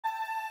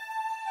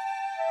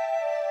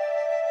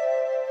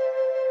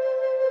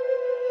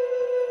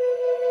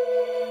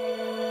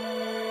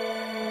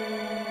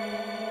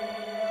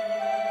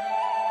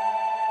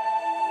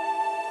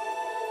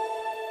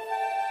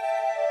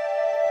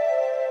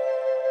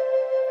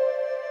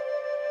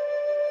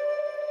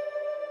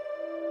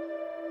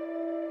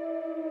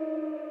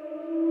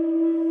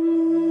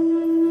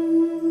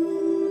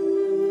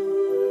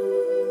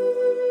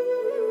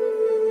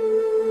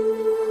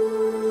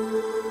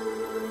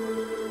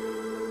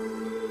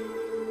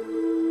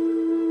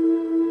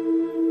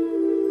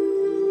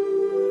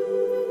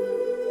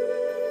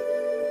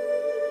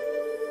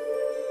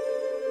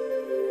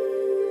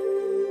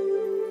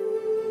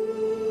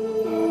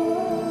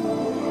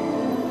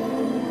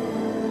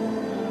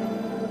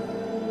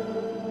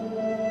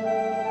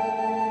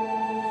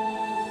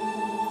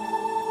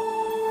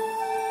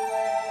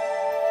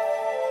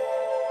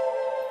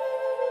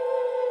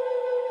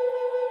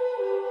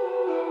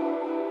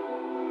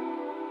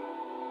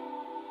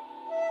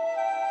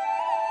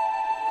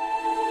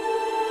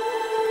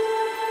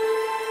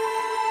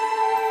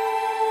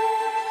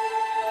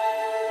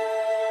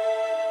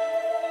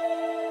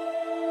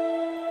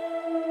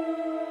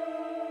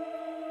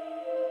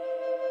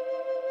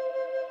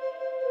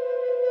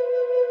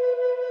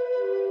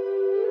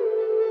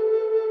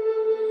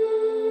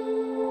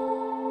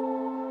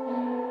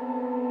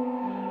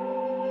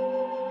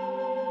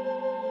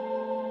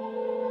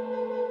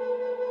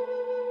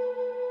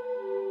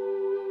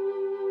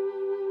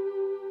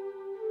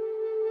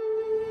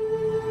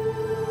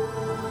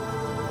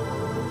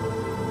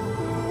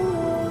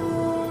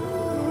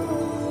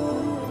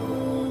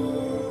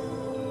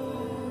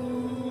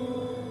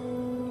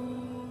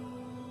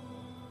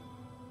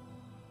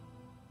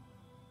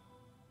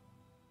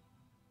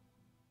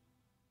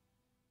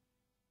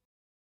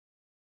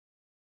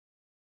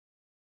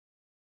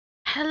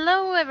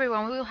Hello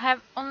everyone, we will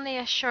have only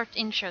a short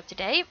intro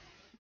today,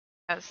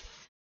 because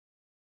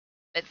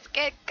let's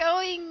get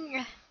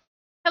going!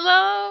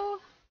 Hello!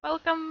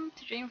 Welcome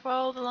to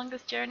Dreamfall, the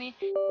longest journey,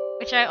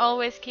 which I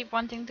always keep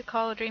wanting to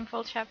call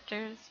Dreamfall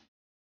chapters.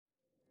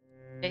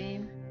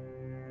 Game.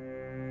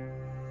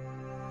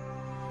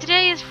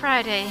 Today is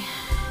Friday.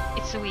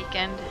 It's a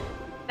weekend.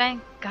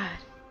 Thank God.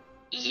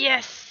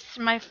 Yes!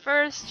 My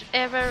first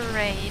ever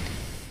raid.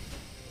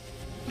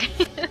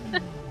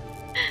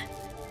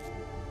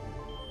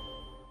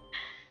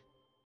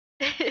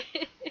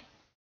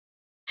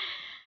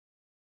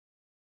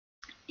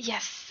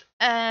 Yes,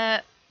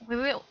 we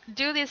will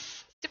do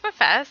this super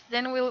fast,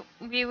 then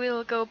we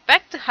will go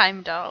back to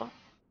Heimdall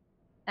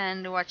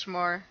and watch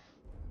more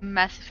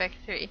Mass Effect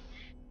 3.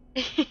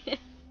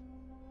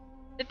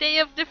 The day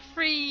of the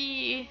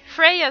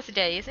Freya's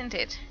day, isn't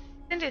it?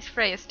 Isn't it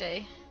Freya's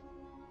day?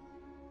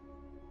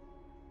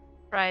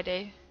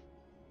 Friday.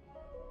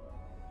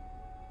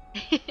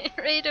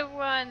 Raid of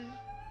 1.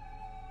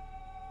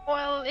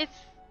 Well,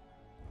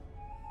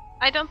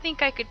 I don't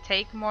think I could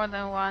take more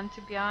than one,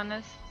 to be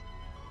honest.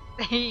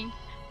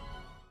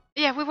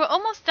 Yeah, we were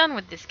almost done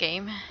with this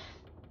game.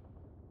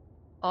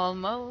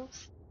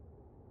 Almost.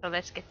 So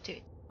let's get to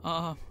it.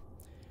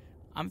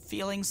 I'm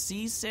feeling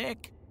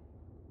seasick.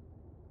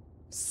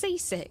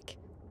 Seasick?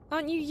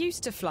 Aren't you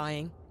used to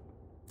flying?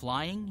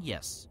 Flying,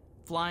 yes.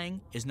 Flying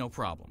is no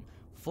problem.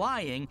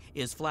 Flying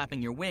is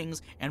flapping your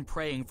wings and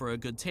praying for a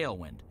good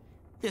tailwind.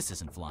 This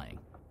isn't flying.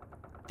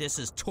 This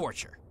is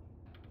torture.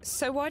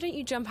 So why don't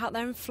you jump out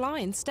there and fly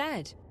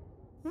instead?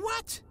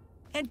 What?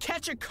 And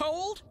catch a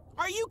cold?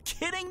 Are you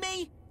kidding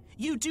me?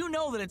 You do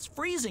know that it's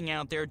freezing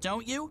out there,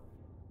 don't you?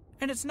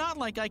 And it's not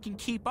like I can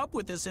keep up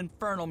with this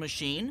infernal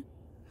machine.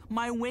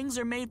 My wings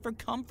are made for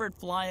comfort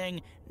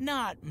flying,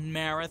 not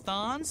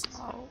marathons.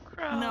 Oh,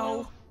 Crow.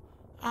 No,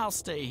 I'll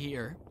stay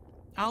here.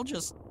 I'll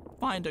just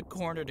find a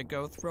corner to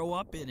go throw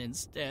up in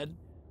instead.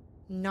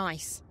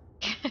 Nice.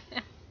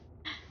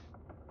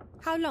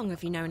 How long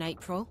have you known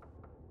April?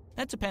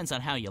 That depends on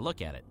how you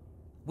look at it.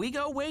 We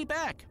go way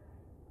back,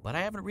 but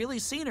I haven't really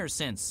seen her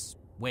since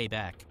way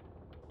back.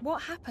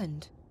 What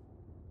happened?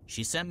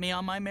 She sent me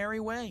on my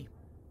merry way.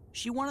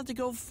 She wanted to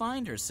go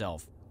find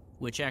herself,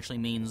 which actually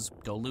means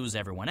go lose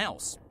everyone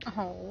else.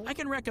 Oh. I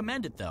can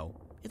recommend it, though.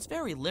 It's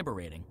very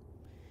liberating.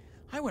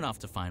 I went off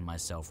to find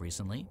myself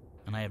recently,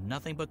 and I have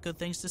nothing but good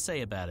things to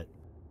say about it.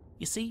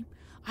 You see,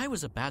 I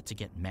was about to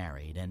get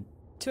married, and...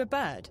 To a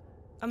bird?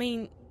 I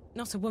mean,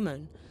 not a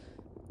woman.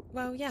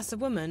 Well, yes, a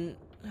woman.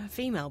 A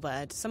female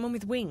bird. Someone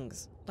with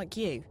wings, like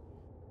you.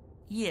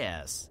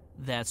 Yes,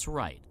 that's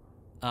right.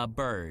 A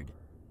bird.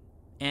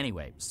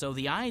 Anyway, so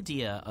the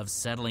idea of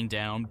settling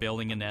down,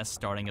 building a nest,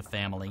 starting a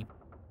family...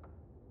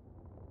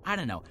 I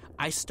don't know,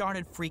 I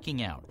started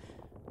freaking out.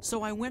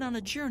 So I went on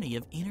a journey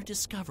of inner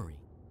discovery.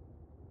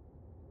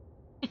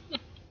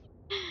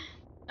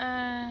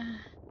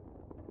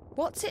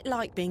 What's it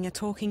like being a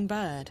talking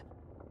bird?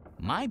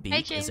 My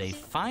beak is a Jamesy.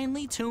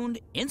 finely tuned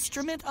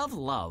instrument of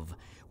love.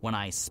 When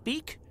I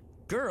speak,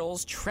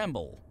 girls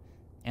tremble.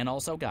 And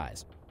also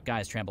guys.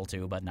 Guys tremble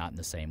too, but not in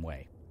the same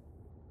way.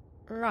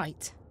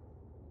 Right.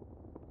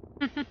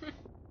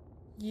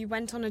 You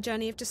went on a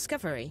journey of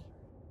discovery?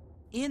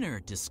 Inner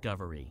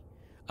discovery.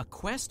 A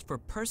quest for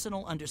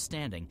personal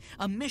understanding.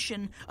 A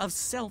mission of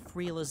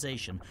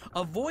self-realization.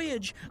 A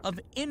voyage of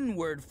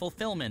inward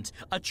fulfillment.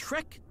 A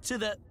trek to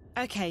the...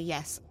 Okay,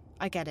 yes,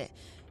 I get it.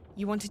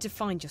 You wanted to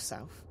find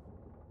yourself.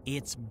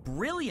 It's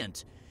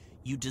brilliant.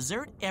 You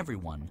desert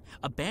everyone,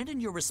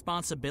 abandon your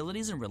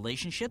responsibilities and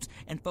relationships,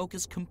 and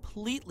focus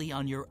completely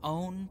on your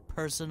own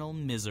personal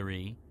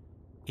misery.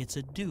 It's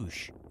a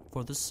douche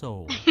for the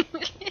soul.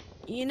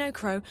 You know,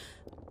 Crow,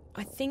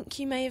 I think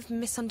you may have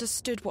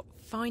misunderstood what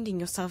finding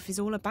yourself is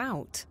all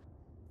about.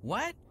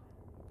 What?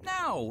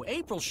 No,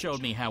 April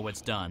showed me how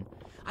it's done.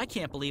 I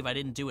can't believe I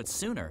didn't do it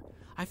sooner.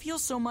 I feel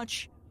so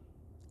much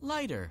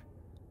lighter.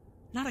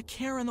 Not a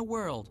care in the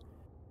world.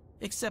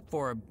 Except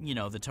for,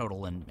 the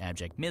total and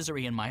abject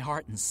misery in my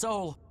heart and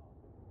soul.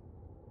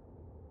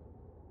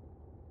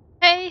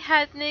 Hey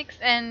Hadnix,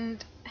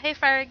 and hey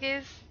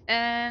Faragis,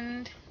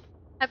 and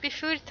happy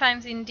food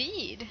times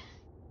indeed.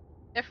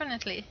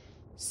 Definitely.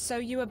 So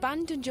you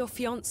abandoned your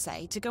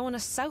fiancé to go on a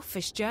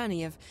selfish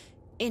journey of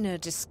inner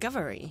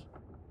discovery?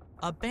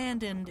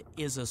 Abandoned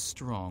is a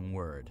strong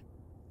word.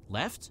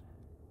 Left?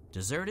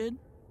 Deserted?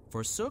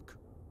 Forsook?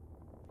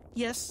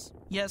 Yes,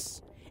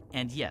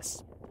 and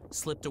yes.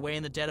 Slipped away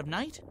in the dead of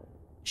night?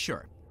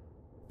 Sure.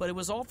 But it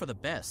was all for the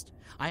best.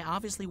 I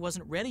obviously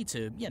wasn't ready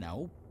to,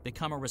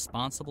 become a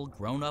responsible,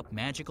 grown-up,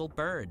 magical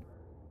bird.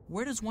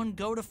 Where does one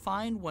go to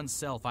find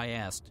oneself, I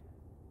asked.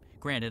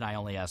 Granted, I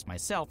only asked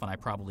myself, and I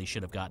probably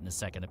should have gotten a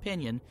second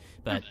opinion,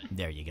 but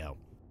there you go.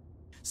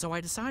 So I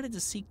decided to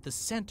seek the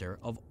center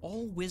of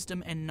all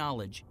wisdom and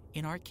knowledge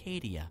in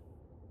Arcadia.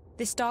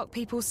 This Dark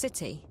People's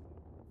city?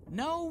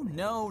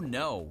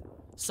 No.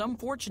 Some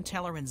fortune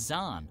teller in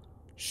Zahn.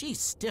 She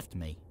stiffed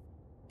me.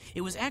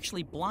 It was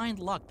actually blind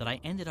luck that I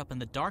ended up in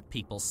the Dark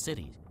People's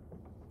city.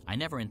 I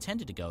never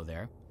intended to go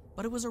there.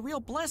 But it was a real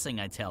blessing,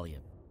 I tell you.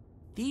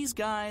 These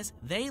guys,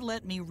 they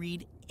let me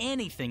read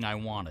anything I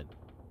wanted.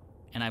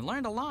 And I've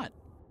learned a lot.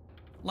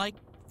 Like,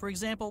 for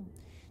example,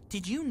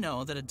 did you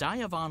know that a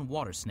Diavon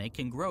water snake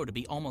can grow to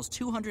be almost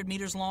 200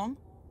 meters long?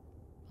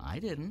 I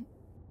didn't.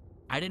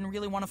 I didn't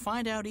really want to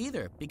find out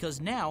either,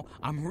 because now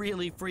I'm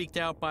really freaked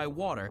out by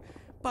water,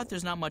 but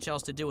there's not much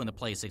else to do in the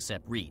place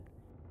except read.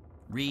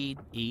 Read,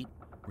 eat,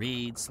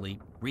 read,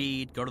 sleep,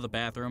 read, go to the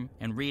bathroom,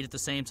 and read at the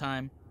same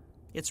time.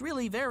 It's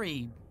really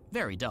very,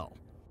 very dull.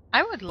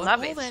 I would love But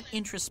all it. that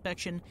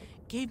introspection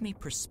gave me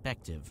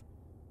perspective.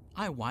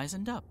 I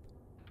wisened up,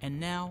 and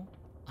now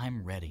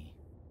I'm ready.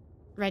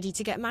 Ready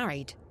to get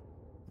married?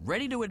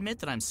 Ready to admit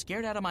that I'm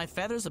scared out of my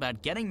feathers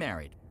about getting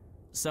married.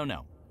 So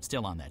no,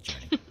 still on that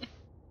journey.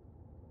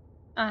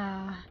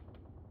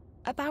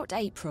 About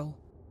April.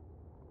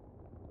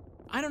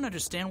 I don't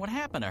understand what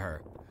happened to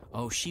her.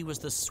 Oh, she was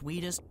the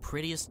sweetest,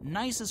 prettiest,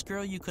 nicest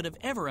girl you could have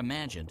ever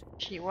imagined.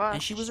 She was.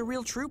 And she was a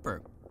real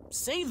trooper.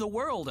 Save the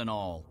world and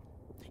all.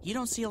 You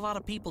don't see a lot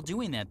of people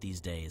doing that these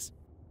days.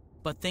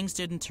 But things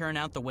didn't turn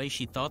out the way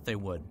she thought they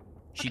would.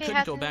 She Okay,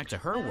 couldn't go Hatton. back to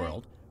her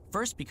world,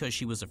 first because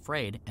she was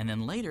afraid, and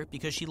then later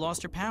because she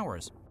lost her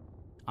powers.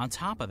 On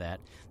top of that,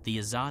 the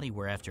Azadi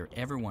were after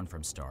everyone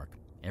from Stark.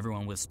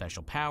 Everyone with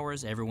special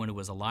powers, everyone who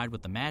was allied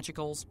with the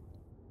Magicals.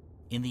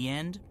 In the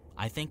end,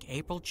 I think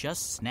April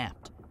just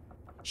snapped.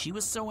 She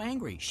was so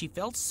angry, she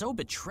felt so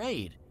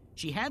betrayed.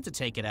 She had to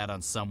take it out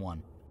on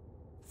someone.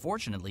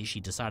 Fortunately, she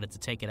decided to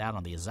take it out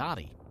on the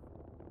Azadi.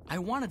 I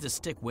wanted to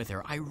stick with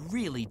her, I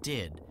really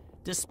did,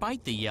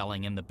 despite the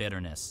yelling and the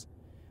bitterness.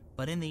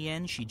 But in the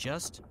end, she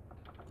just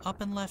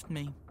up and left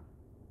me.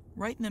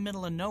 Right in the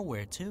middle of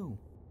nowhere, too.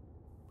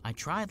 I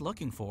tried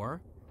looking for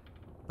her,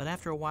 but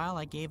after a while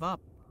I gave up.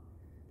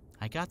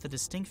 I got the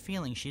distinct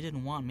feeling she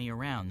didn't want me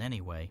around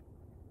anyway.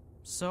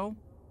 So,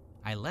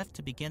 I left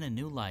to begin a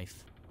new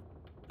life.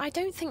 I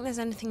don't think there's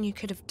anything you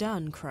could have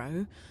done,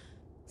 Crow.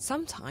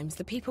 Sometimes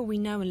the people we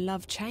know and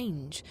love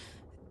change,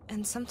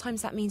 and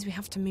sometimes that means we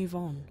have to move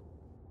on.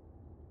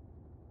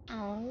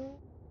 Oh.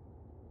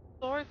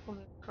 Sorry for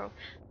the crow.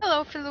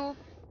 Hello, Philou.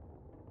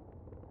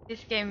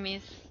 This game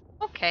is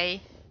okay.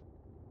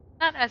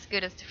 Not as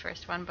good as the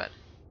first one, but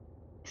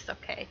it's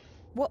okay.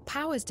 What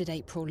powers did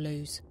April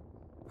lose?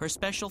 Her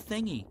special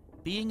thingy,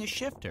 being a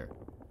shifter.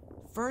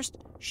 First,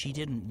 she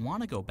didn't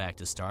want to go back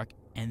to Stark,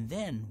 and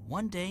then,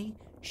 one day,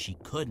 she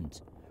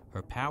couldn't.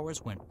 Her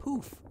powers went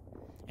poof,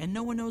 and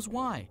no one knows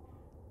why.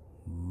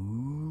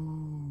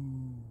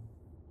 Ooh.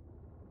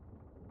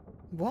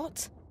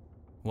 What?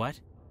 What?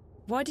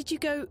 Why did you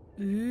go,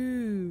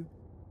 ooh?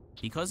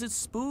 Because it's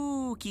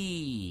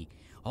spooky.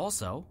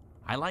 Also,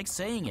 I like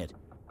saying it.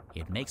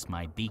 It makes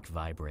my beak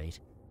vibrate.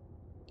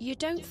 You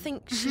don't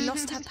think she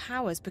lost her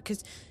powers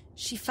because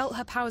she felt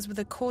her powers were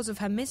the cause of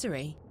her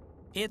misery?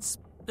 It's,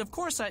 of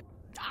course,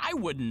 I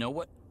wouldn't know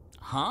what...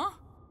 Huh?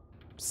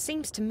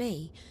 Seems to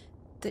me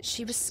that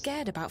she was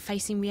scared about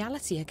facing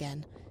reality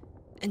again,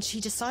 and she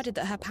decided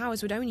that her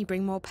powers would only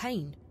bring more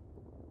pain.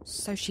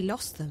 So she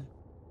lost them.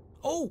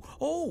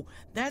 Oh,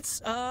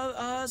 that's,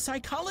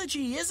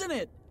 psychology, isn't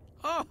it?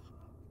 Oh,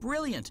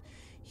 brilliant.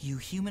 You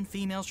human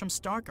females from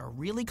Stark are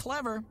really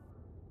clever.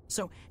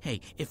 So,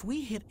 hey, if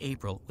we hit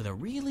April with a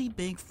really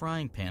big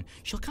frying pan,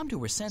 she'll come to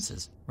her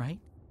senses, right?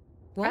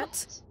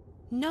 What?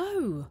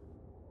 No.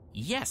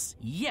 Yes,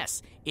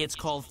 it's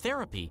called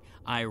therapy.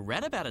 I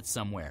read about it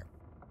somewhere.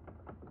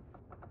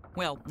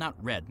 Well, not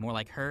read, more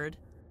like heard.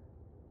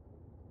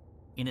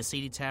 In a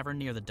seedy tavern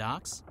near the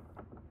docks.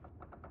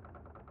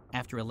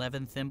 After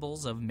 11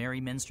 thimbles of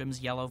Mary Minstrom's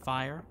yellow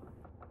fire.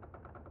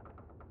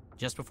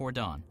 Just before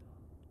dawn.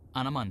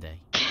 On a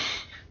Monday.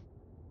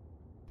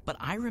 But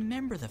I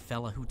remember the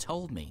fella who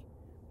told me.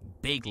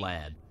 Big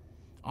lad.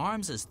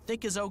 Arms as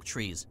thick as oak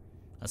trees.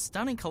 A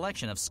stunning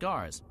collection of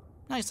scars.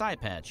 Nice eye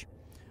patch.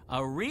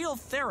 A real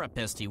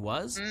therapist he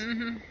was.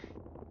 Mm-hmm.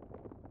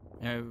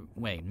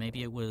 Wait,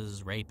 maybe it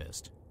was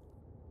rapist.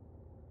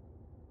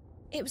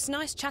 It was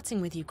nice chatting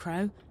with you,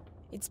 Crow.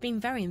 It's been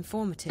very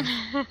informative.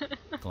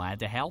 Glad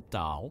to help,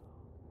 doll.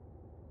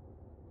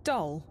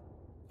 Doll?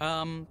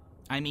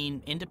 I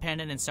mean,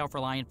 independent and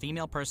self-reliant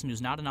female person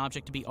who's not an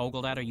object to be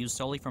ogled at or used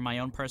solely for my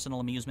own personal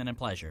amusement and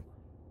pleasure.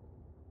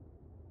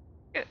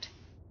 Good.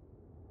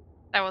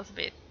 That was a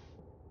bit,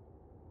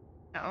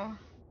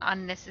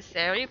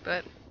 unnecessary,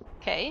 but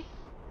okay.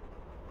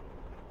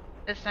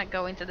 Let's not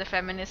go into the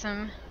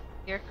feminism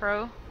here,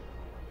 Crow.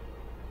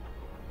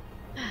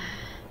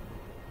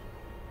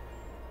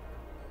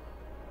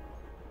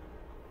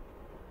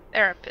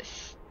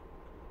 Therapist.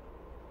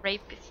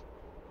 Rapist.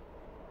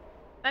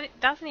 That it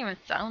doesn't even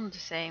sound the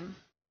same.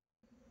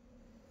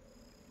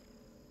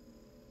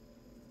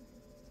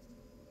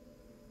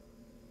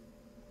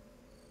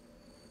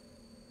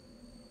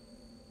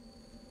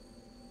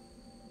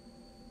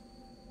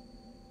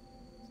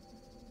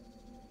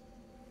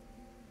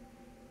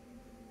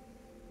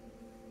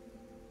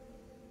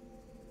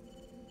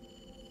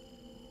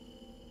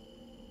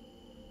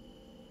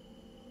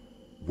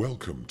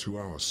 Welcome to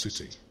our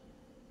city.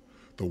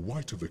 The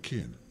White of the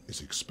Kin is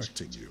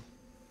expecting you.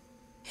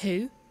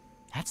 Who?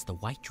 That's the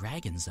white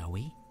dragon,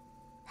 Zoe.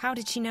 How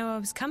did she know I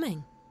was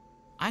coming?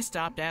 I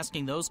stopped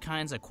asking those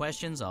kinds of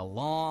questions a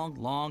long,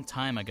 long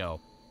time ago.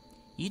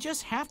 You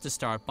just have to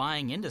start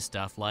buying into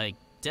stuff like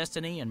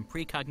destiny and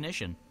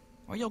precognition,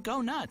 or you'll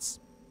go nuts.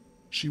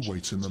 She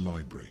waits in the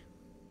library.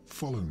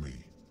 Follow me.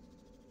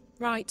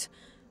 Right.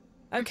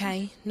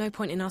 Okay, no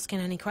point in asking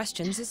any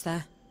questions, is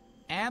there?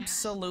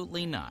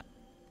 Absolutely not.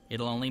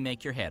 It'll only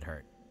make your head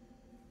hurt.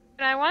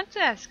 But I want to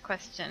ask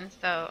questions,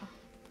 though.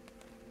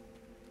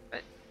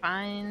 But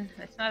fine,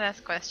 let's not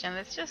ask questions,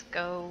 let's just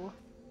go.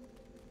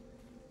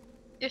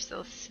 You're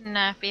so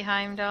snappy,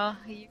 Heimdall.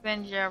 You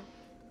and your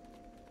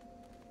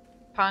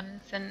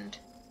puns and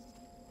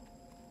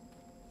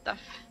stuff.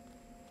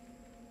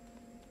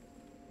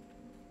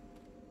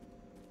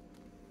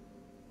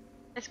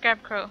 Let's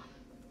grab Crow.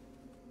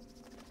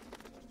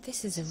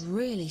 This is a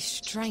really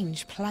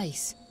strange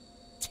place.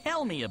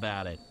 Tell me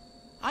about it.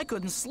 I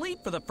couldn't sleep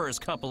for the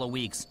first couple of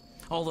weeks.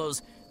 All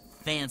those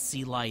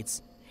fancy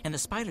lights, and the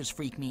spiders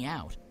freak me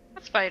out.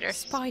 What spiders?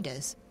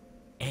 Spiders?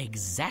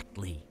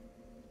 Exactly.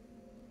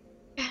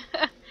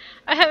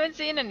 I haven't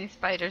seen any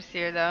spiders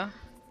here, though.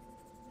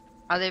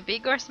 Are they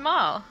big or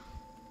small?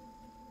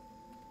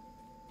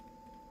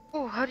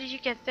 Oh, how did you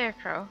get there,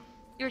 Crow?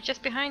 You were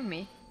just behind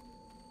me.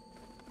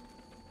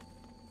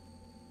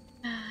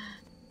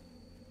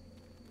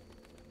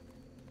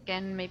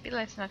 Again, maybe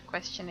let's not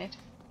question it.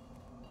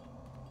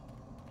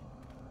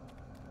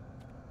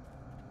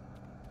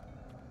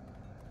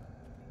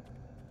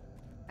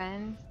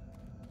 And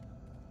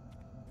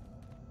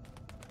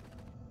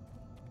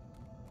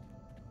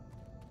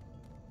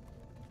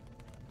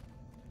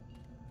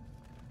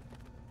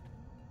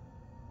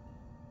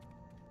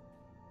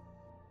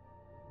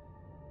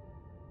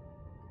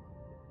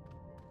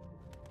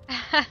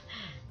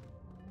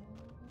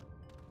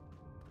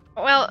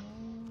well,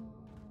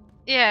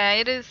 yeah,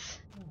 it is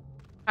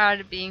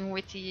hard being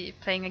witty,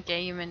 playing a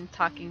game and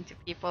talking to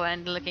people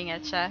and looking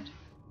at chat.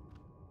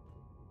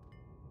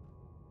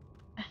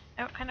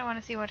 I kind of want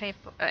to see what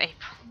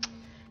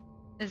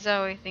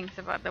Zoe thinks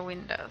about the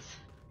windows.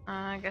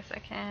 I guess I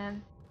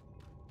can.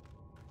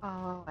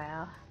 Oh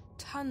well.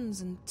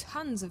 Tons and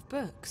tons of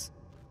books.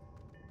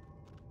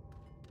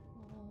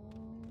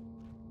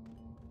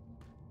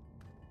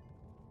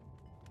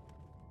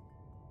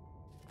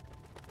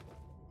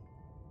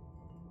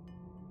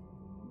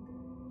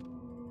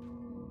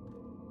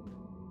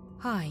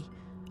 Hi,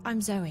 I'm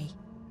Zoe.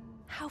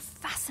 How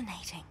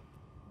fascinating.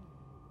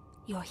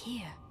 You're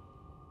here,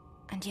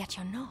 and yet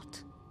you're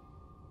not.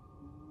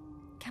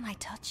 Can I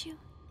touch you?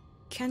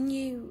 Can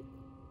you...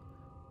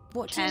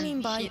 What do you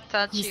mean by... She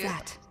touch Who's you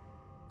that?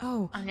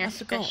 Oh, on I your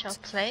forgot. special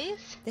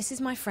place? This is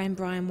my friend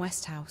Brian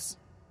Westhouse.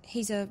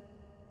 He's a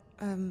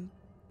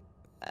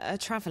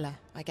traveller,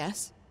 I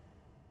guess.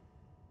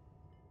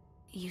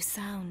 You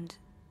sound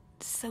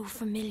so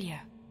familiar.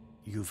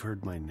 You've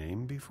heard my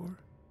name before?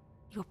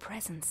 Your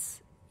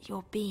presence,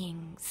 your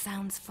being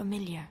sounds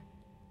familiar.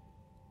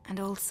 And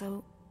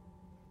also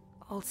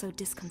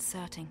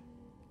disconcerting.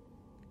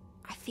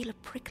 I feel a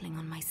prickling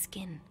on my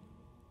skin.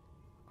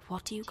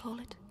 What do you call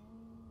it?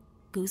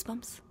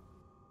 Goosebumps?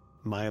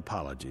 My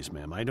apologies,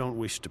 ma'am. I don't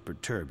wish to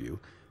perturb you.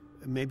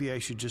 Maybe I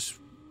should just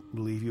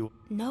leave you...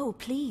 No,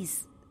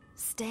 please.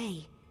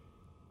 Stay.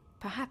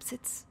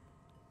 Perhaps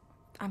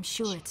I'm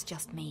sure it's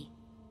just me.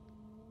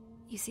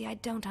 You see, I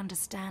don't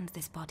understand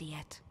this body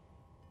yet.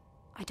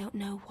 I don't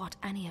know what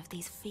any of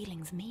these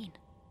feelings mean.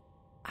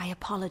 I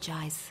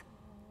apologize.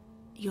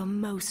 You're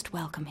most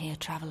welcome here,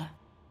 traveler.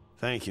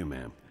 Thank you,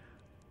 ma'am.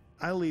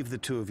 I'll leave the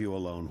two of you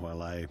alone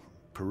while I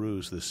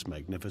peruse this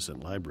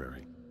magnificent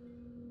library.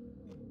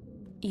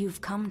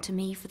 You've come to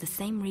me for the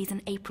same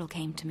reason April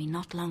came to me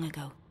not long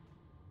ago.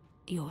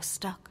 You're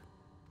stuck.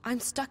 I'm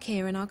stuck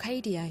here in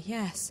Arcadia,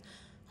 yes.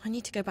 I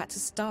need to go back to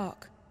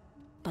Stark.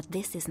 But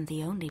this isn't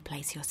the only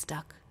place you're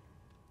stuck.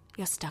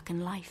 You're stuck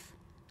in life,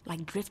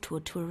 like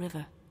driftwood to a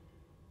river.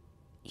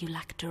 You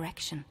lack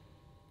direction.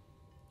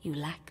 You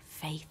lack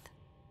faith.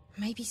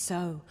 Maybe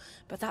so,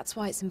 but that's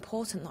why it's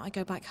important that I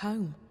go back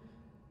home.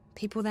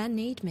 People there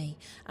need me,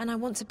 and I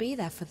want to be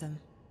there for them.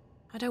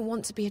 I don't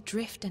want to be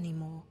adrift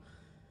anymore.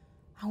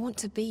 I want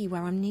to be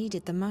where I'm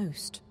needed the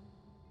most.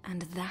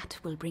 And that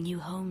will bring you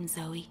home,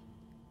 Zoe.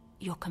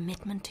 Your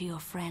commitment to your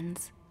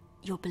friends,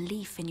 your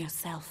belief in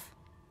yourself,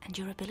 and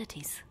your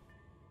abilities.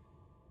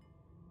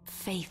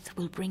 Faith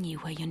will bring you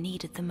where you're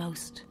needed the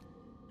most.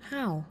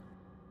 How?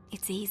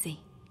 It's easy.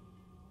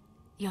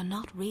 You're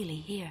not really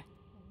here.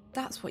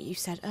 That's what you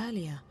said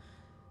earlier.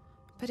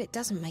 But it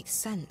doesn't make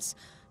sense.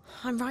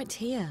 I'm right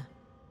here.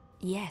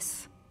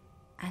 Yes,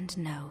 and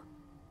no.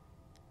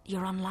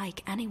 You're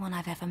unlike anyone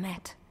I've ever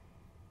met.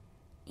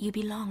 You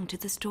belong to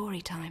the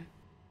story time.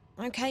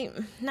 Okay,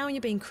 now you're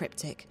being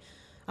cryptic.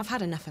 I've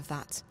had enough of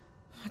that.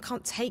 I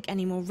can't take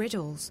any more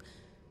riddles.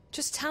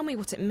 Just tell me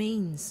what it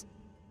means.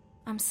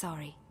 I'm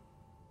sorry.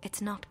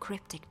 It's not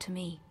cryptic to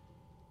me.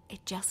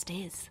 It just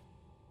is.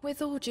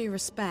 With all due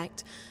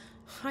respect,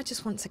 I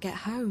just want to get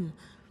home.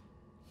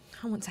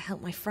 I want to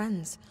help my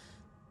friends.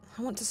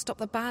 I want to stop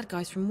the bad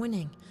guys from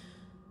winning.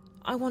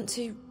 I want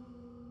to...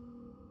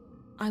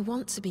 I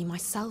want to be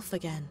myself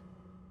again.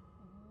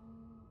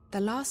 The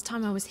last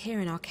time I was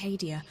here in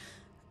Arcadia,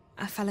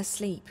 I fell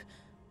asleep.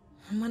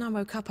 And when I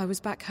woke up, I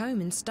was back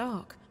home in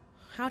Stark.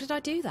 How did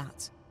I do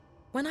that?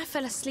 When I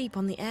fell asleep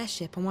on the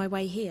airship on my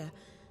way here,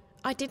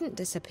 I didn't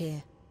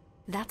disappear.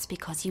 That's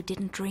because you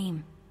didn't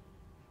dream.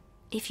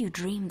 If you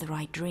dream the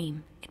right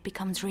dream, it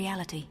becomes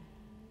reality.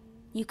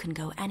 You can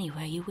go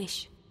anywhere you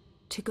wish.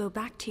 To go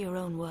back to your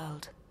own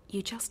world,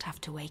 you just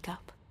have to wake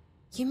up.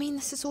 You mean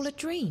this is all a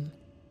dream?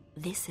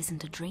 This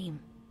isn't a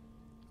dream,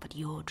 but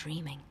you're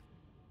dreaming.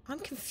 I'm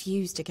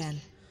confused again.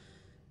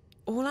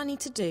 All I need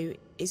to do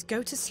is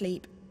go to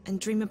sleep and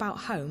dream about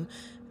home,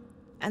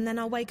 and then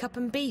I'll wake up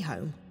and be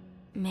home.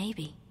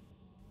 Maybe.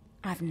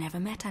 I've never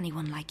met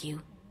anyone like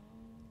you.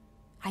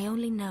 I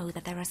only know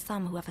that there are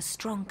some who have a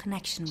strong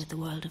connection with the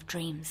world of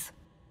dreams.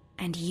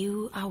 And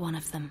you are one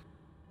of them.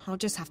 I'll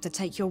just have to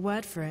take your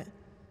word for it.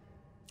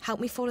 Help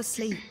me fall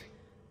asleep.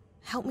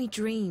 Help me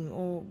dream,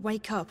 or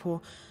wake up,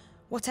 or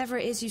whatever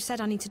it is you said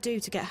I need to do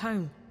to get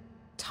home.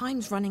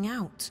 Time's running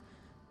out.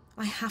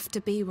 I have to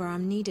be where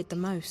I'm needed the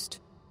most.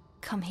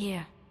 Come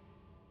here.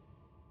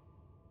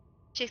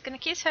 She's gonna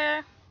kiss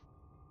her.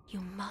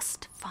 You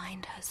must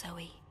find her,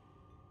 Zoe.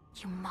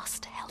 You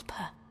must help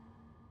her.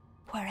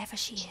 Wherever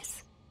she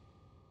is.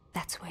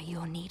 That's where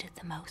you're needed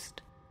the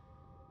most.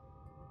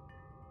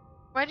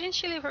 Why didn't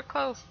she leave her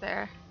clothes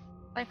there?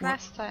 Like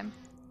last time.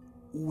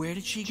 Where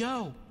did she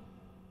go?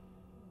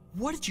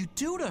 What did you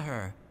do to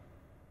her?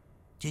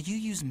 Did you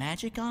use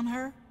magic on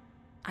her?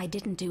 I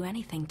didn't do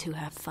anything to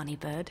her, funny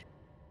bird.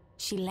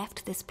 She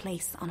left this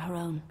place on her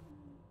own.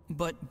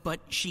 But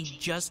she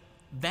just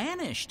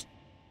vanished.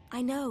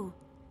 I know.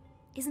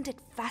 Isn't it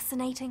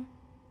fascinating?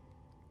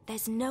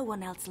 There's no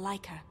one else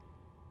like her.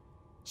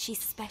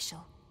 She's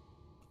special.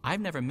 I've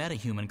never met a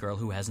human girl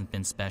who hasn't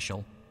been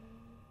special.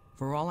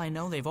 For all I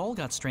know, they've all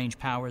got strange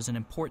powers and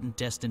important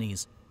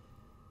destinies.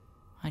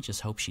 I just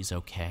hope she's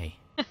okay.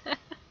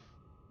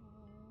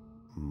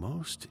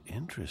 Most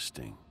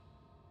interesting.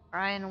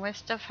 Ryan,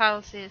 west of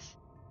houses.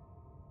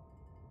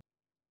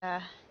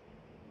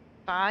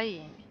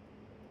 Buying.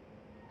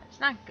 That's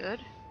not good.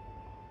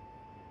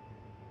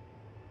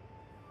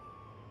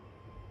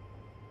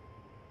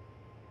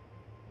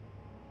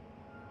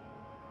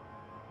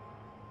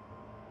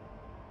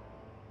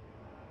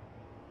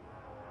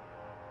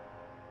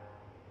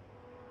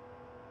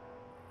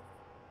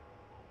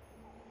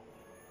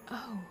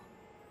 Oh.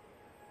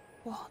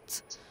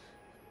 What?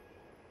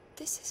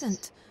 This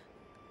isn't...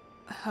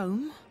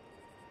 home?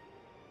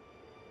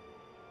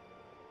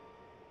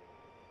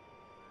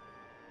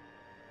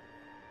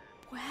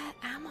 Where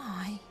am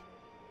I?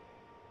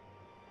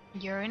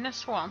 You're in a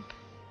swamp.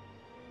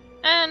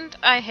 And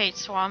I hate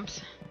swamps.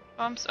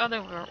 Swamps are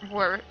the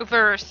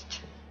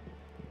worst.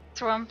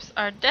 Swamps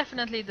are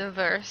definitely the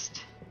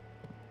worst.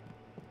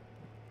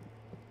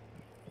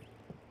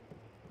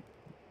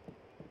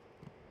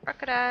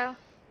 Crocodile.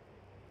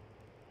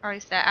 Or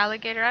is that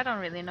alligator? I don't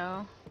really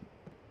know.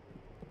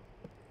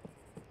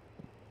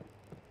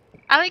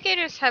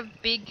 Alligators have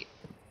big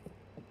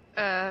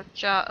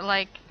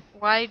like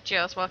wide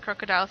jaws, while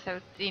crocodiles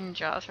have thin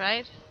jaws,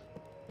 right?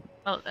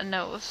 Well, a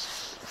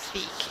nose,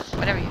 beak,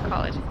 whatever you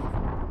call it.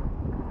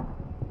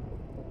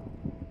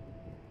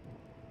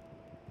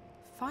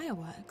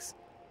 Fireworks?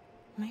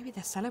 Maybe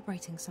they're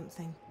celebrating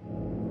something.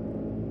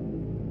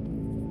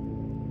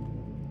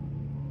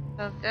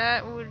 So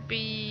that would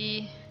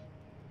be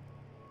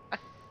a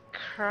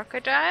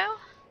crocodile?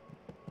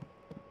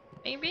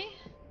 Maybe?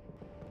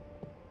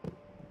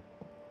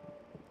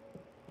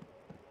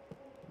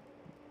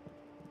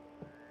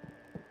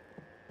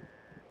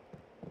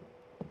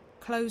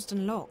 Closed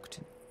and locked.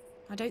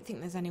 I don't think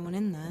there's anyone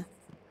in there.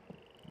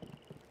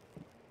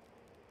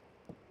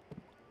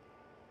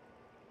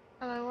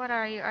 Hello, what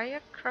are you? Are you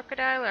a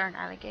crocodile or an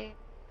alligator?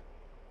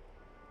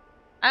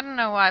 I don't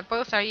know why,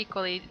 both are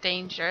equally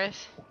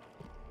dangerous.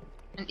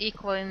 And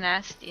equally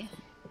nasty.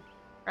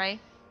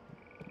 Right?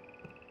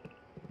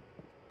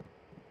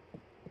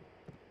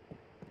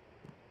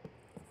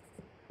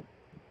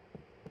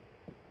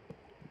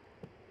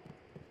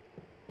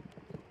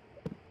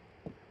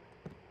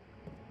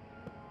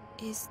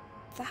 Is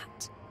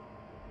that...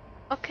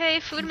 Okay,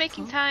 food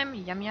making April? time.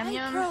 Yum yum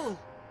yum. April!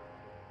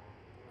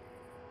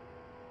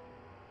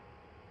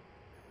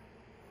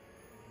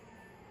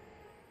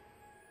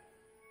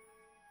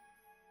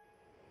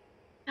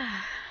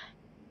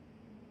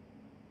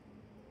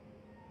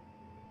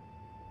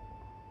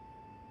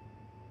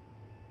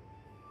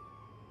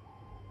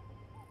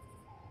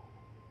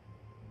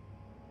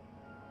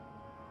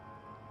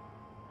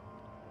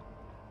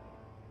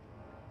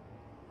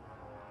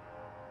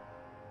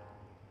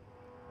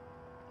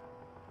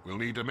 We'll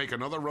need to make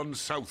another run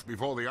south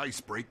before the ice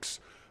breaks,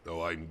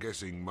 though I'm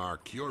guessing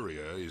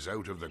Mercuria is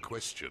out of the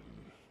question.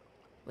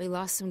 We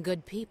lost some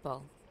good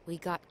people. We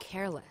got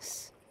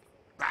careless.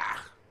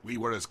 Ah, we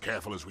were as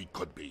careful as we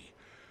could be.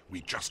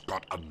 We just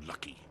got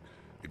unlucky.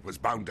 It was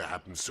bound to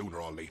happen sooner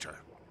or later.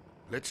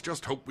 Let's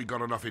just hope we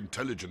got enough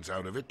intelligence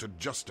out of it to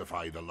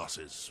justify the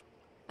losses.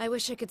 I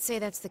wish I could say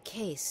that's the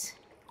case.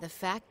 The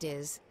fact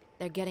is,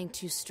 they're getting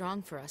too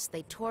strong for us.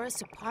 They tore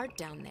us apart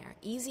down there.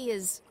 Easy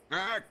as...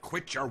 Ah,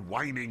 quit your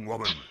whining,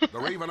 woman. The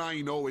Raven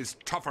I know is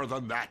tougher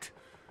than that.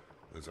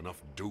 There's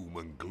enough doom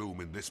and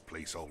gloom in this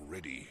place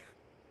already.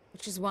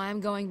 Which is why I'm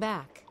going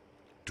back.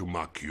 To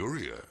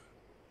Mercuria?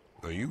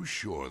 Are you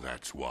sure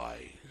that's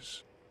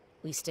wise?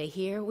 We stay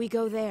here, we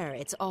go there.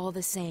 It's all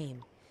the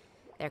same.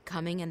 They're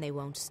coming and they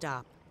won't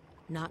stop.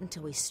 Not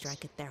until we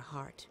strike at their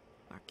heart.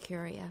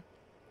 Mercuria,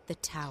 the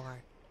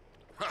tower.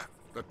 Ha!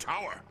 The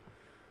tower!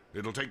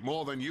 It'll take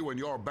more than you and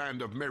your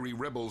band of merry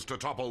rebels to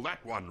topple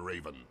that one,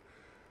 Raven.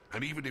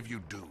 And even if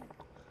you do,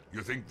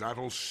 you think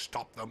that'll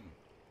stop them?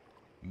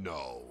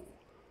 No.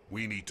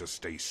 We need to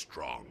stay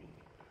strong.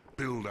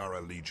 Build our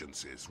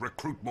allegiances,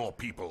 recruit more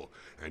people,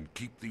 and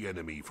keep the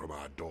enemy from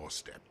our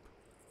doorstep.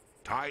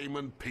 Time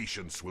and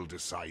patience will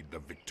decide the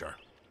victor.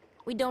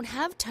 We don't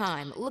have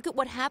time. Look at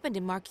what happened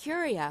in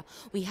Mercuria.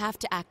 We have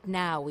to act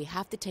now. We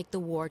have to take the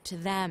war to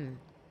them.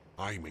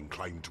 I'm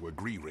inclined to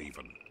agree,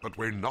 Raven, but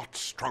we're not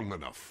strong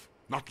enough.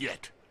 Not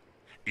yet.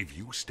 If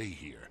you stay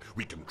here,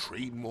 we can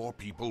train more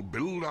people,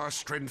 build our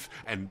strength,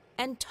 and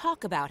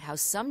talk about how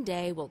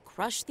someday we'll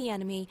crush the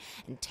enemy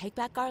and take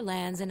back our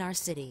lands and our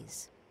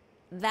cities.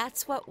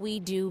 That's what we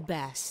do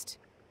best.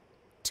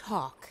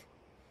 Talk.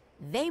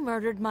 They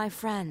murdered my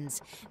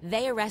friends.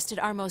 They arrested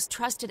our most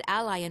trusted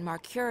ally in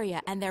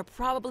Mercuria, and they're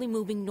probably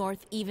moving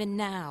north even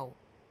now.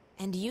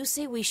 And you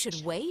say we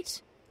should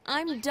wait?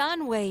 I'm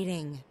done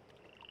waiting.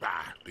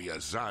 Ah, the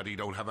Azadi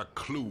don't have a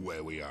clue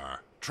where we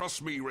are.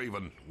 Trust me,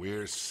 Raven,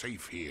 we're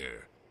safe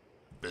here.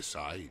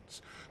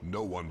 Besides,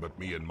 no one but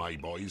me and my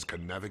boys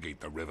can navigate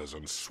the rivers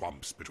and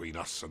swamps between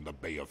us and the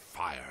Bay of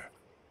Fire.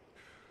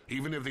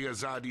 Even if the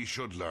Azadi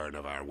should learn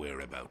of our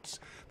whereabouts,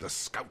 the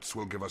scouts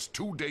will give us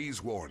 2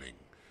 days' warning.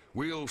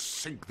 We'll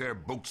sink their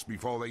boats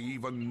before they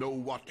even know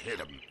what hit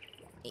them.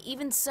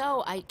 Even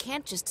so, I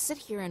can't just sit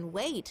here and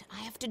wait. I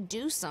have to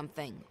do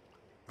something.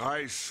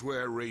 I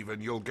swear,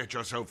 Raven, you'll get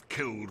yourself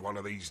killed one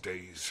of these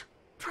days.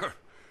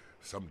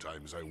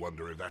 Sometimes I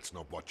wonder if that's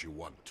not what you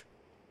want.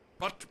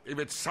 But if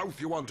it's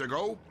south you want to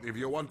go, if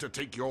you want to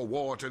take your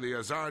war to the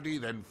Azadi,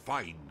 then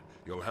fine.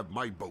 You'll have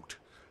my boat.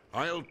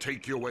 I'll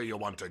take you where you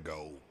want to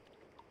go.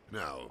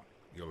 Now,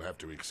 you'll have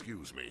to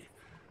excuse me.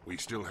 We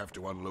still have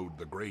to unload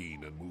the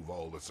grain and move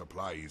all the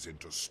supplies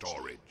into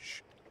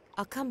storage.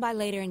 I'll come by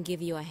later and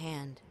give you a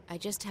hand. I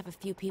just have a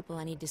few people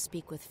I need to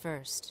speak with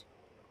first.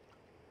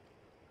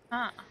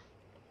 Ah.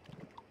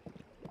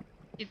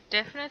 It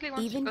definitely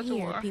wants Even to go to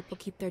here, war. people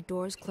keep their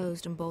doors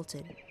closed and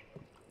bolted.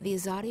 The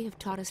Azadi have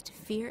taught us to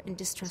fear and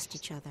distrust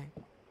each other.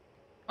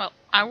 Well,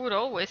 I would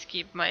always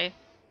keep my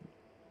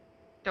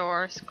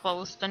doors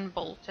closed and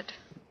bolted.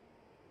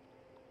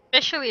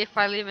 Especially if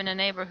I live in a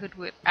neighborhood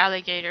with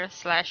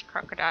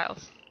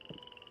alligators/crocodiles.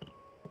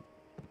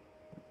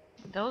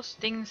 Those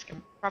things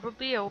can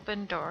probably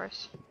open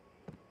doors.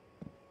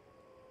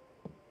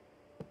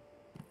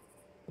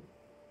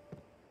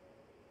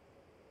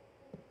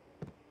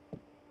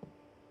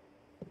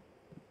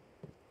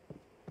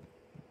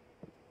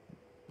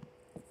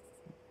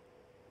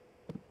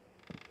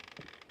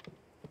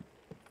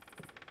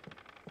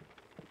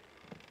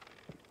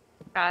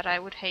 God, I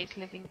would hate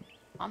living in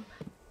a swamp.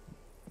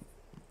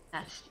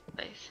 Nasty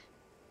place.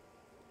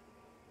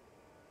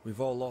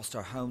 We've all lost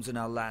our homes and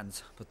our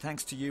lands, but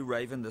thanks to you,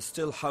 Raven, there's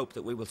still hope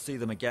that we will see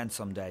them again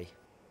someday.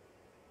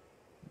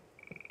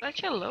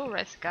 Such a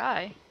low-res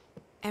guy.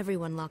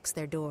 Everyone locks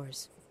their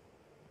doors.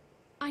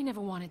 I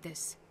never wanted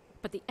this,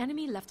 but the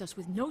enemy left us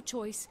with no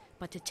choice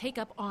but to take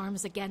up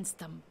arms against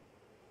them.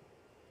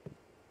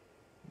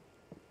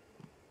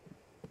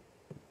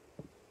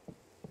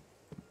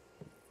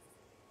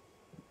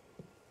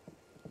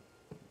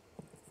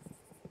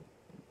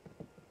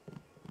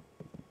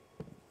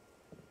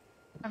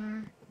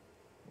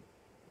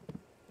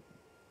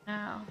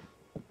 Now.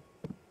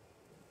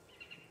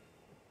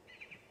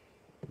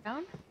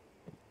 Down?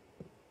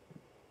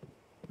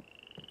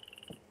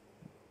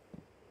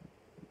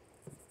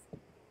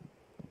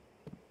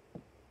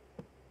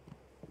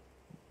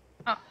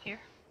 Oh, here.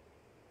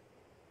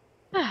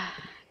 This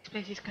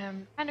place is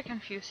kind of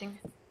confusing.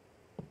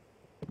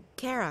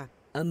 Kara.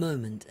 A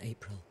moment,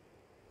 April.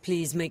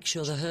 Please make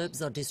sure the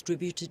herbs are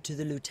distributed to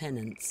the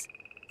lieutenants.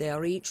 They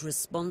are each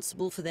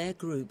responsible for their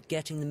group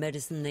getting the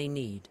medicine they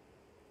need.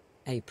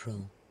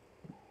 April,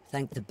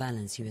 thank the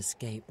balance you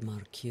escaped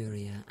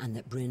Mercuria and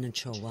that Bryn and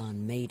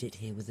Chowan made it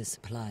here with the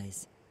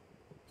supplies.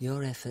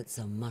 Your efforts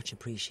are much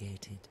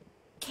appreciated.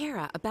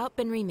 Kara, about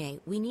Benrime,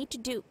 we need to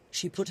do...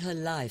 She put her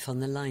life on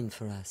the line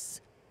for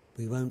us.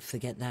 We won't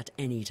forget that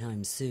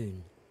anytime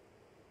soon.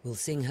 We'll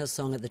sing her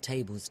song at the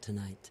tables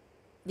tonight.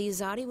 The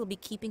Azadi will be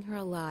keeping her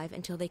alive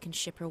until they can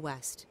ship her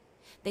west.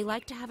 They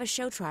like to have a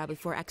show trial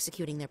before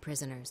executing their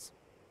prisoners.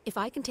 If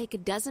I can take a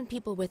dozen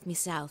people with me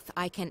south,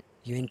 I can...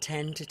 You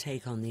intend to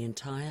take on the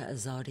entire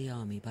Azadi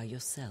army by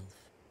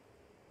yourself?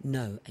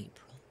 No,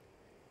 April.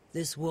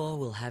 This war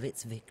will have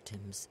its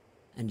victims,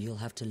 and you'll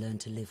have to learn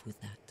to live with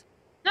that.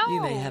 No!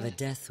 You may have a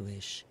death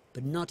wish,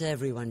 but not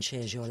everyone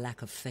shares your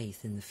lack of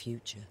faith in the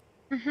future.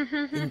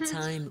 In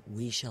time,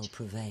 we shall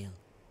prevail.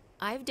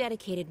 I've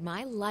dedicated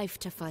my life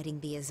to fighting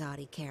the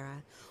Azadi,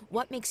 Kara.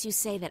 What makes you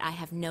say that I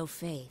have no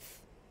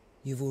faith?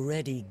 You've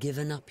already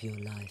given up your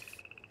life.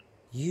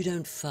 You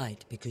don't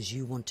fight because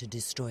you want to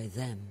destroy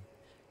them.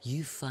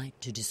 You fight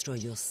to destroy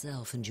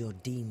yourself and your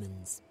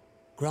demons.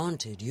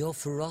 Granted, your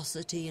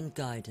ferocity and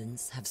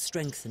guidance have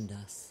strengthened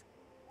us.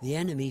 The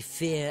enemy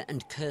fear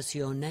and curse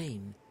your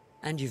name,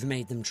 and you've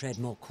made them tread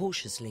more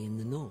cautiously in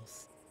the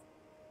north.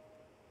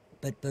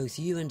 But both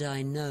you and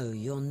I know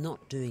you're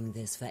not doing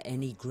this for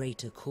any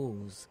greater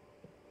cause.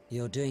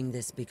 You're doing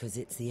this because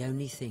it's the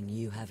only thing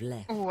you have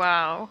left.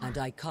 Wow. And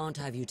I can't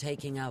have you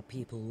taking our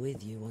people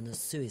with you on a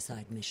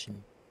suicide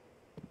mission.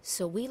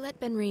 So we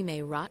let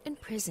Benrime rot in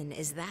prison,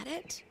 is that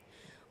it?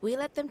 We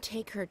let them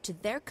take her to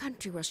their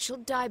country where she'll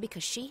die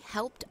because she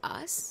helped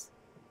us?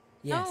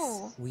 Yes,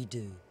 No. we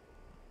do.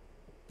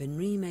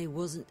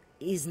 Benrime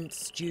isn't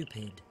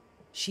stupid.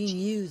 She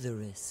knew the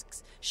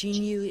risks. She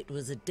knew it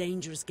was a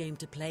dangerous game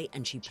to play,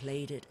 and she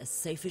played it as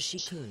safe as she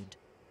could.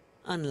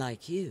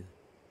 Unlike you.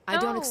 I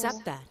don't No.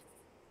 accept that.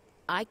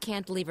 I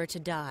can't leave her to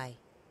die.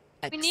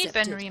 We need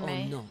Accept it or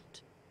Benrime.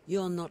 not,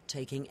 you're not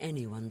taking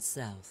anyone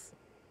south.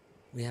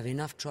 We have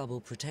enough trouble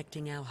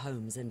protecting our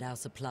homes and our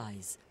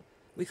supplies.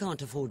 We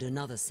can't afford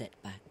another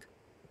setback.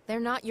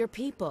 They're not your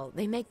people.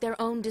 They make their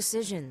own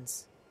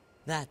decisions.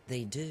 That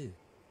they do.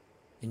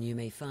 And you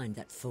may find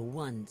that for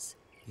once,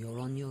 you're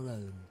on your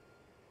own.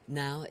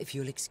 Now, if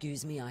you'll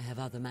excuse me, I have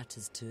other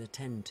matters to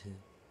attend to.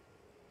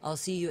 I'll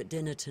see you at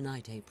dinner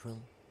tonight,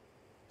 April.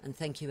 And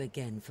thank you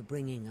again for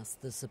bringing us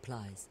the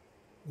supplies.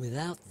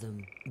 Without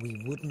them,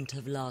 we wouldn't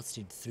have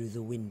lasted through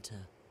the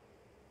winter.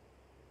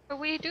 But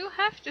we do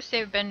have to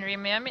save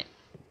Benrime. I mean,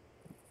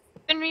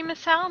 Benrime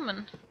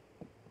Salmon.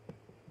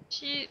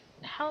 She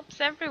helps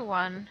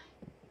everyone.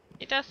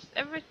 She does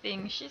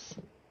everything. She's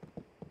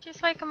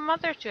like a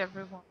mother to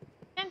everyone.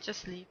 You can't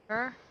just leave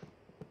her.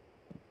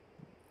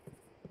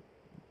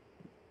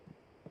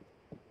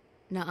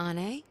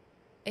 Naane?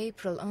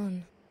 April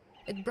on.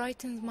 It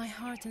brightens my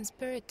heart and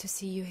spirit to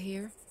see you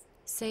here,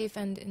 safe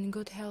and in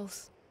good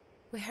health.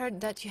 We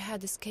heard that you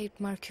had escaped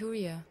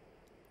Marcuria,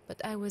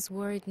 but I was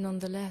worried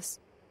nonetheless.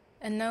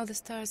 And now the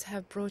stars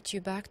have brought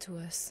you back to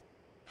us.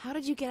 How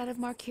did you get out of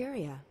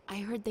Marcuria? I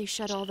heard they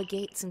shut all the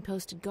gates and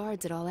posted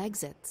guards at all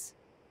exits.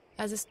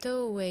 As a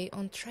stowaway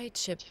on trade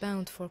ship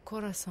bound for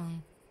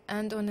Khorasan,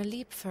 and on a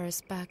leap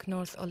first back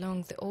north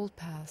along the old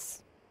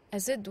pass.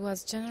 Azid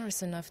was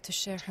generous enough to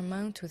share her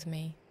mount with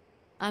me.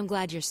 I'm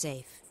glad you're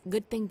safe.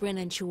 Good thing Bryn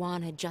and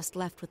Chuan had just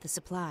left with the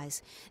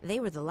supplies. They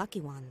were the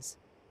lucky ones.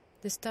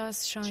 The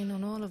stars shine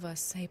on all of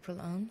us,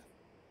 April on.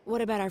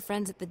 What about our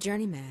friends at the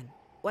Journeyman?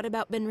 What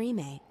about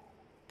Benrime?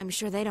 I'm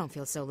sure they don't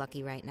feel so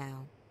lucky right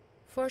now.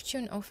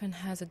 Fortune often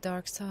has a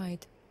dark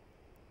side,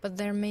 but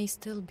there may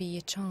still be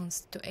a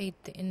chance to aid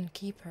the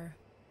innkeeper.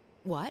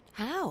 What?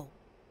 How?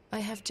 I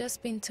have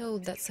just been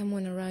told that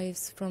someone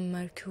arrives from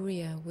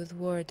Marcuria with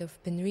word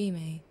of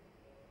Benrime.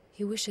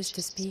 He wishes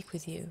to speak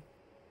with you.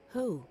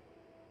 Who?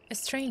 A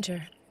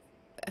stranger.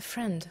 A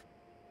friend.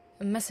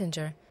 A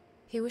messenger.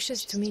 He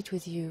wishes to meet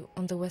with you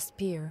on the West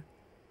Pier.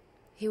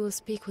 He will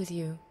speak with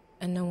you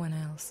and no one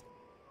else.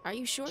 Are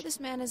you sure this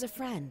man is a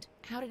friend?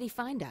 How did he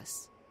find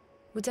us?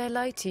 Would I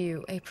lie to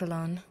you,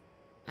 Aprilon?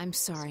 I'm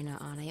sorry,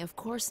 Naane. Of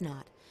course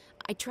not.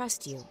 I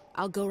trust you.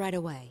 I'll go right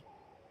away.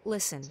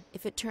 Listen,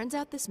 if it turns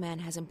out this man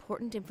has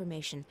important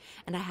information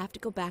and I have to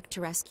go back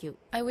to rescue...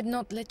 I would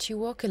not let you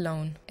walk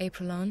alone,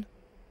 Aprilon.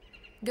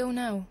 Go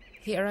now.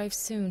 He arrives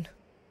soon.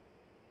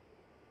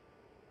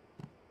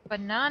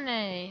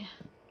 Banane.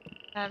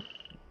 Have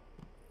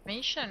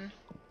information.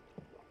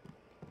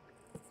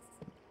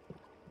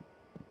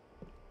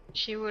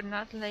 She would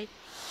not let me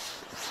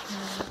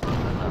walk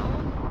alone.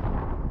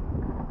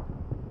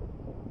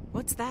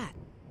 What's that?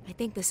 I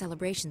think the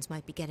celebrations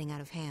might be getting out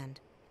of hand.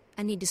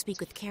 I need to speak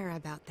with Kara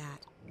about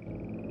that.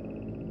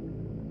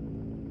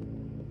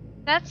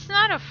 That's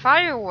not a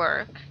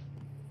firework.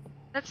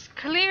 That's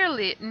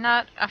clearly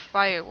not a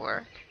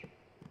firework.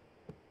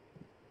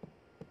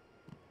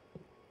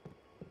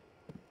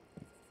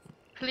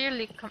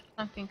 Clearly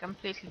something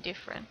completely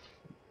different.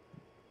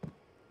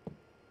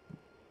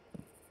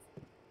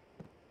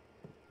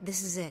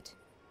 This is it.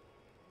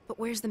 But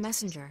where's the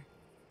messenger?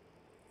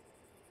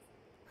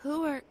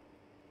 Who are...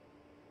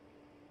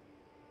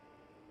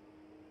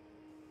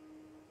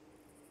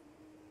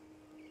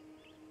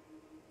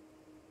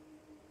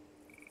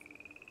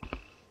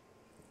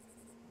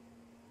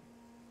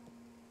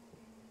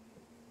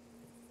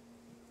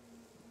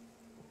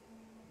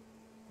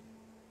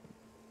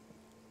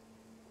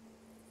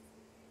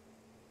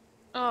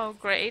 Oh,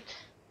 great.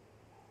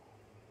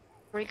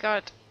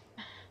 Regard.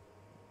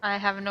 I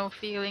have no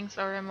feelings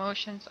or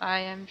emotions. I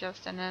am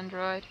just an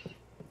android.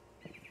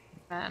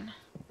 Man.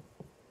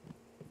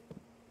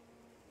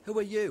 Who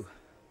are you?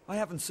 I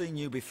haven't seen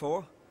you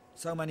before.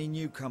 So many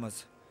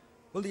newcomers.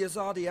 Will the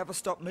Azadi ever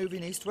stop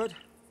moving eastward?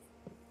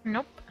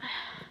 Nope.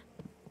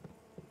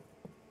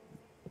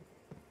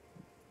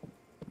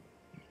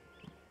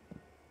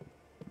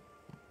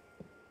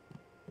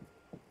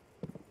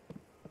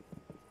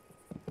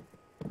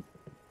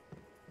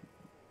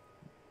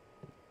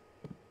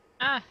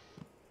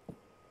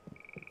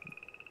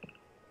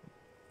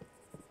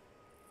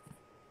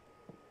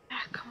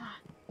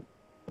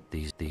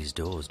 These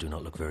doors do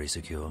not look very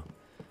secure,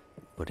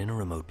 but in a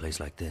remote place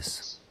like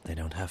this, they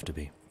don't have to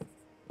be.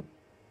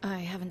 I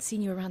haven't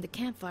seen you around the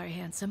campfire,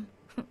 handsome.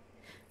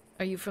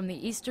 Are you from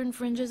the eastern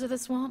fringes of the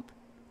swamp?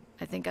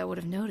 I think I would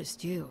have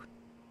noticed you.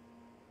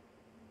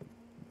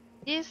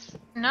 He's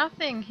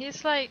nothing.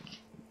 He's like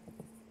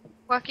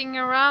walking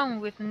around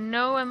with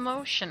no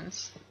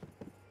emotions.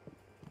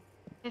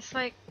 It's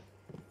like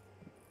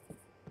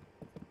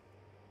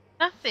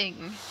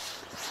nothing.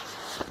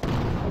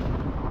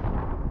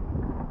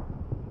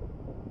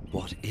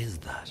 What is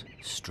that?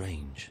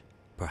 Strange.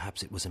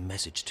 Perhaps it was a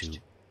message to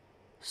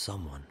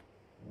someone.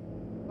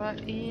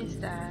 What is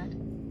that?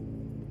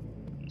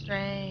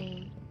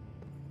 Strange.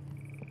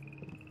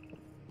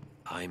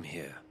 I'm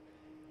here.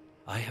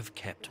 I have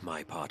kept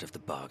my part of the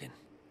bargain.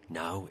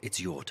 Now it's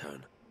your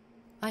turn.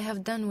 I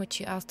have done what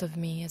you asked of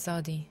me,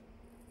 Azadi.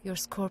 Your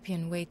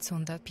scorpion waits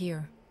on that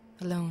pier,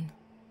 alone.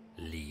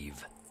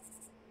 Leave.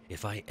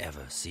 If I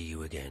ever see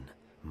you again,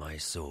 my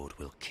sword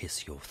will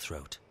kiss your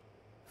throat.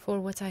 For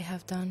what I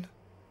have done,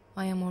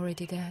 I am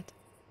already dead.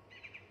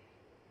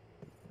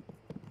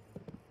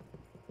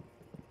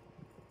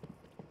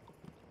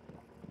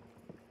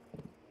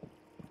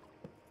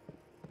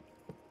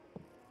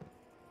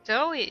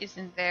 Zoe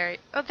isn't there.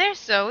 Oh, there's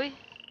Zoe.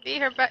 See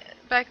her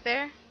back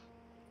there?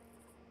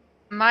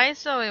 My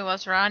Zoe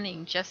was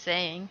running, just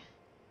saying.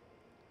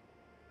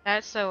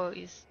 That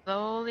Zoe is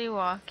slowly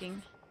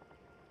walking.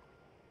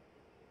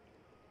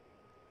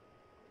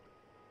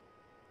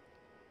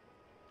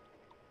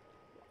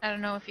 I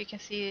don't know if you can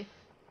see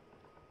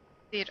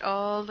it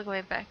all the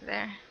way back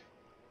there.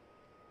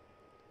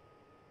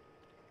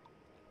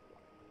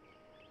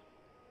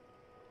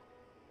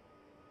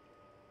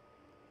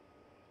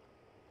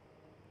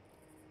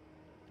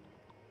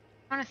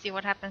 I want to see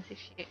what happens if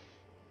she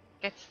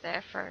gets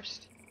there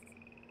first.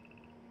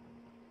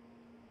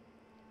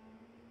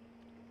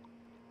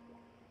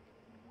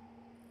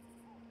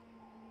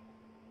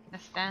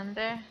 Gonna stand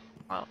there?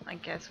 Well, I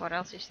guess what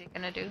else is she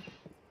gonna do?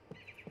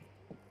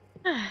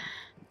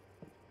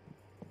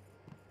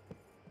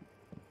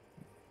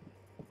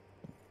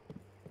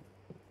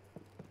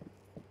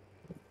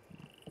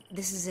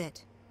 This is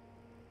it.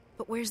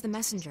 But where's the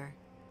messenger?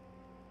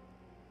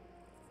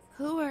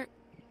 Who are...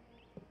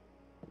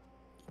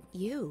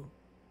 You.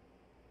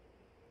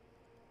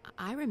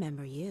 I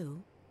remember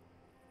you.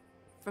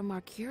 From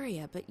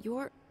Marcuria, but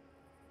you're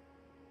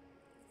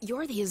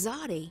the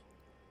Azadi.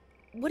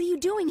 What are you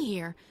doing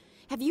here?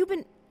 Have you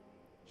been...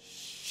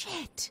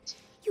 Shit!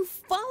 You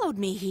followed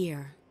me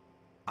here!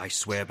 I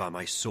swear by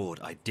my sword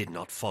I did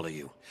not follow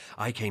you.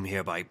 I came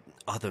here by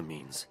other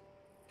means.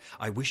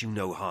 I wish you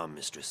no harm,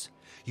 mistress.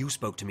 You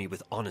spoke to me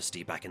with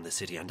honesty back in the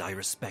city, and I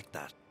respect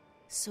that.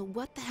 So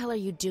what the hell are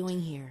you doing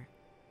here?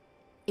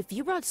 If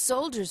you brought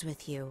soldiers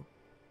with you...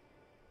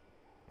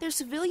 There's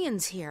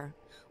civilians here.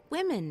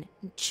 Women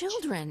and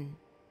children.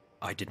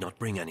 I did not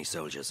bring any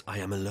soldiers. I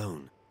am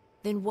alone.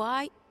 Then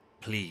why...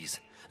 Please,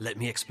 let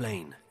me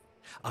explain.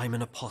 I'm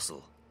an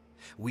apostle.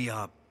 We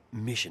are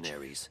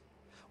missionaries.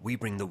 We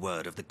bring the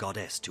word of the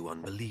goddess to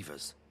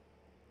unbelievers.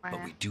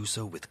 But we do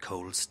so with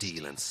cold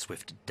steel and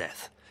swift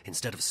death,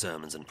 instead of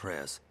sermons and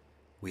prayers.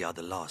 We are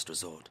the last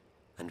resort,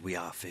 and we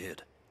are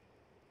feared.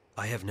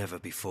 I have never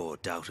before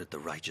doubted the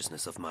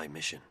righteousness of my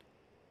mission.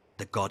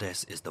 The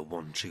goddess is the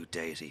one true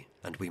deity,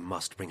 and we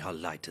must bring her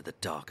light to the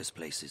darkest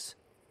places.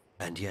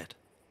 And yet,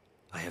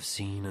 I have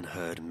seen and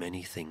heard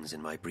many things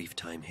in my brief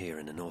time here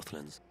in the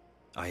Northlands.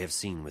 I have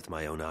seen with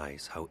my own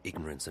eyes how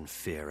ignorance and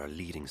fear are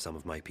leading some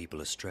of my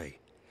people astray,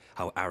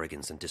 how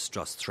arrogance and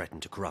distrust threaten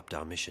to corrupt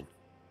our mission.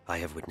 I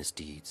have witnessed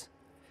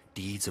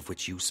deeds of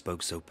which you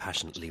spoke so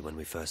passionately when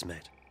we first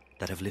met,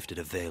 that have lifted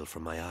a veil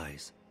from my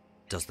eyes.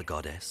 Does the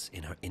goddess,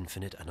 in her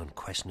infinite and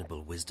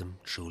unquestionable wisdom,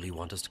 truly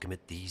want us to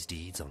commit these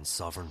deeds on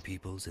sovereign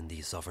peoples in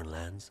these sovereign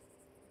lands?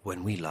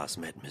 When we last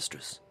met,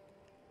 mistress,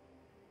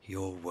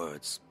 your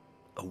words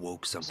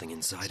awoke something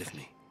inside of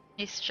me.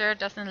 He sure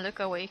doesn't look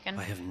awakened.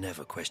 I have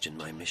never questioned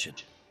my mission,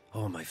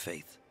 or my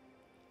faith.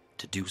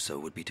 To do so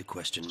would be to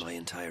question my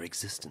entire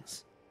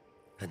existence.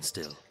 And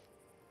still,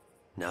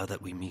 now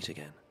that we meet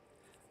again,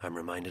 I'm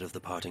reminded of the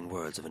parting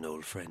words of an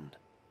old friend.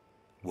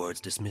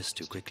 Words dismissed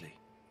too quickly.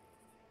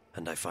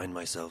 And I find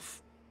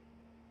myself...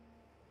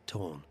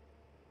 torn.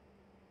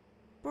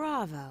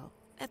 Bravo.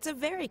 That's a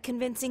very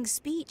convincing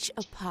speech,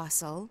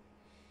 Apostle.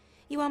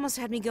 You almost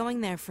had me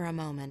going there for a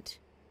moment.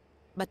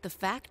 But the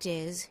fact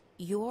is,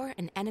 you're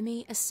an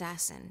enemy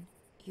assassin.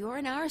 You're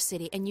in our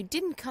city, and you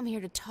didn't come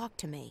here to talk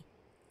to me.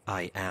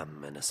 I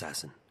am an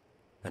assassin,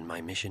 and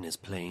my mission is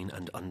plain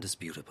and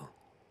undisputable.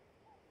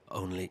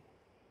 Only...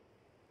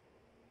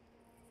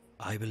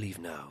 I believe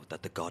now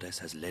that the goddess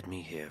has led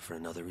me here for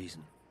another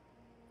reason.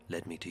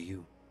 Led me to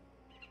you.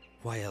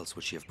 Why else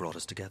would she have brought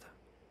us together?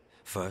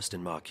 First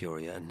in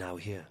Marcuria and now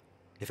here,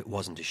 if it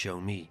wasn't to show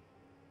me,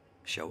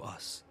 show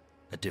us,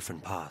 a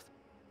different path.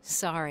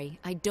 Sorry,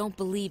 I don't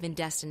believe in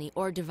destiny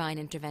or divine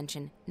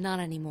intervention.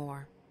 Not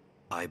anymore.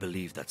 I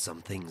believe that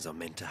some things are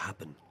meant to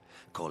happen.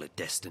 Call it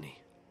destiny.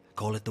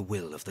 Call it the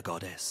will of the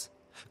goddess.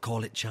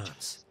 Call it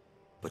chance.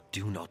 But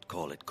do not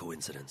call it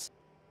coincidence.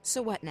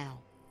 So what now?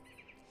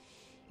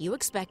 You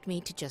expect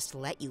me to just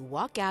let you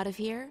walk out of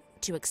here,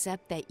 to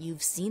accept that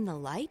you've seen the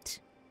light?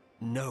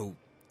 No.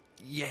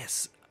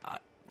 Yes.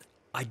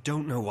 I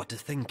don't know what to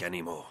think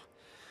anymore.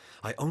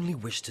 I only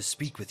wish to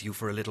speak with you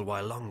for a little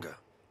while longer,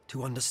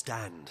 to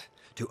understand,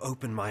 to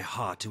open my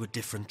heart to a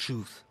different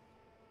truth.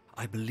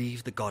 I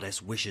believe the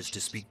goddess wishes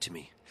to speak to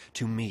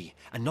me,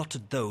 and not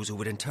to those who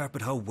would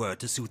interpret her word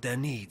to suit their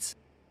needs.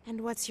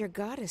 And what's your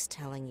goddess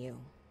telling you?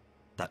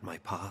 That my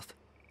path,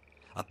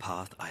 a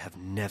path I have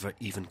never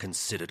even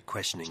considered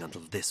questioning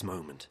until this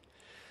moment,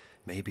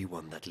 may be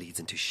one that leads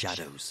into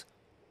shadows,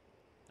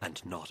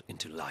 and not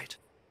into light.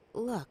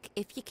 Look,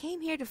 if you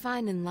came here to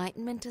find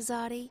enlightenment,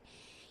 Azadi,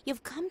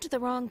 you've come to the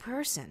wrong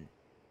person.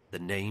 The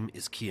name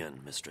is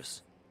Kian,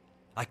 mistress.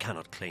 I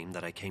cannot claim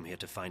that I came here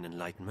to find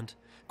enlightenment,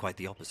 quite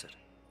the opposite.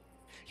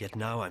 Yet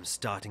now I'm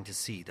starting to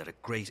see that a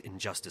great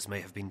injustice may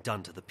have been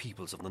done to the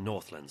peoples of the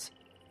Northlands.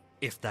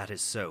 If that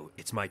is so,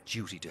 it's my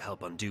duty to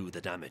help undo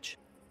the damage.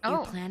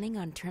 You're planning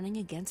on turning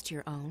against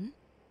your own?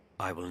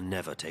 I will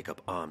never take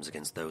up arms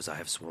against those I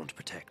have sworn to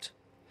protect.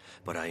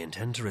 But I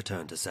intend to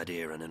return to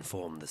Sadir and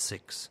inform the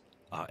Six,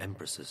 our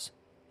empresses,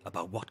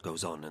 about what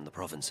goes on in the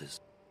provinces.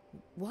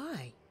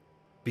 Why?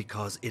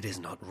 Because it is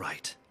not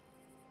right.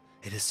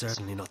 It is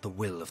certainly not the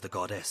will of the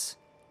goddess.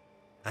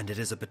 And it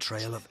is a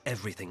betrayal of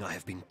everything I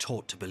have been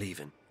taught to believe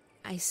in.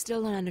 I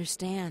still don't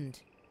understand,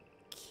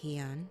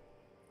 Kian.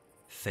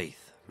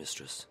 Faith,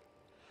 mistress.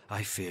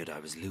 I feared I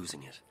was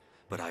losing it,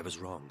 but I was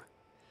wrong.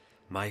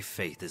 My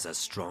faith is as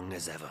strong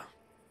as ever.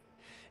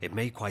 It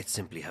may quite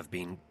simply have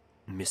been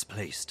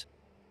misplaced.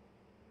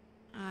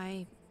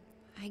 I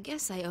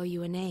guess I owe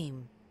you a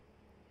name.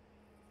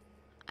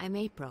 I'm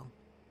April.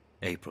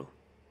 April,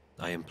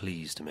 I am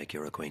pleased to make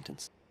your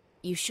acquaintance.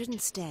 You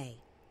shouldn't stay.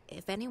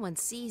 If anyone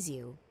sees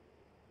you...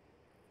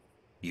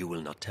 You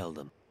will not tell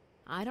them.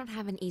 I don't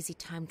have an easy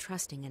time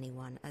trusting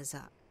anyone as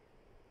a...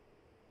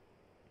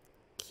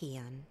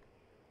 Kian.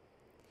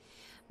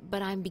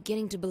 But I'm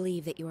beginning to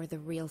believe that you're the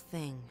real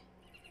thing.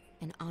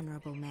 An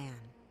honorable man.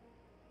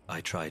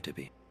 I try to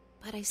be.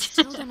 But I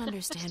still don't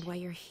understand why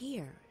you're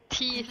here.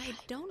 Teeth. And I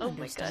don't Oh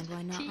understand my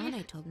why God.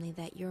 Naane told me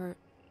that you're...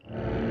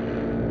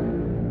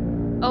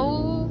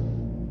 Oh,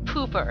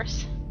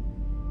 poopers.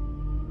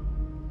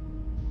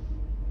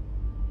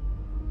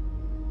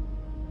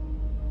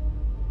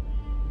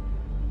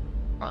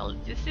 Well,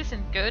 this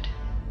isn't good.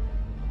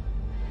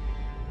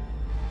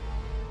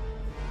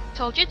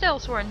 Told you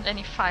those weren't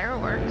any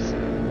fireworks.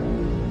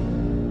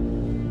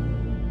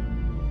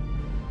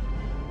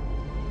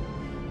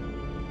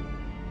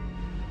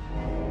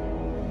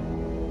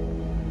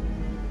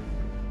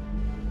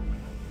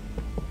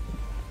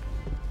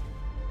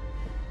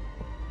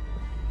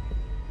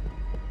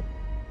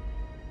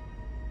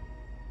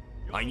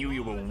 I knew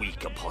you were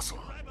weak, Apostle,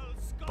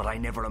 but I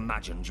never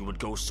imagined you would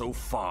go so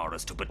far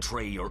as to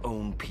betray your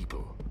own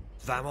people.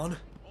 Vamon?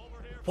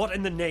 What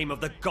in the name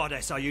of the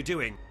goddess are you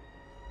doing?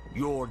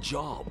 Your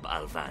job,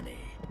 Alvane.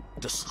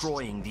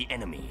 Destroying the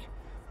enemy.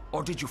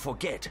 Or did you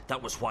forget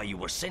that was why you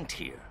were sent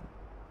here?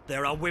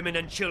 There are women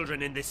and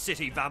children in this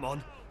city,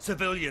 Vamon.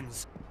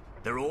 Civilians.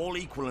 They're all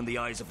equal in the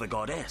eyes of the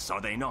goddess,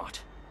 are they not?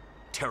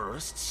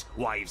 Terrorists,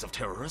 wives of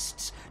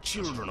terrorists,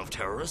 children of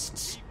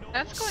terrorists.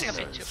 That's going a bit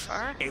sinners, too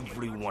far.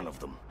 Every one of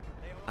them.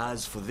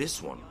 As for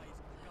this one,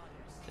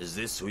 is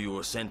this who you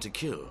were sent to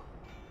kill?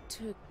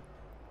 To...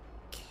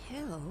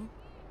 kill?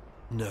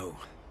 No.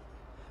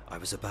 I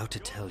was about to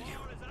tell you.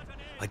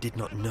 I did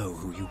not know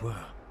who you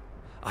were.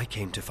 I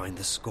came to find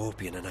the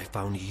Scorpion and I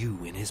found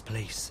you in his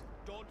place.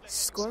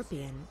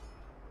 Scorpion?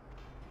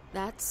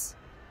 That's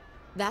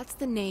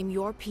the name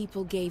your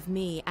people gave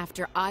me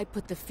after I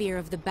put the fear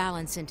of the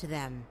balance into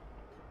them.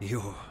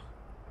 You're...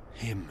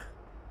 him.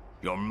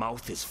 Your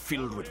mouth is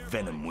filled with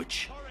venom,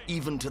 which,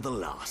 even to the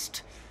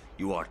last,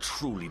 you are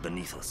truly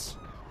beneath us.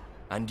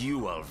 And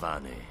you,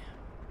 Alvane.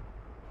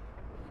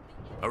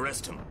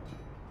 Arrest him.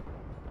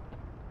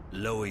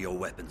 Lower your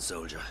weapon,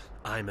 soldier.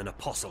 I'm an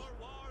apostle.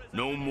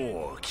 No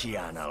more,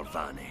 Kian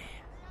Alvane.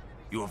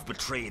 You have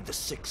betrayed the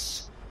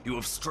Six. You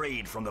have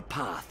strayed from the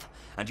path,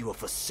 and you have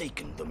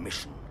forsaken the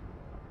mission.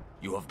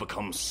 You have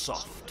become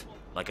soft,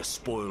 like a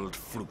spoiled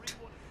fruit.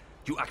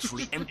 You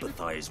actually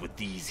empathize with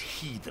these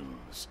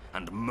heathens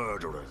and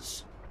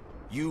murderers.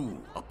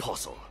 You,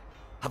 Apostle,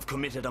 have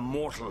committed a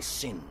mortal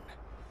sin.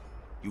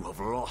 You have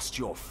lost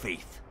your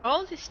faith.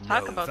 All this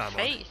talk No, about Vamon.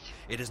 faith.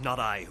 It is not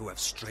I who have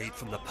strayed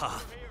from the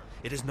path.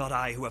 It is not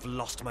I who have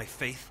lost my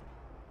faith.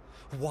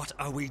 What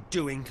are we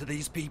doing to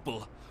these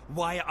people?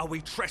 Why are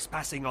we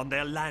trespassing on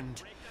their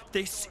land?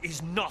 This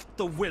is not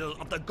the will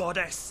of the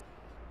goddess.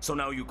 So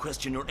now you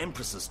question your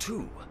empresses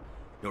too.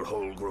 Your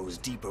hole grows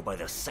deeper by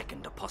the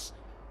second, Apostle.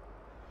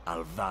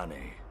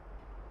 Alvane.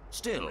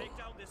 Still,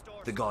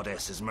 the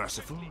goddess is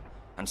merciful,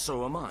 and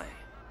so am I.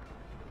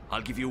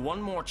 I'll give you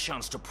one more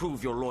chance to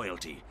prove your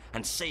loyalty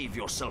and save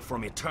yourself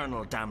from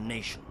eternal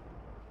damnation.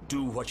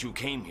 Do what you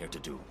came here to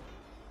do.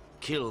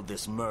 Kill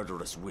this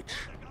murderous witch.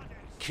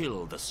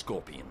 Kill the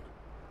Scorpion.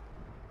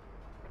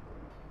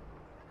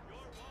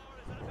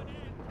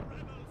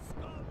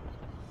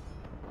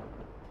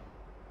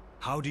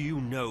 How do you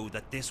know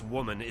that this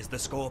woman is the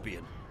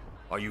Scorpion?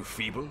 Are you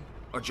feeble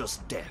or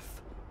just deaf?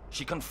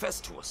 She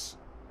confessed to us.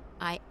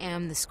 I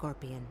am the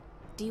Scorpion.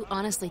 Do you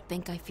honestly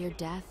think I fear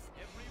death?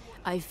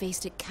 I've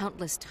faced it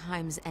countless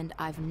times and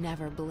I've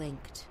never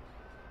blinked.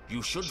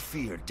 You should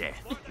fear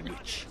death,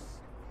 witch.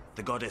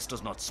 The goddess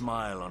does not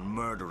smile on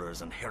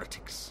murderers and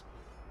heretics.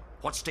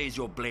 What stays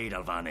your blade,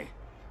 Alvane?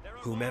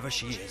 Whomever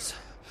she is,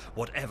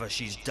 whatever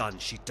she's done,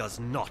 she does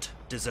not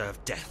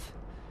deserve death.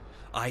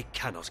 I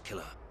cannot kill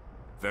her.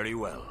 Very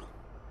well.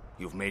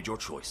 You've made your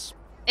choice.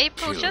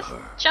 April, Kill just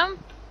her. jump.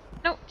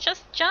 No,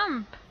 just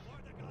jump.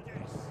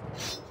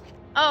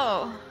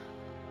 Oh.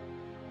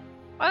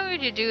 Why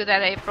would you do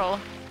that, April?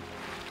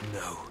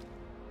 No.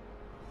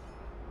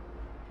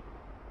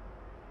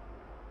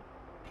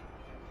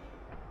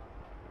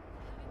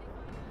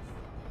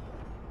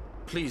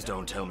 Please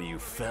don't tell me you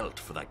felt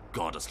for that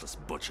goddessless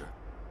butcher.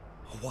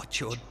 What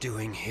you're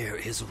doing here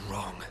is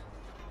wrong.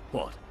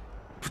 What?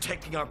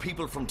 Protecting our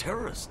people from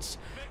terrorists?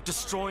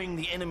 Destroying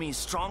the enemy's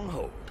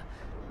stronghold?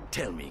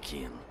 Tell me,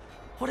 Kian,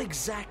 what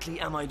exactly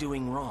am I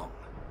doing wrong?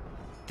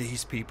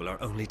 These people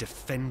are only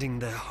defending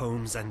their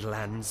homes and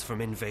lands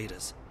from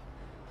invaders.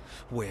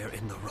 We're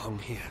in the wrong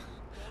here,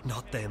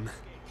 not them.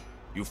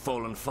 You've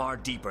fallen far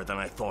deeper than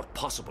I thought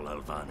possible,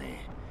 Alvane.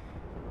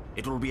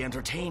 It will be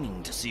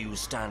entertaining to see you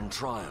stand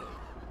trial.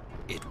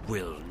 It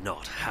will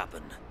not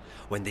happen.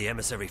 When the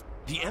emissary...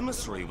 The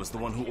emissary was the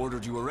one who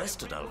ordered you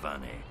arrested,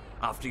 Alvane,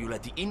 after you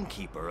let the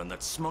innkeeper and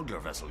that smuggler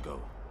vessel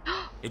go.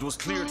 It was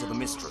clear to the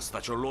mistress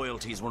that your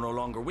loyalties were no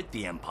longer with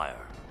the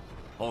Empire.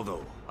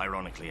 Although,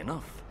 ironically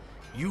enough,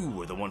 you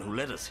were the one who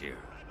led us here.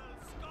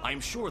 I'm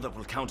sure that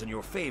will count in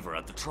your favor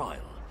at the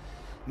trial.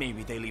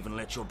 Maybe they'll even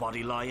let your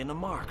body lie in a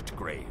marked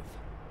grave.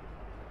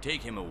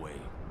 Take him away.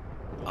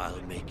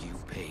 I'll make you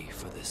pay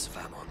for this,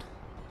 Famon.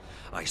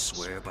 I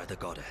swear by the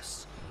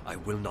goddess, I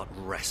will not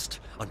rest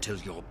until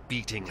your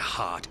beating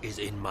heart is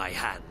in my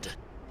hand.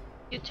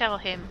 You tell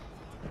him.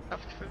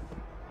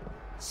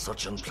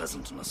 Such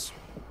unpleasantness.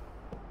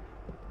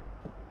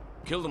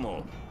 Kill them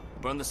all.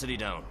 Burn the city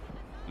down.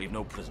 Leave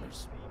no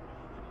prisoners.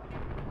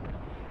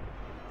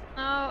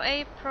 No,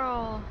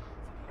 April.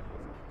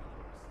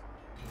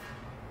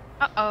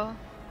 Uh-oh.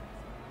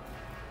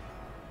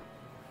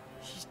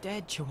 She's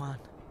dead, Joanne.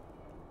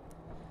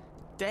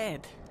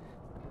 Dead.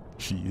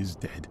 She is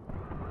dead,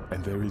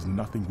 and there is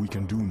nothing we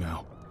can do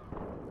now.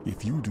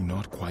 If you do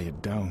not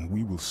quiet down,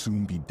 we will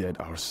soon be dead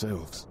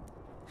ourselves.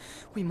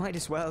 We might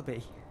as well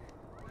be.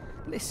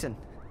 Listen,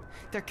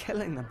 they're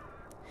killing them.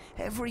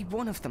 Every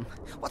one of them.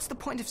 What's the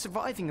point of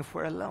surviving if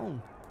we're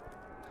alone?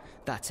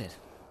 That's it.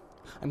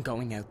 I'm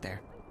going out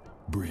there.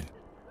 Bryn.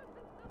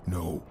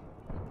 No.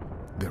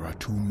 There are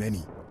too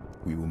many.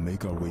 We will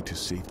make our way to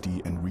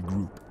safety and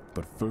regroup,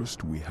 but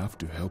first we have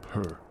to help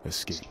her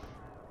escape.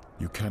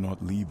 You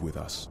cannot leave with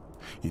us.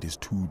 It is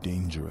too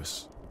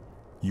dangerous.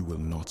 You will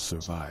not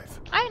survive.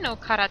 I know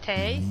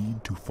karate. You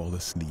need to fall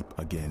asleep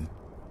again.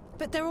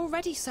 But they're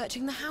already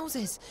searching the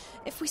houses.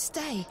 If we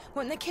stay,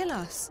 won't they kill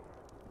us?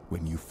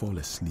 When you fall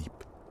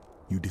asleep,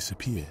 you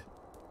disappear,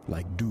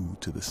 like dew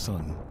to the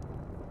sun.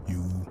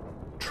 You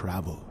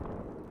travel.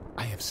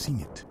 I have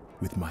seen it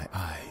with my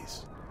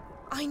eyes.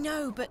 I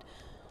know, but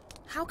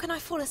how can I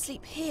fall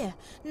asleep here,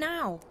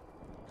 now?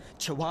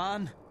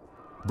 Joanne!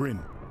 Bryn,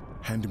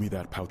 hand me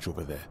that pouch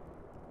over there.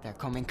 They're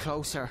coming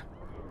closer.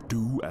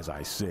 Do as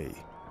I say.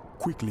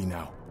 Quickly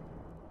now.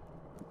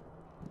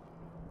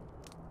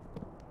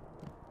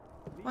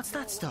 What's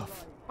that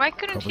stuff? Why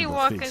couldn't Cover he your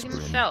walk face, it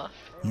Bryn. himself?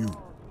 You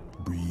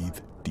breathe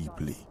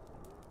deeply.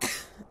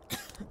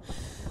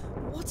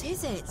 What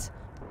is it?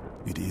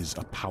 It is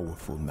a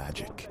powerful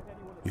magic.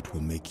 It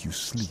will make you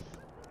sleep.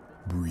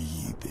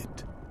 Breathe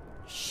it.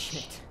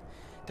 Shit.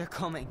 They're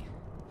coming.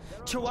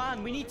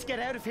 Joanne, we need to get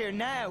out of here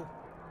now.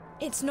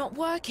 It's not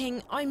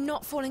working. I'm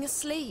not falling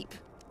asleep.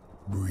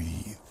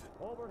 Breathe.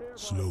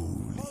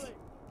 Slowly.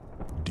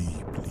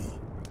 Deeply.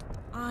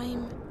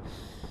 I'm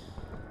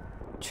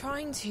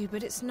trying to,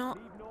 but it's not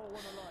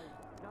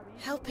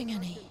helping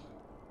any.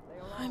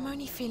 I'm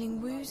only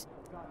feeling woozy.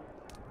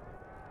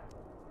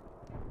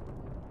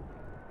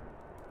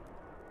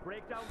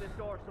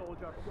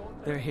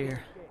 They're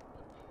here.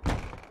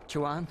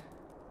 Joanne?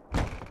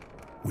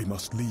 We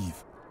must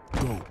leave.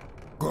 Go.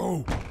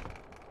 Go!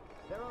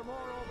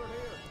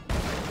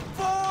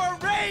 For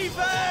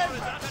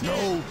Raven!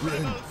 No,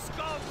 Bryn!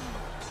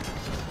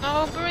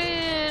 Oh,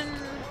 Bryn!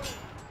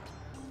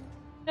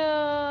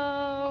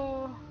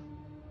 No!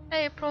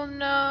 April,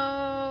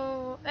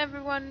 no!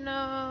 Everyone,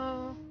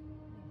 no!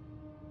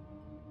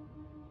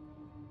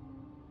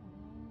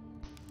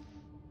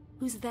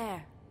 Who's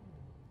there?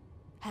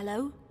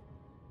 Hello?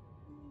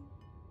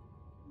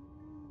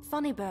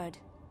 Funny Bird,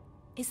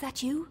 is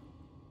that you?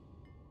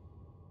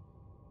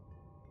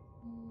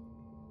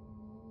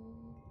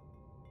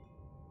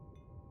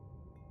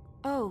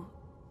 Oh,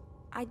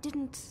 I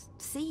didn't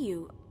see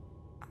you.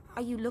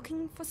 Are you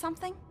looking for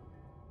something?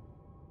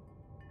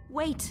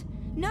 Wait,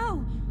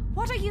 no!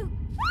 What are you?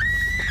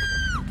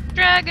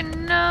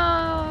 Dragon,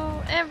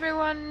 no!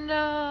 Everyone,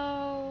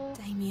 no!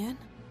 Damien?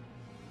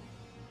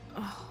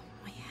 Oh,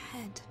 my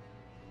head.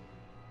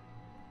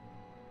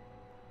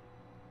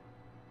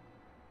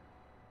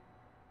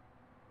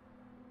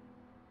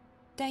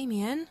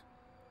 Damien?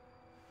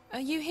 Are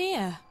you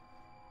here?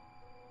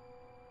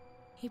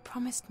 He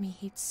promised me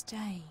he'd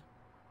stay.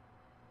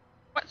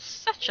 What,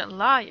 such a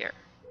liar?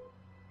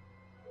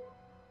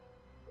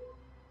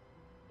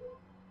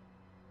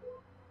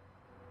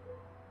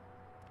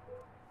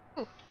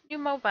 Ooh, new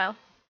mobile.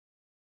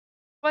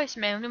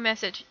 Voicemail, new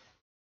message.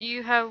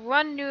 You have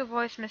one new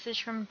voice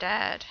message from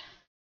Dad.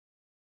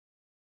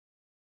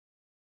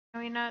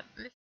 Can we not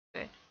listen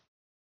to it?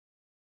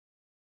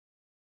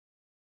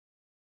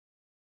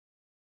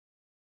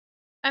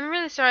 I'm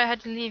really sorry I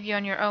had to leave you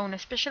on your own,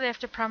 especially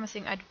after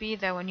promising I'd be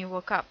there when you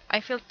woke up.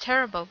 I feel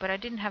terrible, but I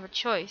didn't have a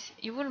choice.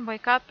 You wouldn't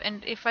wake up,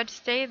 and if I'd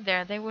stayed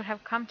there, they would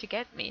have come to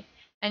get me.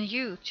 And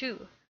you,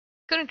 too.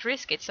 Couldn't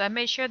risk it, so I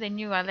made sure they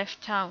knew I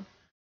left town.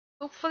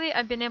 Hopefully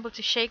I've been able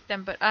to shake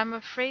them, but I'm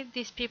afraid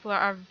these people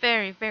are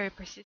very, very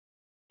persistent.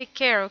 Take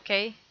care,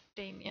 okay,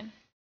 Damien?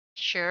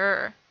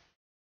 Sure.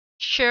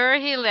 Sure,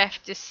 he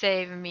left to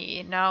save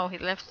me. No, he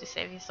left to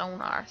save his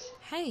own arse.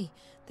 Hey,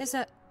 there's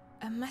a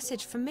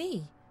message for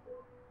me.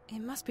 It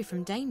must be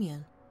from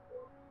Damien.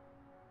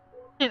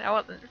 That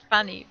wasn't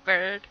funny,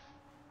 bird.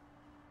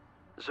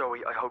 Zoe,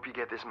 I hope you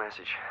get this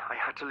message. I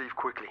had to leave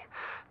quickly.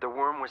 The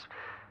worm was...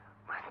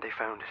 They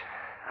found it,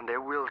 and they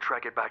will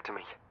track it back to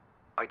me.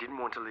 I didn't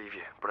want to leave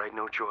you, but I had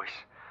no choice.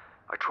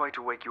 I tried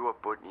to wake you up,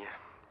 but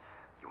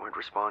you weren't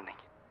responding.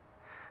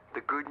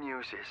 The good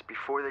news is,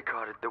 before they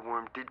caught it, the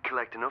worm did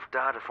collect enough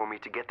data for me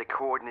to get the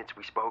coordinates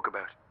we spoke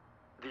about.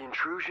 The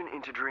intrusion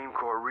into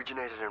Dreamcore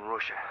originated in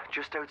Russia,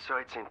 just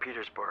outside St.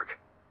 Petersburg.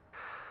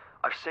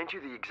 I've sent you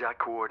the exact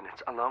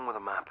coordinates, along with a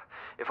map.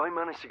 If I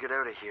manage to get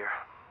out of here,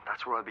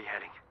 that's where I'll be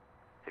heading.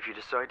 If you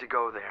decide to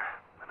go there,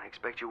 and I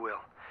expect you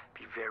will,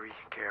 be very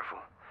careful.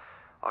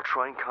 I'll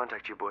try and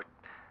contact you, but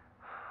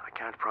I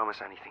can't promise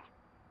anything.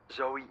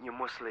 Zoe, you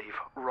must leave,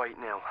 right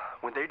now.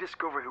 When they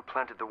discover who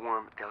planted the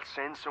worm, they'll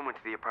send someone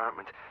to the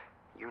apartment.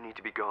 You need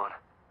to be gone.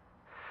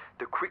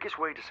 The quickest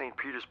way to St.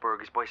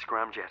 Petersburg is by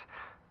scramjet.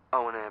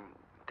 Oh, and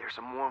there's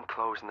some warm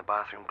clothes in the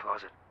bathroom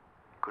closet.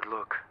 Good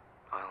luck.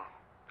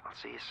 I'll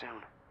see you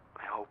soon,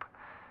 I hope.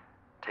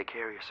 Take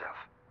care of yourself.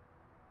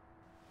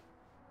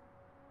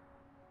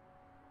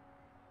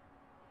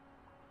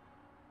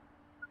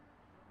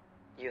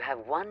 You have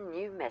one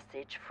new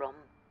message from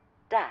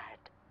Dad.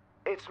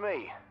 It's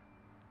me.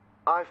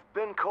 I've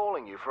been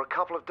calling you for a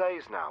couple of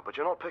days now, but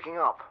you're not picking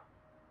up.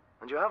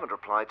 And you haven't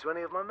replied to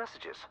any of my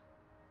messages.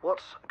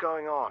 What's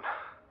going on?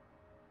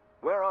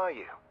 Where are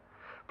you?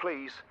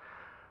 Please,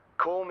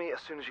 call me as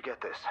soon as you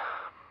get this.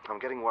 I'm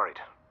getting worried.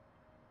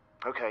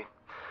 Okay.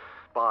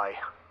 Bye.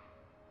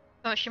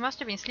 So she must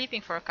have been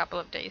sleeping for a couple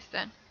of days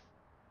then.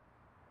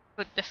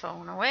 Put the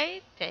phone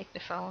away, take the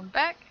phone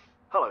back.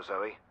 Hello,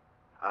 Zoe.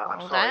 I'm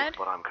All sorry, that?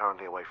 but I'm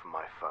currently away from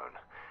my phone.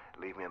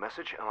 Leave me a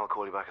message and I'll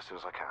call you back as soon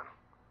as I can.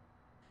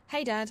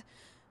 Hey, Dad.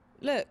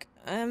 Look,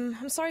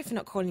 I'm sorry for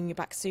not calling you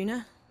back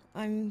sooner.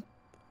 I've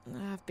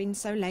been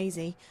so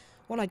lazy.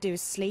 All I do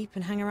is sleep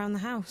and hang around the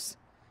house.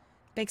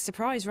 Big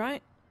surprise,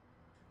 right?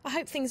 I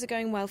hope things are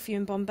going well for you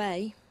in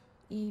Bombay.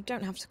 You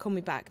don't have to call me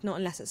back, not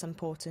unless it's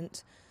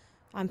important.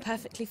 I'm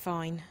perfectly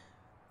fine.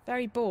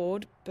 Very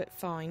bored, but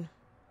fine.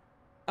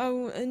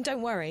 Oh, and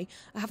don't worry,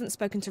 I haven't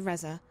spoken to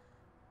Reza.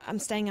 I'm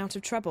staying out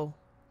of trouble.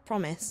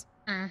 Promise.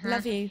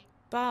 Love you.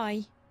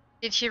 Bye.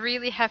 Did she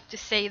really have to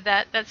say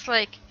that? That's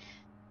like,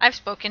 I've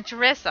spoken to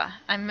Reza.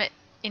 I'm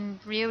in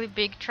really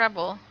big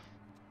trouble.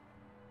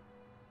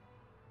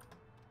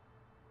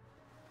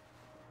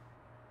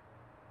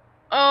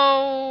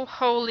 Oh,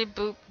 holy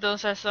boop,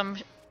 those are some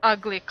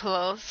ugly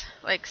clothes.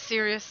 Like,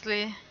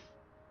 seriously.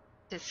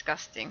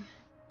 Disgusting.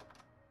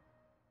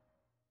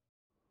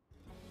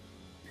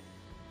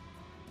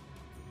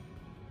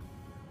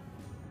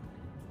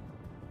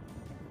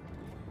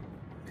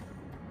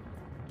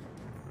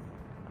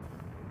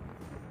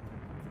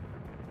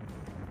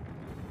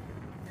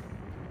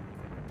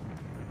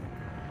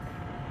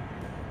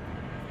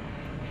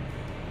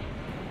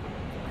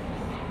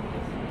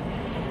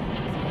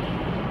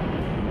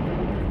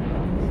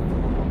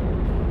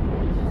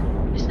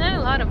 There's not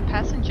a lot of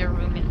passenger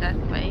room in that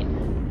plane.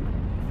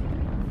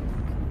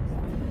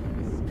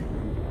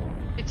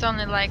 It's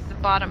only like the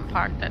bottom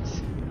part that's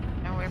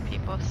where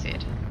people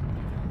sit.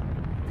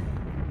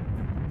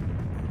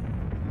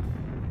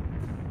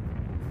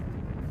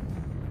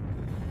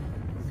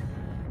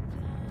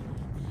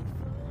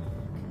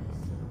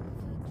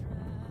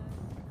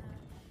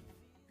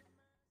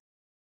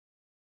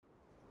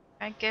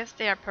 I guess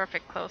they are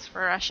perfect clothes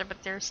for Russia,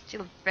 but they're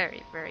still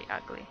very, very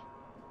ugly.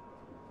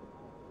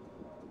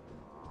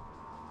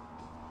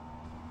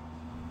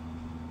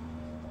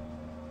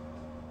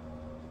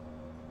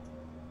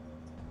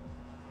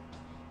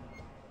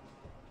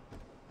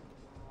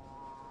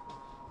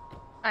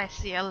 I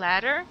see a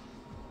ladder.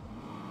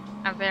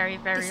 A very,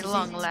 very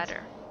long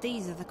ladder.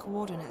 These are the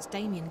coordinates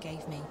Damien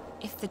gave me.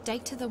 If the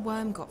data the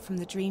worm got from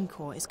the Dream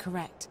Core is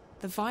correct,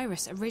 the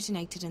virus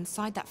originated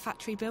inside that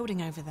factory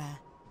building over there.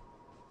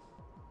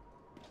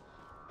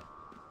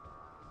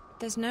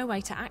 There's no way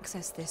to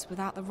access this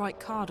without the right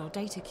card or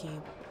data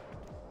cube.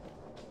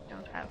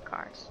 Don't have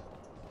cards.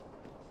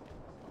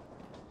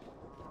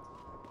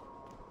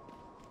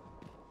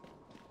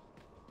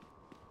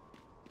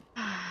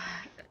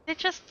 They're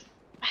just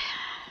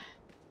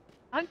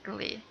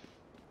ugly.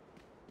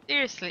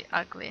 Seriously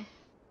ugly.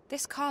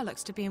 This car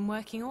looks to be in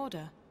working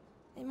order.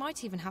 It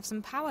might even have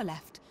some power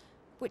left,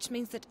 which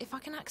means that if I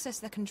can access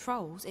the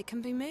controls, it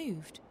can be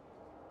moved.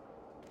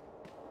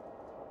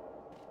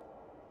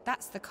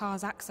 That's the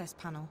car's access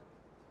panel.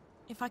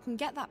 If I can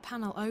get that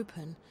panel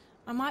open,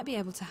 I might be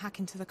able to hack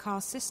into the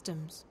car's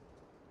systems.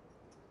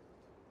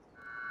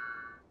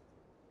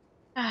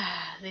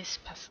 This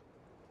puzzle.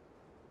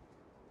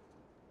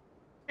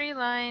 3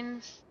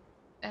 lines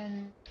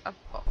and a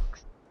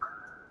box.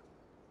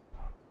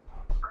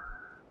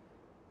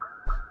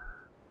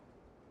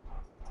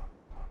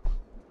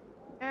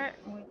 There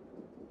with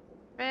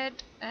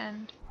red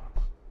and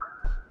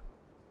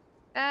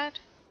that.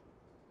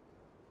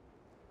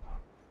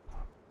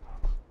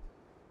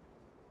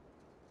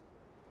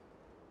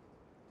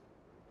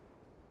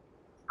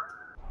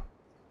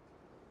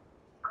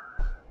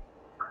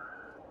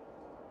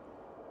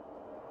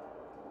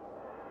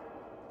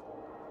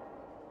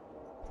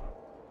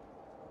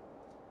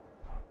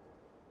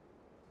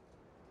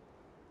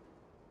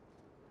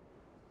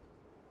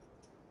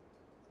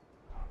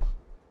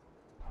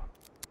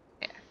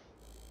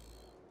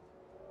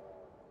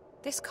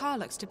 This car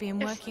looks to be in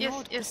working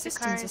order. The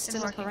systems are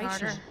still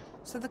operational,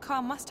 so the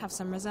car must have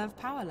some reserve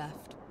power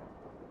left.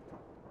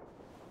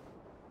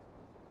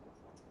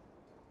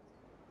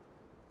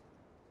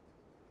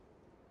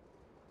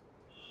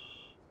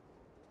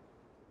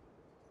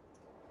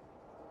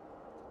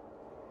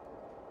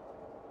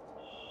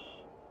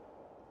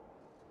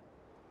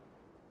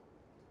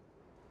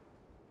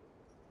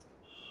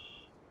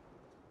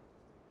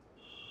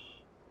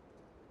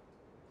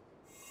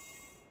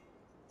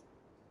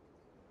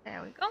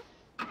 There we go.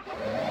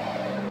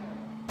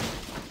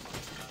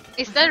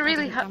 Is that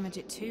really didn't damage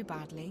it too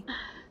badly?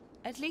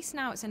 At least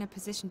now it's in a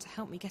position to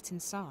help me get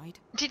inside.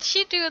 Did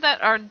she do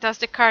that, or does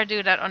the car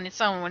do that on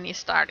its own when you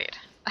start it?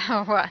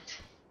 Or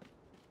what?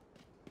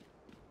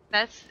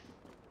 That's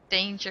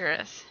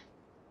dangerous.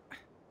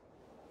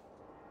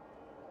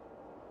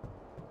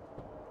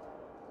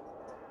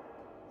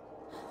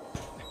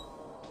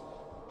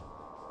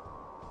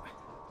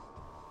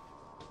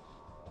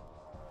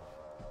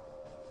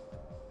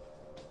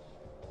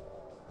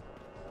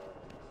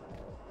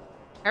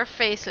 Her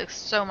face looks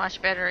so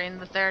much better in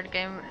the third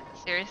game,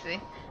 seriously.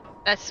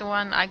 That's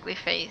one ugly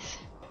face.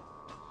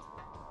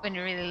 When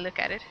you really look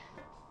at it.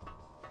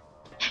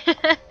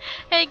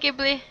 Hey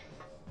Ghibli!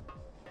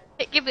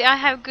 Hey Ghibli, I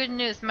have good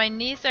news. My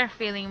knees are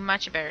feeling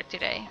much better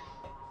today.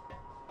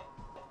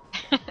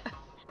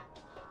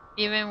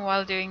 Even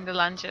while doing the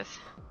lunges,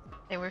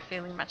 they were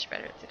feeling much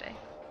better today.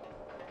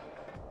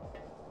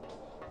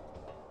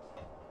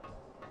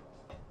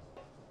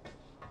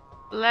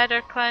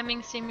 Ladder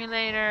climbing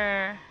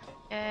simulator!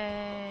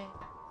 Yay!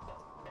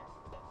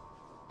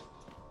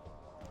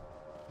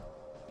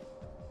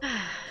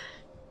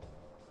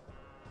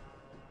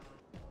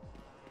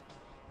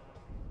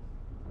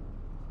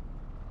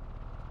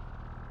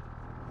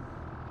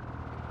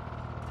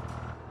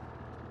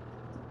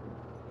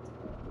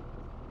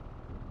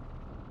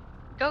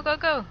 Go, go,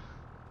 go!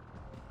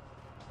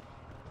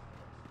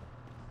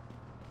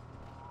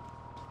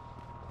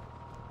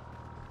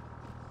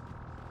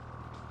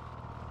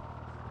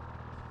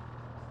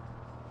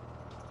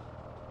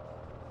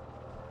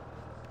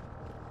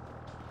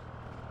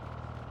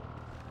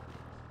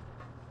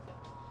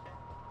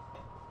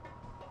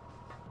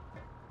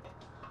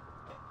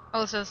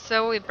 Also,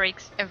 Zoe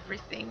breaks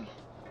everything.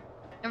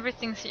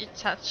 Everything she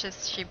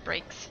touches, she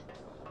breaks.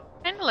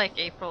 Kinda like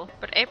April,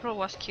 but April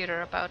was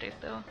cuter about it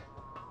though.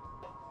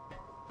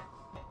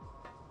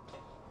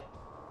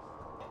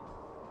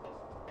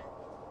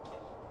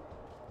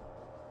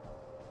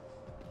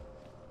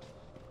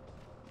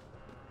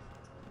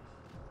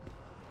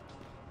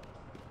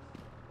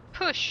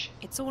 Push!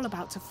 It's all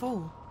about to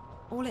fall.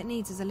 All it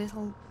needs is a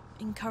little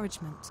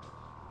encouragement.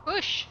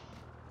 Push!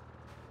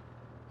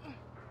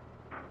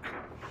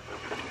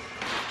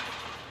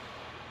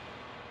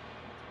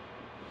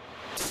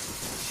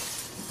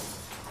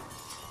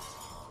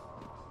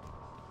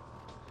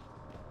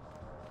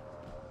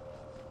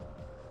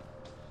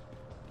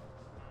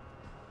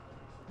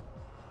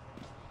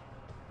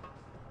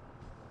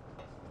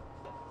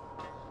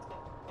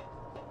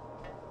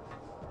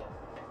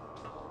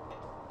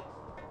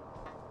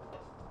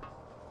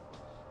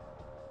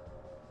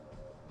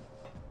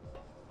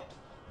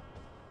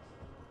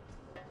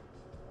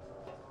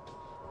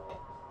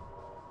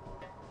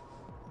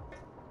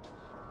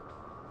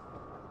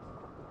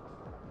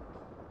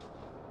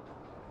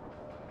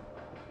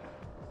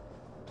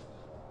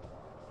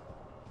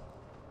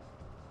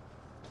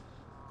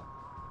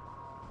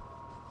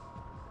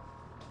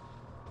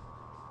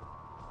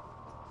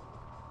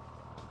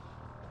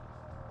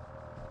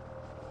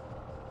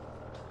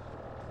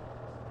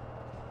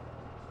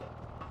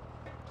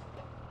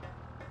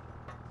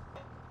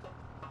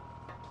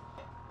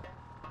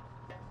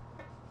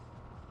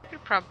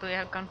 probably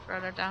have gone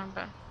further down,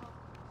 but...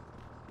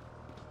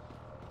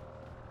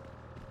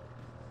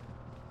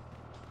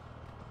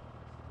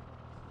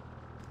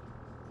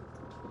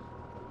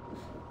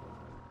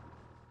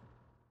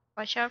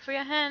 Watch out for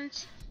your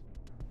hands.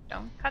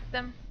 Don't cut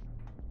them.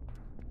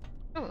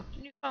 Ooh,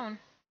 new phone.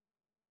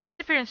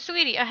 Disappearance,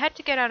 sweetie, I had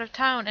to get out of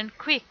town, and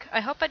quick. I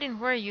hope I didn't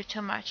worry you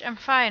too much. I'm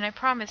fine, I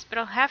promise, but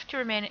I'll have to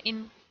remain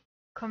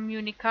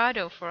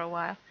incommunicado for a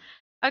while.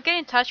 I'll get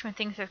in touch when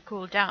things have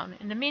cooled down.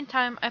 In the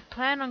meantime, I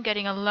plan on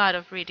getting a lot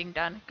of reading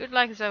done. Good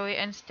luck, Zoe,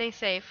 and stay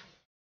safe.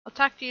 I'll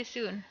talk to you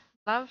soon.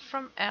 Love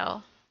from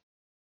Elle.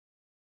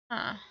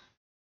 Huh.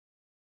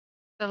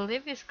 The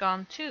Liv is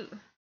gone too.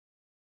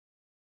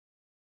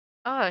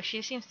 Oh,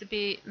 she seems to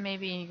be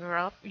maybe in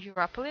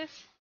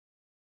Europolis?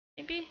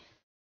 Maybe?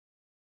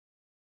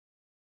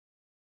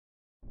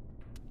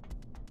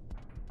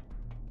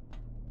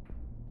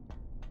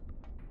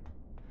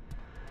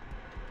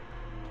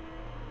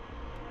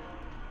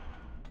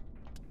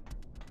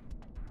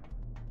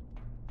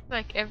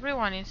 Like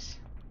everyone is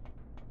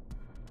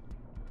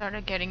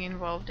started getting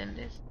involved in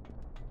this.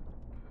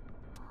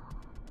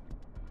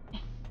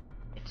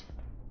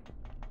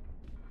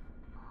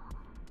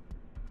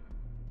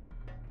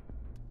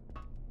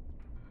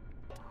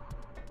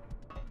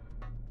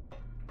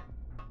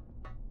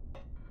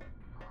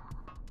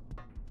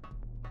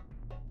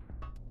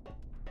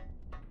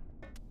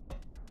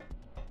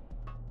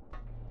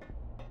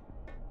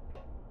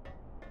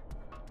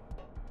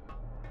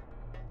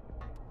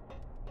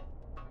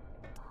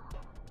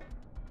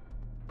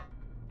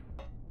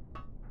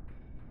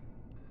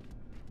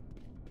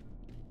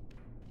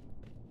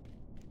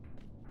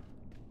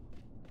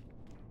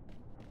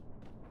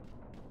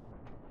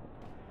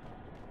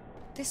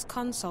 This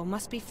console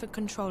must be for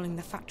controlling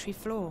the factory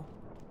floor.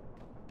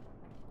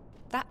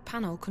 That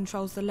panel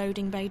controls the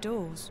loading bay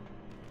doors.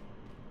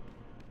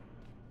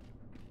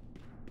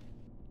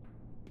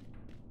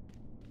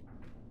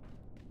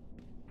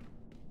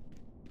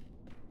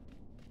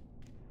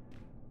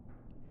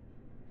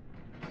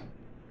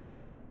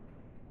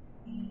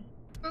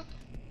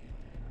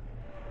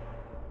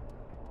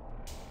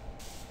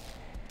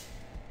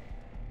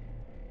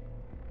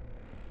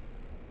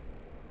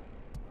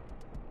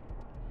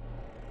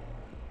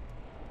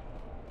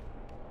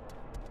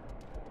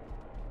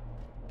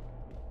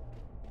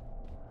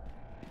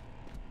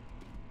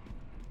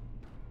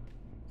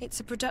 It's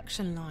a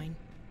production line.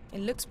 It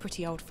looks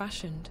pretty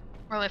old-fashioned.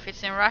 Well, if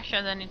it's in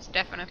Russia, then it's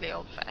definitely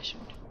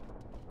old-fashioned.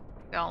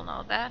 We all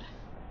know that.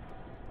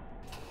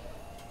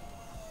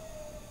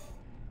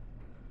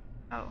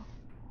 Oh.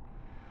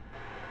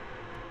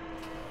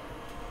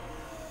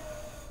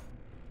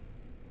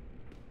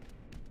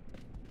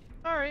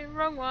 Sorry,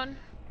 wrong one.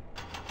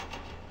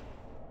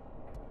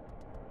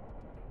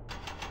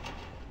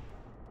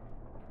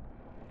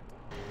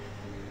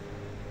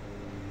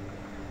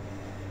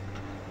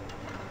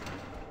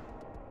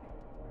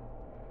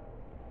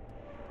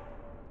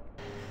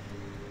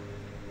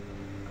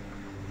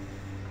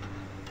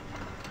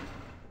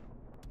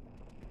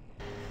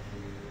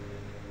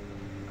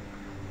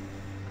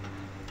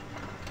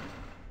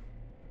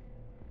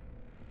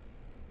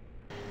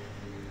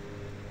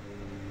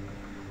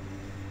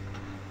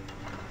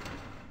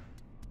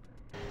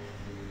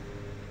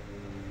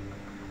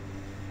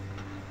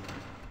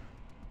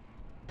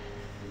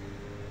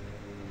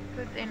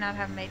 Could they not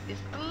have made this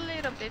a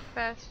little bit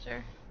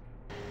faster?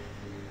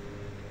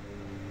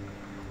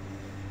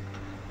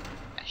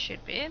 That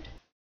should be it.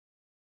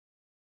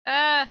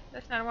 Ah,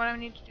 that's not what I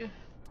need to do.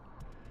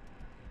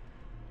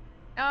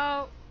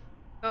 No.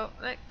 Go.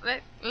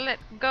 Let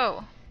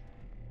go.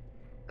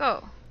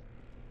 Go.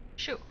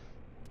 Shoot.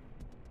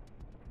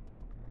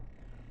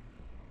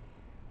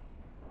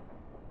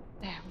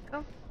 There we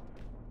go.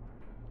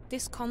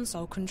 This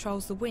console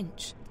controls the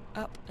winch,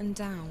 up and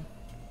down.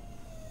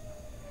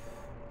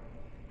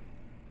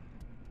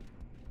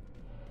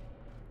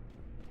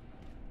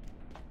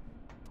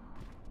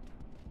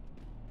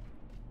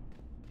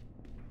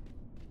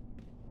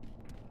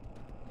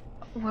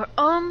 We're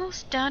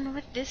almost done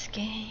with this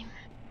game.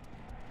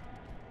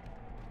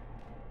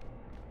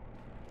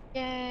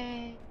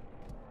 Yay.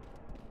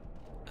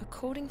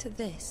 According to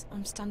this,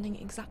 I'm standing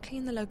exactly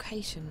in the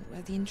location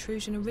where the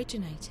intrusion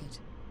originated.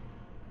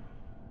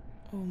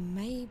 Or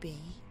maybe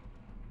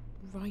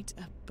right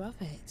above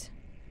it.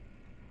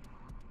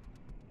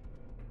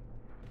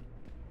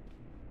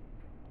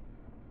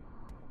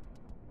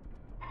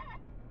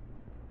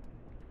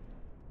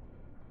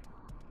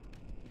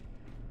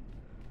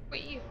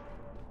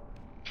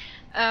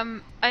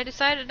 I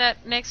decided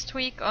that next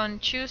week on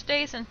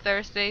Tuesdays and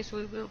Thursdays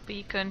we will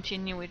be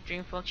continuing with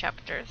Dreamfall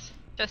chapters,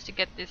 just to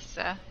get this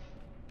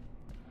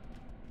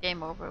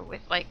game over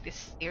with, like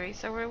this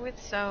series over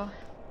with, so...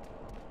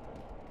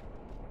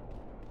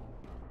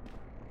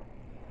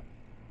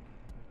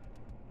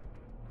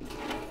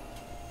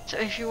 So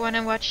if you want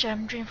to watch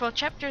Dreamfall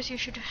chapters, you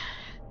should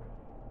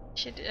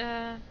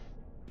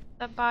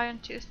stop by on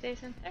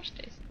Tuesdays and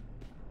Thursdays.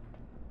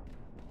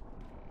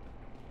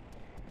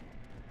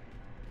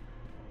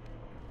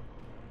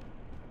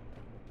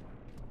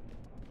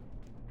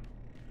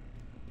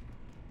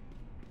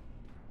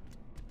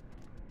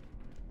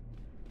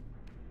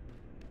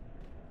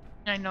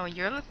 I know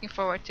you're looking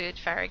forward to it,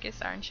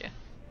 Farragus, aren't you?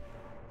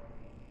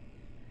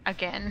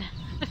 Again.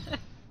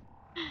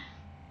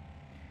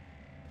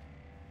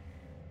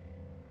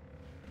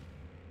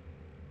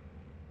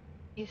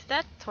 Is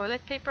that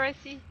toilet paper I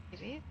see?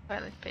 It is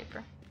toilet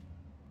paper.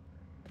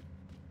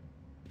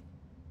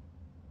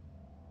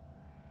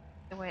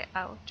 The way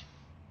out.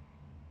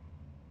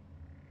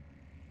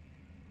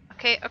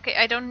 Okay, okay,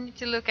 I don't need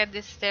to look at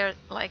this stair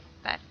like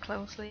that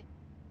closely.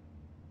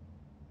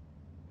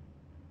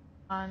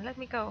 Come on, let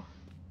me go.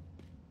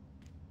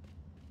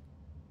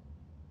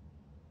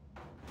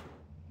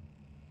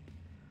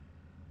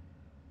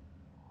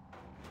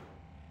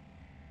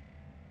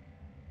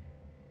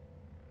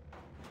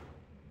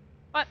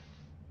 What?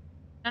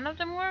 None of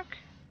them work?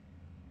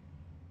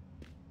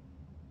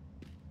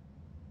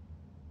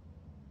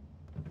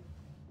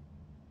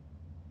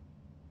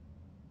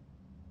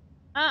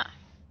 Ah.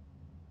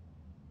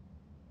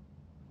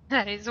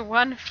 That is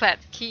one flat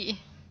key.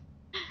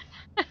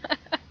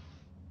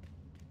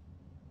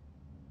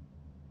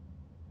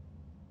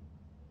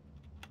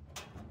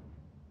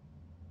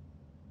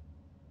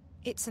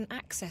 It's an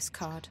access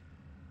card.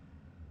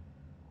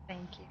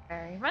 Thank you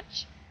very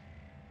much.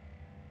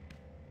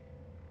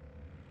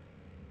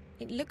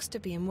 It looks to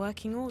be in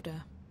working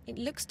order. It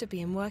looks to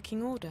be in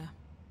working order.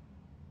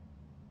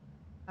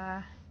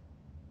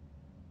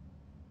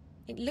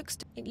 It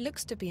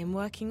looks to be in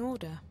working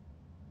order.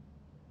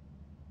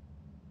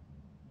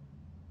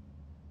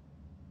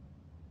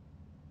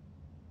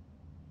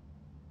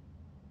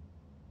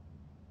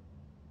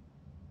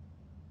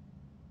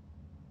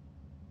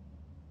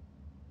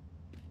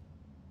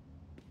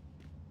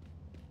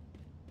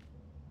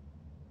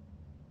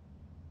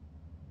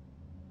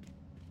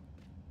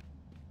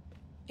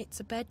 It's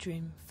a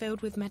bedroom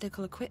filled with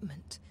medical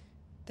equipment.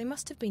 They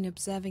must have been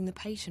observing the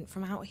patient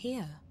from out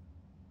here.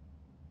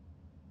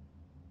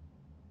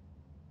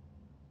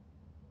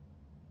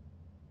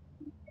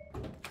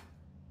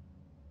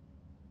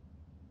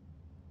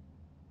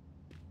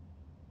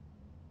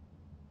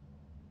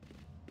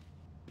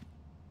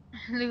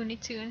 Looney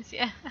Tunes,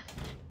 yeah.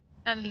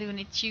 And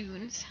Looney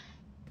Tunes.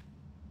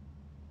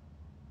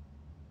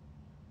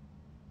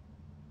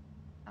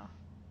 Oh.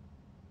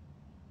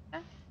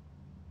 Huh?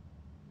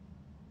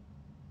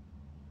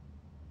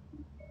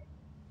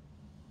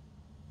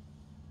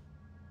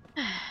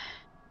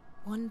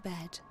 One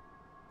bed,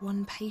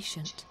 one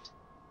patient,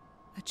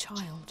 a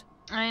child.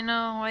 I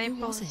know, Who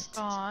was it?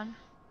 Gone.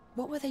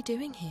 What were they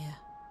doing here?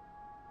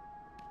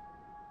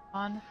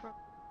 Gone for...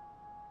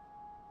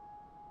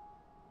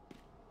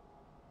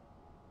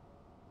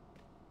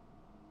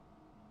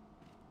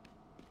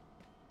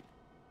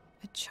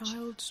 A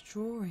child's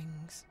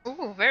drawings.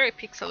 Ooh, very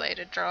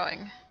pixelated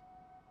drawing.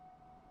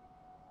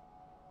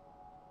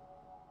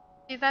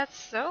 See,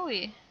 that's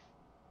Zoe.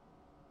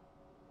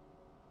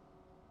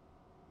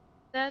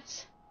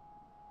 That's...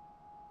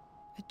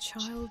 A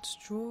child's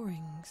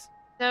drawings.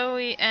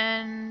 Zoe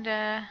and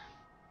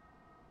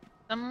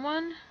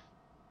someone.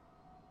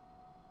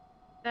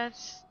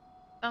 That's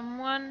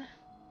someone.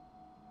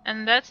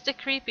 And that's the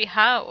creepy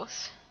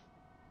house.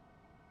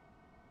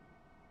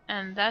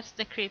 And that's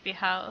the creepy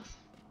house.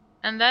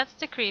 And that's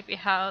the creepy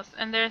house.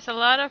 And there's a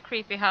lot of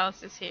creepy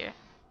houses here.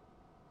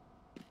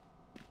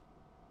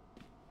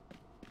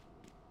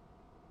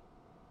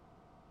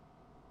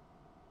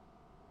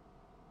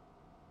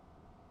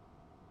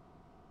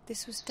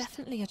 This was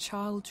definitely a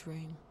child's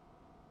room.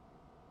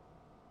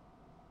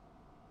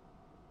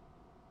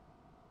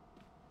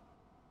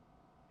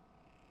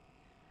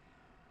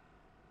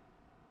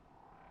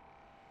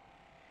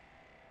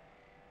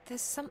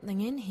 There's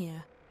something in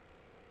here.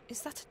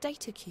 Is that a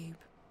data cube?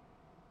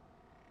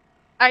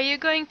 Are you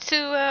going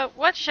to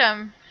watch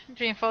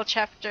Dreamfall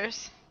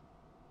chapters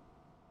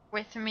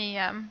with me,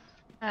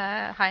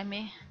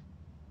 Jaime?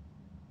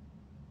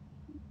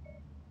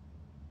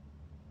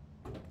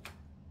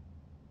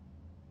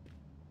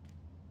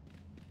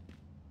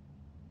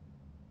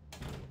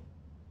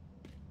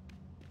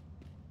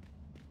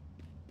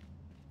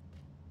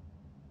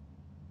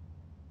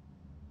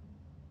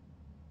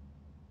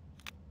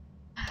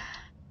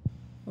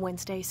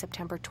 Wednesday,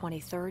 September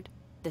 23rd.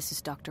 This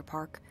is Dr.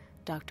 Park.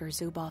 Dr.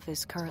 Zuboff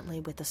is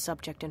currently with the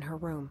subject in her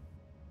room.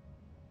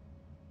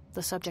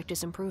 The subject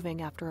is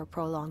improving after a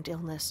prolonged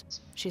illness.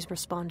 She's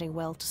responding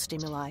well to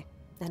stimuli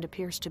and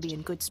appears to be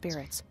in good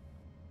spirits.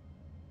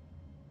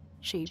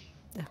 She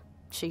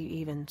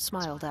even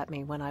smiled at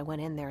me when I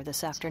went in there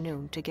this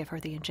afternoon to give her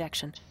the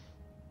injection.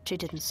 She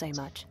didn't say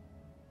much,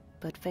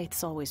 but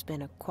Faith's always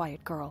been a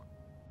quiet girl.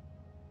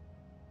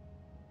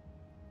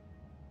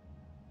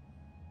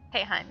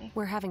 Hey, Jaime.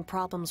 We're having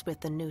problems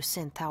with the new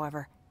synth,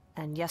 however,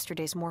 and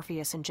yesterday's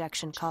Morpheus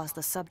injection caused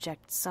the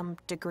subject some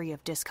degree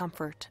of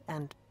discomfort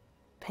and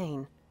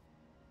pain.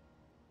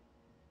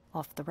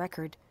 Off the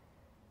record,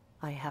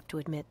 I have to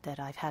admit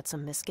that I've had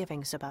some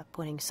misgivings about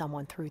putting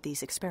someone through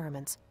these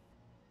experiments.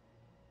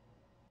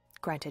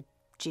 Granted,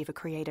 Jiva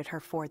created her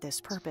for this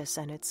purpose,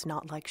 and it's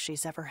not like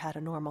she's ever had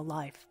a normal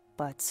life,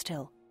 but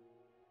still.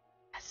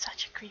 That's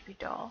such a creepy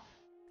doll.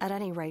 At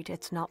any rate,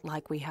 it's not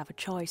like we have a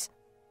choice.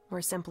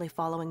 We're simply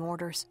following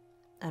orders,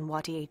 and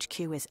Wati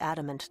HQ is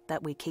adamant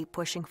that we keep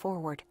pushing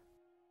forward.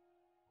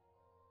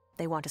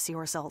 They want to see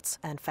results,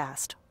 and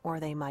fast, or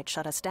they might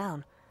shut us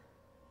down.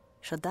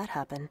 Should that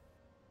happen,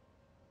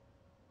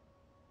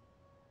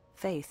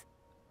 Faith,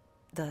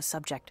 the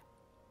subject,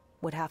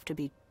 would have to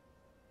be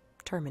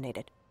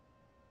terminated.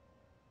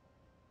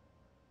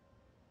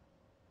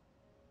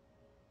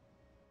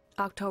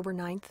 October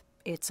 9th,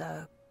 it's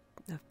a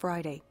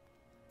Friday,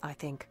 I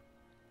think.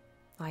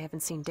 I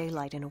haven't seen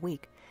daylight in a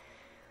week.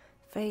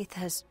 Faith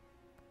has...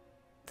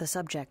 the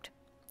subject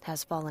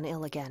has fallen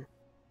ill again.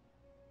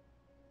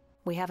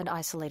 We haven't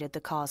isolated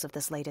the cause of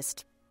this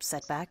latest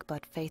setback,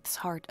 but Faith's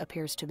heart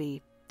appears to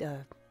be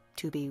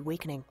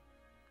weakening.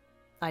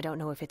 I don't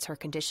know if it's her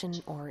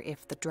condition or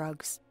if the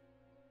drugs...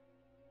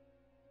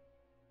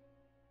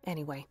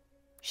 Anyway,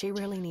 she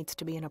really needs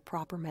to be in a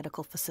proper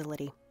medical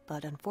facility,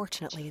 but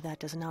unfortunately that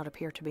does not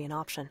appear to be an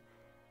option.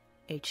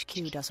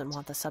 HQ doesn't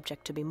want the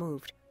subject to be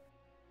moved.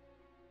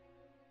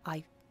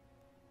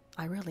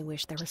 I really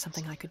wish there was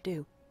something I could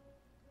do.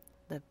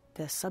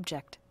 The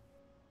subject...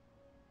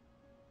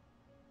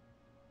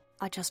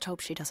 I just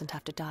hope she doesn't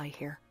have to die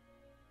here.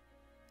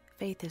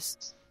 Faith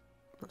is...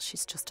 well,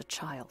 she's just a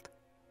child.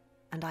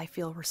 And I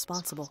feel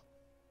responsible.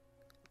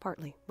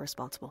 Partly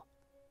responsible.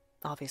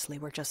 Obviously,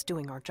 we're just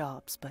doing our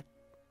jobs, but...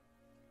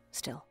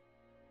 still.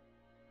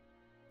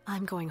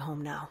 I'm going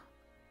home now.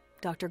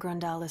 Dr.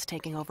 Grundal is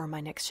taking over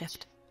my next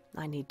shift.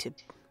 I need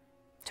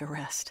to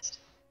rest.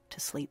 To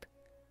sleep.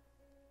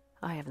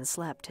 I haven't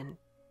slept in...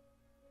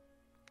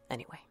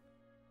 Anyway.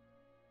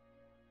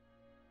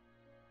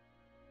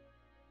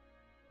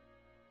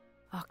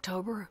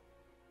 October?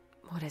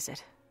 What is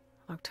it?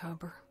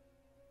 October?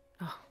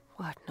 Oh,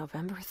 what?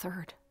 November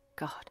 3rd?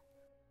 God.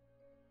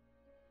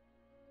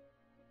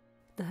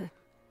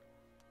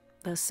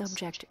 The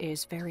subject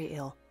is very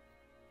ill.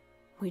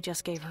 We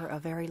just gave her a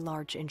very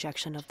large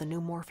injection of the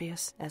new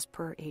Morpheus, as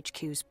per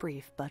HQ's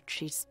brief, but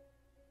she's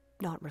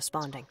not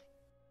responding.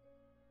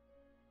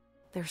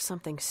 There's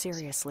something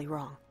seriously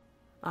wrong.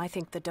 I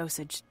think the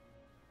dosage...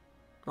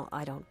 well,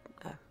 I don't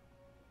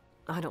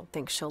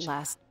think she'll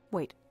last...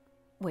 Wait,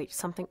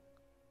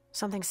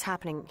 something's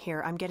happening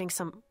here. I'm getting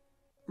some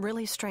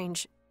really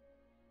strange...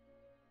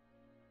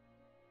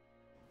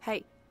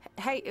 Hey,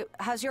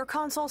 has your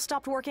console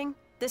stopped working?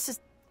 This is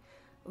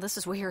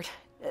weird.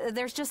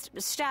 There's just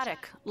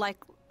static,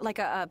 like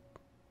a...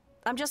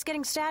 I'm just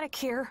getting static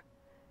here.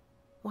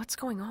 What's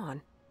going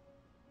on?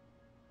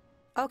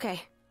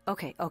 Okay.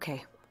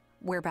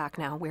 We're back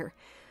now. We're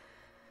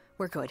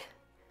good.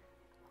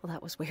 Well,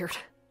 that was weird.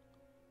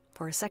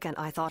 For a second,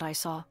 I thought I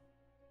saw...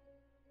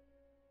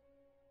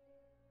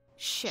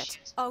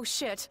 Shit. Oh,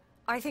 shit.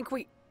 I think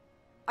we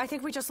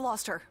just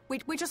lost her.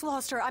 We just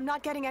lost her. I'm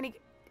not getting any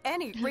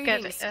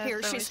readings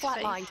here. She's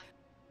flatlined.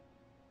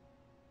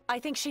 I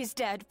think she's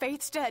dead.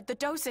 Faith's dead. The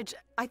dosage...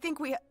 I think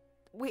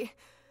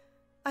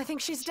I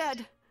think she's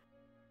dead.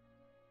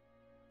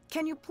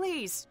 Can you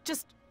please,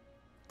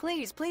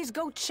 please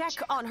go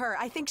check on her.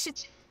 I think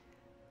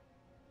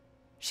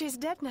she's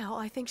dead now.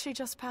 I think she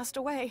just passed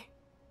away.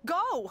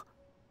 Go!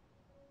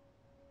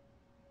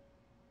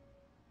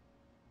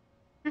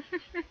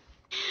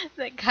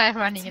 That guy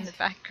running in the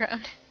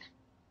background.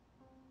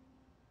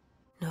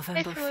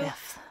 November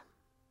 5th.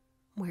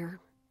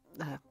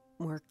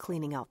 We're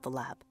cleaning out the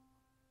lab.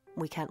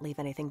 We can't leave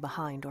anything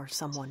behind or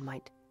someone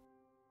might...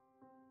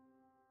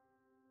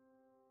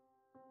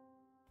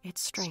 It's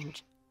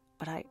strange,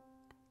 but I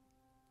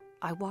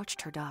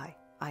watched her die.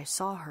 I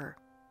saw her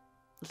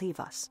leave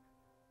us.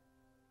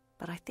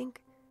 But I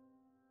think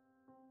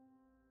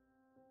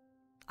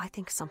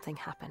something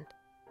happened.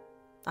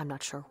 I'm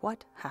not sure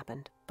what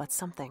happened, but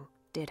something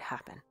did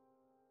happen.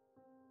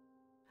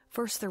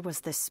 First there was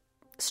this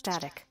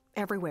static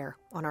everywhere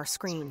on our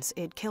screens.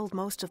 It killed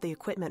most of the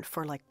equipment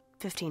for like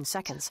 15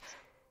 seconds.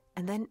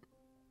 And then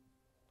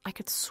I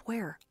could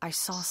swear I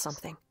saw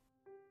something.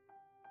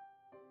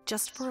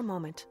 Just for a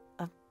moment,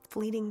 a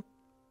fleeting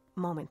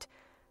moment.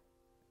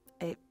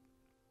 A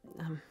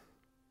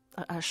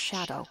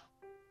shadow.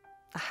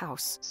 A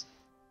house.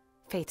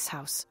 Faith's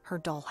house. Her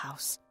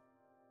dollhouse.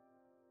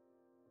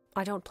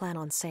 I don't plan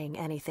on saying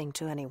anything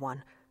to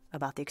anyone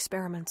about the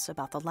experiments,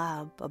 about the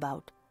lab,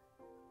 about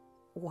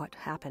what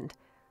happened.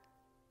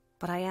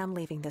 But I am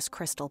leaving this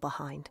crystal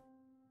behind.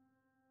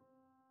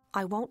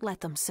 I won't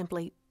let them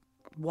simply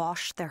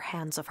wash their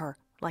hands of her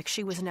like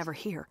she was never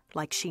here,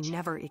 like she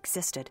never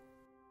existed.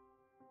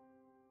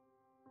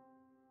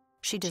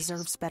 She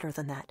deserves better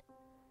than that.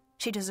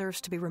 She deserves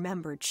to be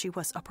remembered. She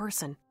was a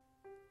person.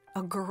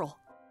 A girl.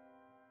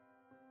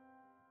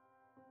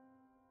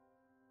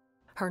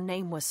 Her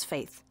name was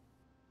Faith.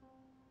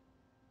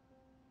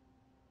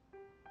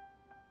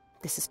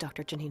 This is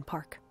Dr. Janine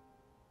Park.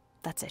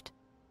 That's it.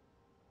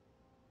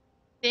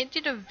 They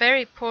did a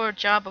very poor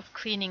job of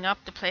cleaning up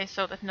the place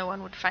so that no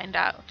one would find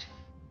out.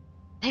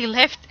 They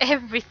left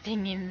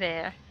everything in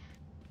there.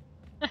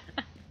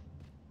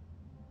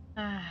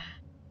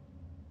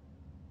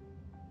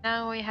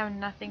 Now we have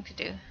nothing to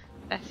do.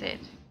 That's it.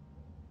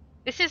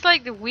 This is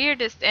like the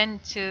weirdest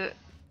end to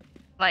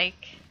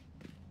like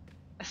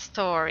a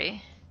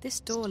story. This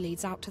door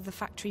leads out to the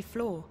factory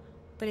floor,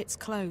 but it's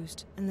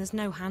closed and there's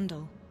no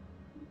handle.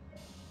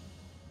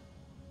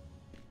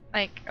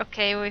 Like,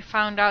 okay, we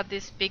found out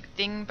this big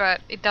thing,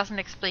 but it doesn't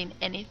explain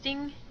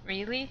anything,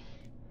 really.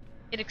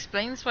 It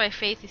explains why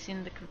Faith is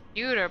in the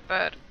computer,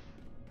 but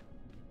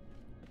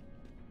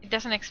it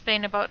doesn't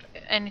explain about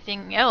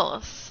anything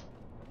else,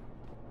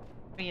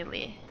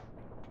 really.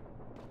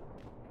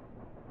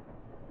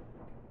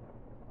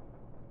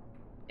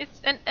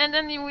 It's and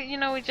then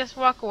we just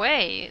walk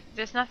away.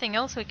 There's nothing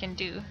else we can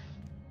do,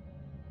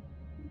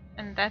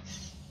 and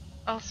that's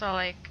also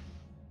like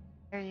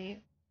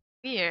very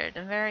weird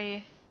and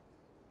very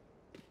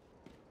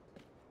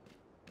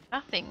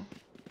nothing.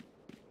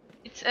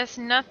 It's as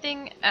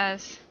nothing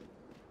as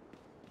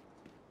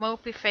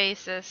Mopey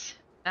Face's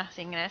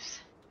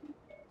nothingness.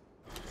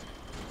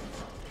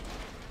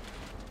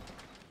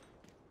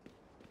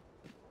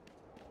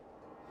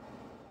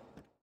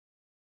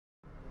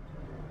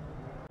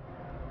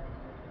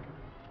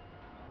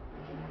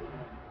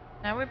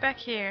 Now we're back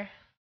here.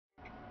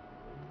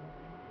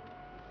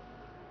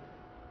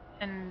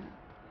 And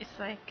it's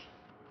like,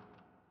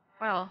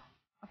 well,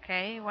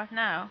 okay, what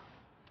now?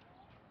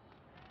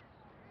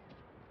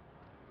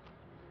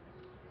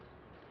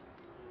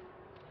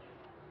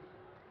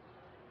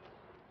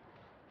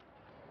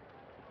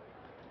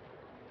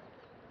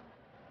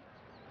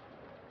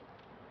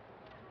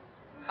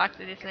 Talk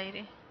to this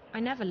lady. I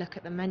never look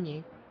at the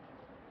menu.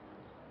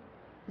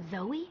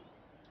 Zoe?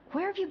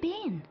 Where have you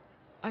been?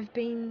 I've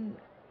been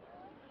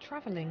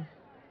traveling.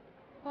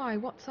 Why,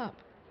 what's up?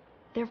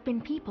 There have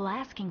been people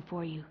asking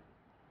for you.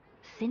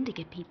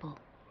 Syndicate people.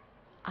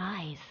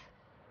 Eyes.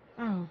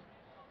 Oh,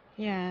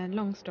 yeah,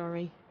 long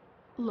story.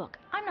 Look,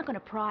 I'm not going to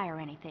pry or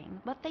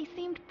anything, but they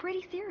seemed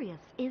pretty serious.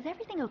 Is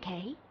everything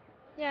okay?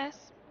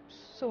 Yes,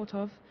 sort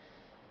of.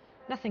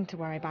 Nothing to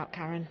worry about,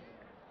 Karen.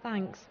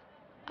 Thanks.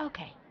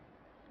 Okay.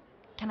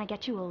 Can I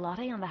get you a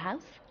latte on the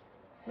house?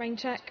 Rain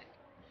check.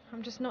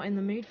 I'm just not in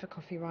the mood for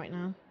coffee right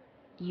now.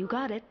 You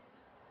got it.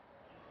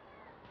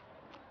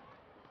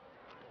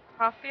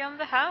 Coffee on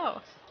the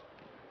house.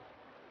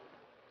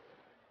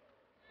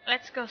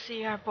 Let's go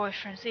see our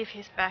boyfriend, see if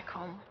he's back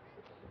home.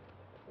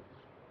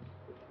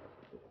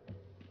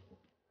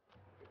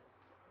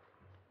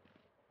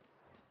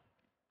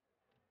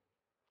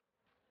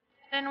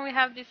 Then we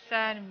have this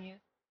sad music.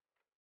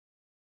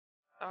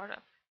 Sort of.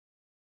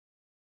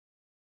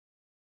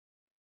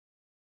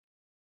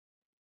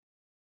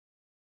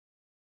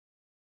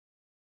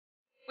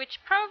 Which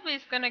probably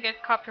is gonna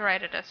get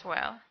copyrighted as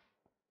well.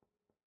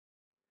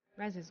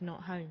 Rez is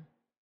not home.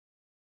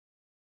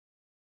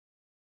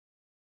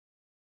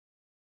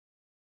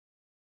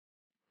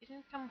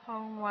 Didn't come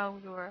home while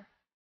we were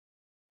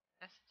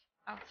just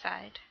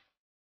outside.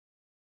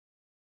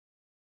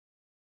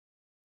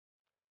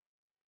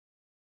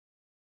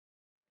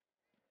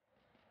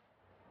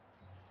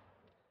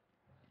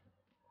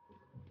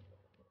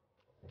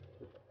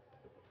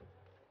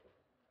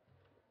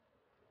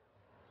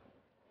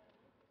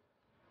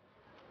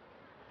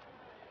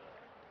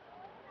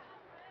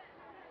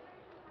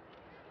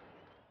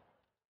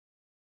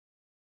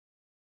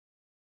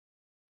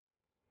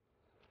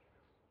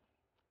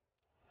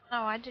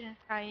 No, I didn't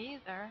cry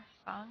either,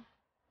 son.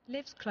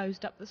 Liv's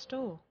closed up the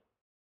store.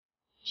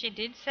 She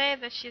did say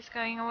that she's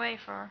going away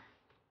for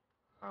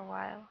a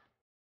while.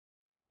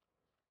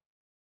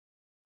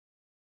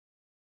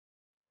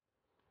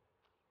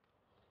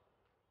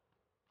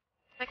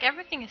 Like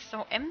everything is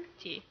so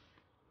empty.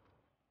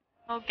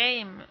 Whole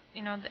game,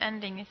 the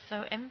ending is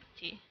so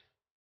empty.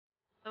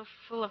 So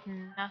full of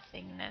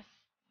nothingness.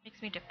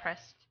 Makes me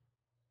depressed.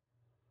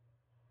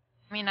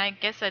 I mean, I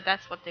guess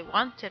that's what they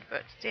wanted,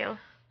 but still.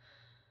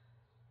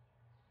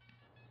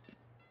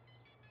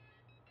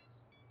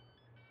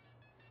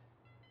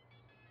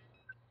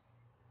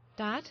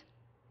 Dad?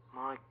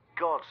 My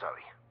God, Zoe.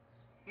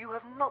 You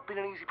have not been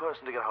an easy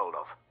person to get hold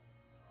of.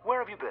 Where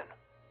have you been?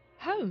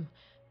 Home.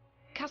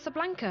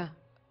 Casablanca.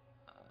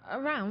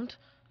 Around.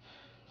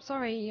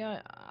 Sorry,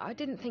 I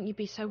didn't think you'd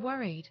be so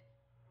worried.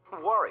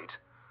 Worried?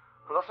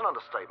 Well, that's an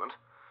understatement.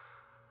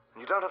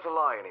 You don't have to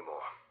lie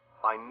anymore.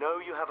 I know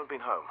you haven't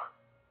been home.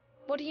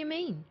 What do you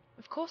mean?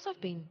 Of course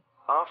I've been.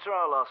 After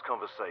our last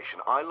conversation,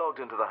 I logged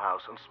into the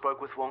house and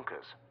spoke with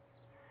Wonkers.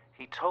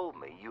 He told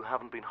me you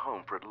haven't been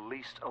home for at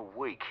least a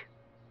week.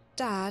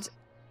 Dad.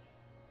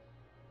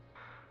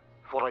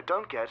 What I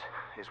don't get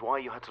is why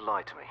you had to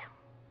lie to me.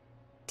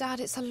 Dad,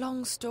 it's a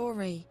long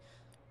story.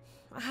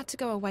 I had to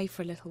go away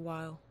for a little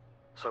while.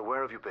 So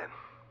where have you been?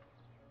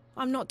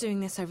 I'm not doing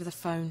this over the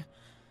phone.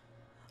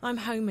 I'm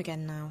home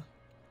again now.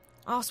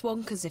 Ask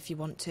Wonkers if you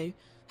want to.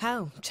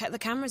 Hell, check the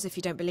cameras if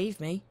you don't believe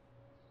me.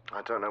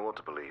 I don't know what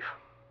to believe.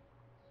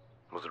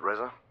 Was it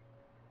Reza?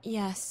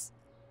 Yes.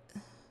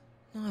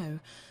 No.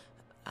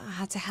 I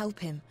had to help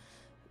him.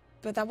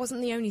 But that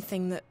wasn't the only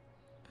thing that...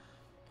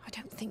 I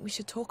don't think we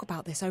should talk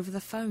about this over the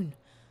phone.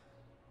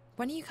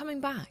 When are you coming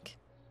back?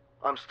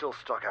 I'm still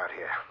stuck out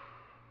here.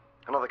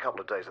 Another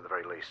couple of days at the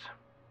very least.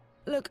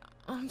 Look,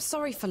 I'm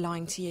sorry for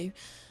lying to you,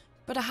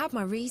 But I had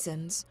my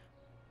reasons.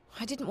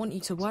 I didn't want you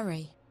to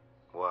worry.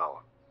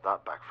 Well,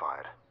 that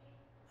backfired.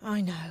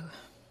 I know.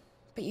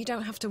 But you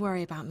don't have to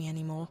worry about me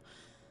anymore.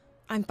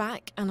 I'm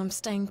back and I'm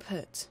staying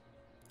put.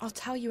 I'll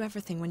tell you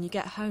everything when you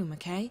get home,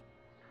 okay?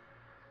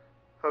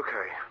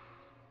 Okay.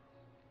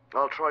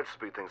 I'll try to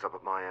speed things up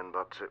at my end,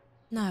 but...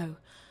 No,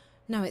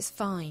 it's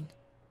fine.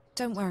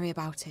 Don't worry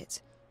about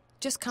it.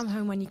 Just come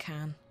home when you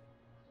can.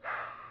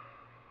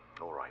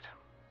 All right.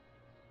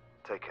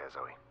 Take care,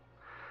 Zoe.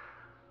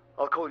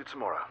 I'll call you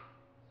tomorrow.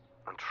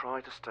 And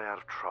try to stay out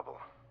of trouble.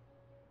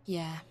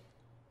 Yeah.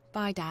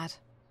 Bye, Dad.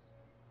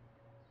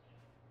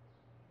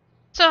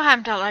 So,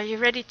 Hamdal, are you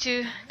ready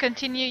to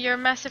continue your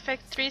Mass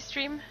Effect 3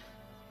 stream?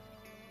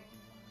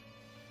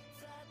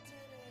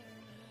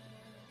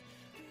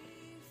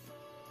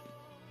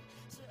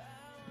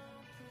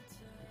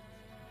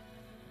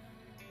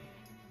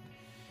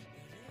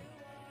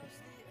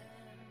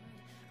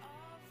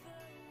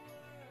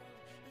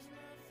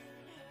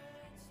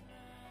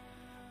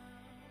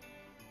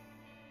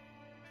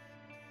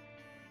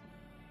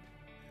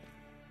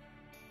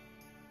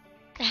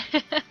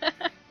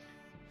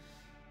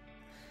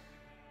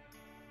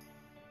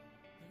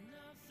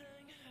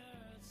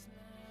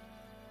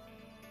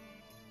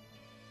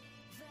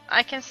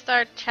 I can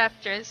start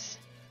chapters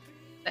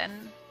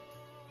then.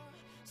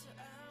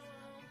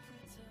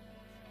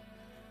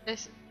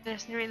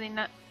 There's really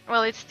not,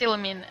 well, it's still, I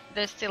mean,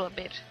 there's still a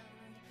bit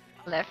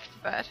left,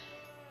 but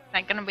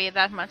not gonna be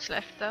that much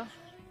left though.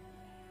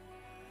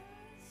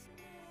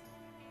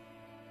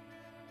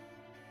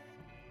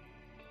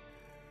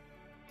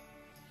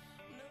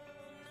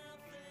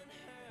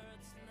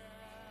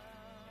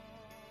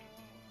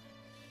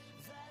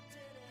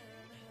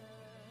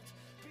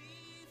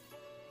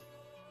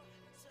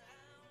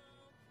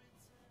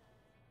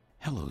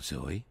 Hello,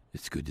 Zoe.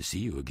 It's good to see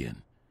you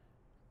again.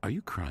 Are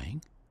you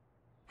crying?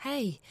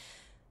 Hey.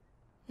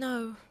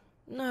 No,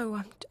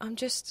 I'm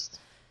just...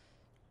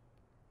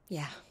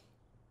 Yeah,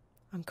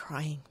 I'm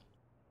crying.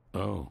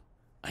 Oh,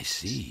 I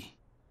see.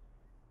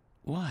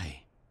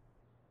 Why?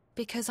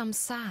 Because I'm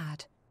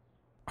sad.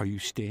 Are you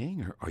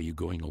staying or are you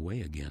going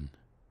away again?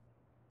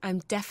 I'm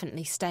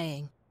definitely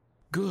staying.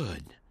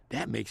 Good.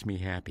 That makes me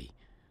happy.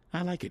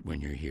 I like it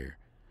when you're here.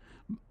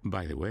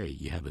 By the way,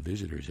 you have a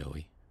visitor,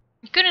 Zoe.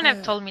 You couldn't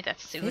have told me that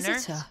sooner.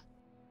 Visitor?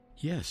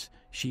 Yes,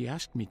 she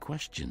asked me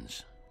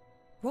questions.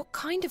 What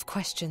kind of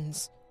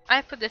questions?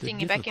 I put the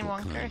thingy back in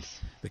Wonkers. Kind,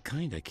 the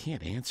kind I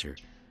can't answer.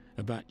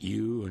 About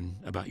you and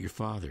about your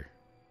father.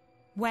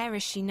 Where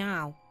is she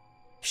now?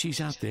 She's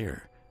out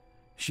there.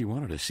 She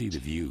wanted to see the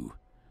view.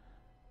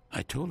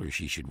 I told her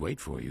she should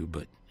wait for you,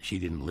 but she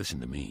didn't listen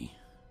to me.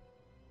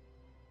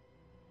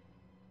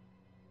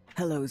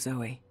 Hello,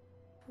 Zoe.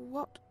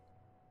 What?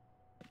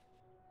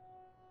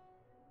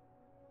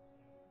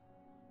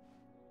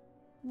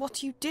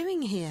 What are you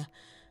doing here?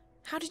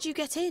 How did you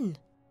get in?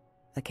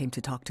 I came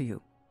to talk to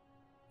you.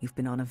 You've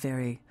been on a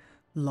very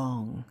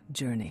long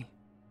journey.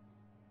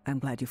 I'm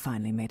glad you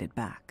finally made it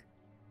back.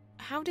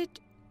 How did...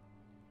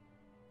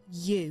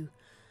 You?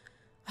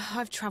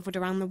 I've travelled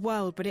around the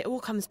world, but it all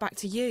comes back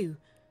to you.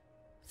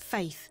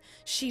 Faith,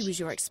 she was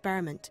your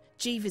experiment.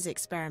 Jiva's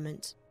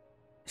experiment.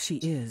 She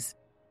is.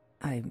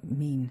 I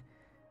mean,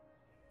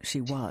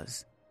 she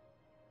was.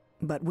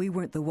 But we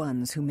weren't the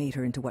ones who made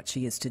her into what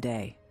she is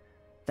today.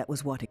 That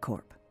was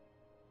Waticorp.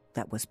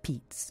 That was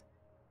Pete's.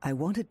 I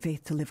wanted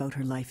Faith to live out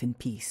her life in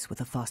peace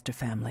with a foster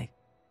family.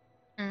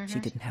 She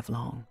didn't have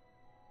long,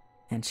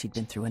 and she'd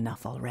been through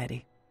enough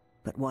already.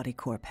 But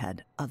Waticorp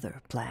had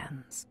other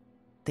plans.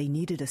 They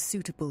needed a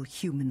suitable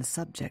human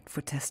subject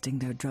for testing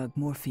their drug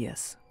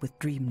Morpheus with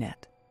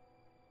DreamNet.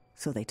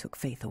 So they took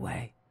Faith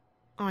away.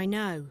 I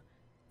know.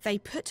 They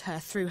put her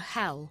through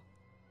hell.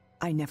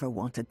 I never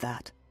wanted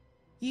that.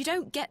 You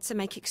don't get to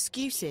make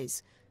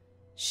excuses.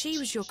 She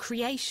was your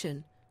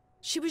creation.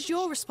 She was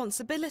your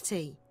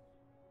responsibility.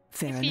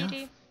 Fair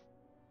enough.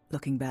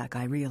 Looking back,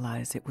 I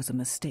realize it was a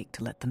mistake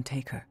to let them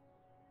take her.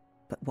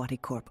 But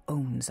Waticorp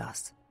owns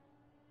us.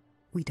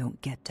 We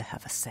don't get to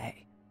have a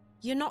say.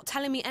 You're not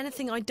telling me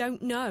anything I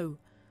don't know.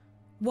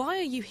 Why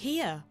are you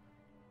here?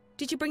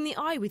 Did you bring the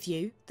eye with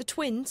you? The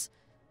twins?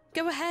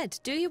 Go ahead,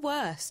 do your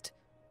worst.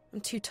 I'm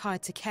too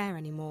tired to care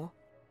anymore.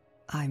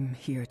 I'm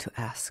here to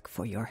ask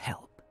for your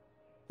help.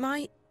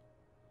 My...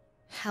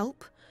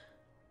 help?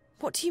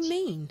 What do you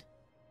mean?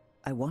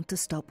 I want to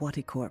stop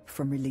Waticorp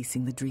from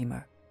releasing the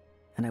Dreamer,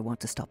 and I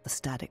want to stop the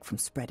static from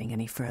spreading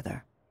any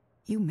further.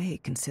 You may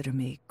consider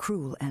me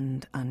cruel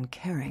and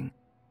uncaring,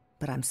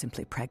 but I'm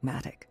simply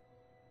pragmatic.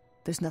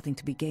 There's nothing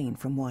to be gained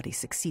from Wati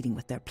succeeding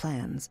with their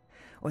plans,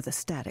 or the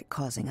static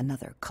causing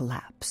another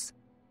collapse.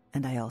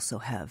 And I also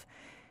have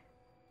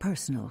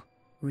personal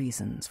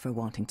reasons for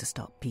wanting to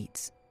stop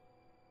Pete's.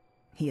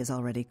 He has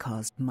already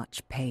caused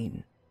much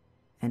pain,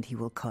 and he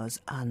will cause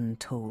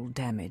untold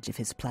damage if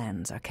his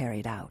plans are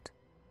carried out.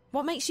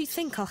 What makes you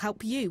think I'll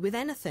help you with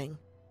anything?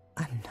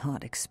 I'm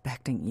not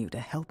expecting you to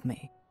help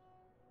me,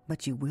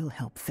 but you will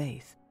help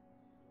Faith.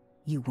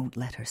 You won't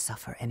let her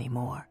suffer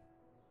anymore.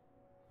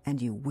 And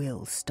you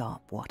will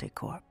stop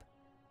Waticorp.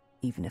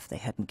 Even if they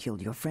hadn't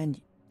killed your friend.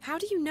 How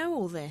do you know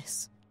all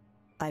this?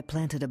 I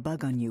planted a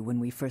bug on you when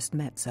we first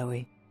met,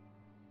 Zoe.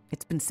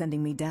 It's been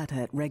sending me data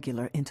at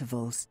regular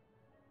intervals.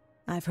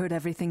 I've heard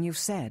everything you've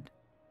said.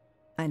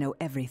 I know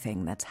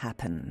everything that's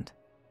happened.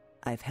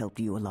 I've helped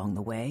you along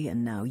the way,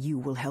 and now you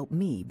will help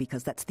me,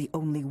 because that's the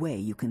only way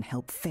you can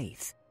help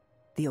Faith.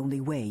 The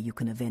only way you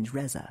can avenge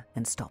Reza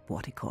and stop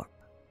Waticorp.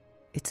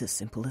 It's as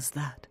simple as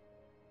that.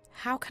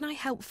 How can I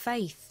help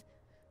Faith?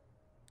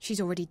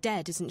 She's already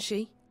dead, isn't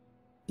she?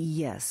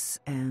 Yes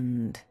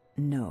and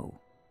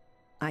no.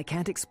 I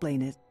can't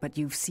explain it, but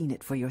you've seen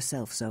it for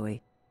yourself,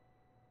 Zoe.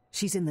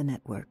 She's in the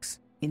networks,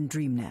 in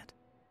DreamNet,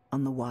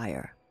 on the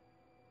wire.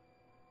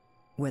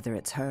 Whether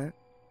it's her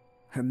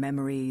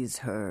memories,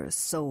 her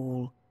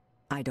soul,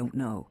 I don't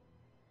know.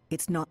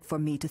 It's not for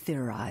me to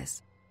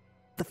theorize.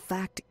 The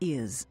fact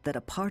is that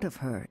a part of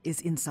her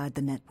is inside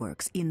the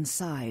networks,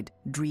 inside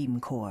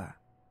Dreamcore,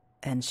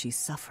 and she's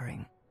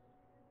suffering.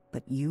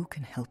 But you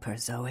can help her,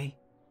 Zoe.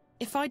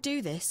 If I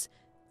do this,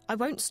 I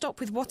won't stop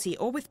with Watty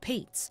or with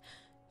Pete's.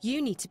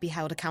 You need to be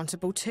held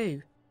accountable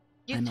too.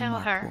 You tell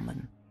her.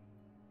 Woman.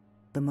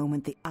 The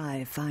moment the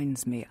eye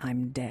finds me,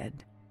 I'm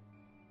dead.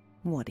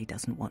 Watty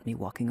doesn't want me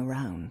walking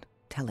around,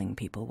 telling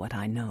people what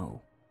I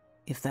know.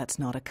 If that's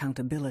not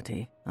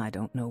accountability, I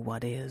don't know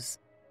what is.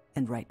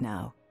 And right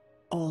now,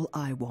 all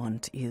I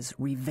want is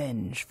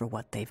revenge for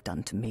what they've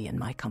done to me and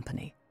my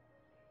company.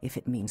 If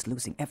it means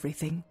losing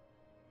everything,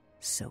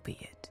 so be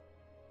it.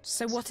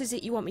 So what is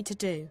it you want me to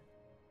do?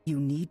 You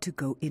need to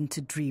go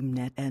into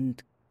DreamNet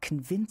and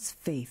convince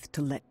Faith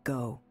to let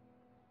go.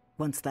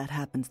 Once that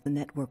happens, the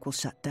network will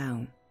shut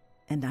down,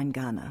 and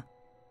Angana,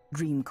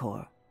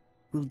 Dreamcore,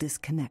 will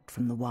disconnect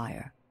from the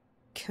wire.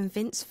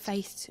 Convince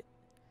Faith to...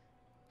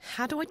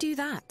 How do I do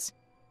that?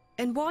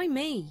 And why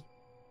me?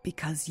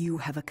 Because you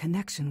have a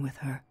connection with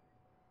her.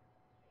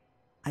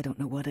 I don't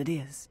know what it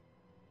is.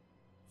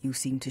 You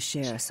seem to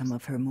share some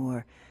of her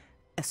more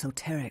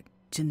esoteric,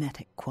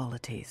 genetic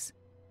qualities.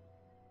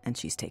 And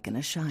she's taken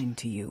a shine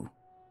to you.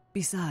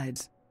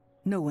 Besides,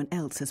 no one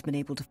else has been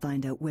able to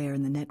find out where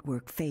in the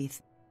network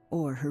Faith,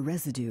 or her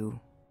residue,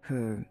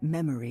 her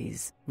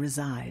memories,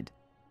 reside.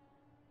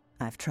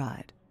 I've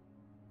tried.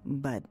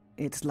 But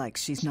it's like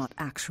she's not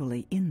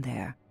actually in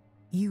there.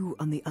 You,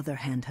 on the other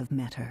hand, have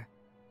met her.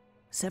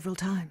 Several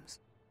times.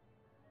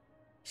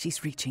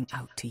 She's reaching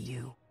out to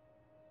you.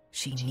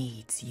 She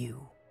needs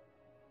you.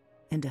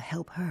 And to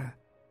help her,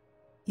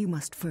 you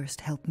must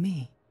first help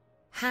me.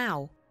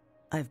 How?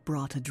 I've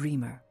brought a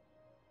dreamer.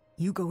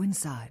 You go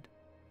inside,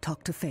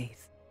 talk to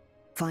Faith,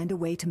 find a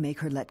way to make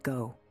her let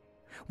go.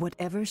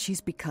 Whatever she's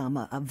become,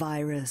 a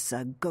virus,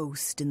 a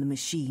ghost in the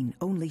machine,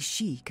 only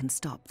she can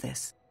stop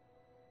this.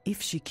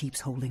 If she keeps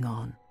holding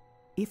on,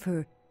 if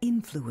her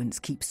influence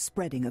keeps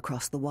spreading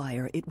across the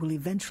wire, it will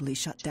eventually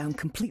shut down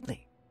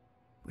completely.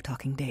 We're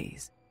talking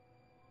days,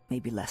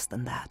 maybe less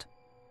than that.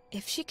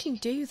 If she can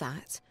do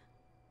that,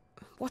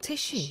 what is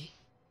she?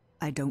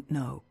 I don't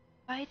know.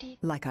 Heidi.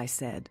 Like I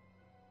said,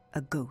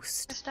 a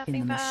ghost in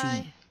the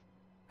machine.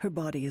 Her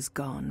body is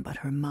gone, but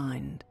her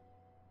mind.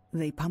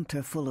 They pumped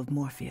her full of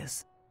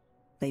Morpheus.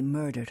 They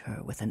murdered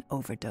her with an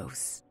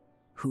overdose.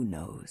 Who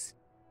knows?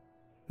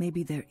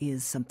 Maybe there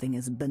is something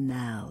as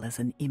banal as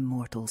an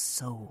immortal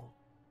soul.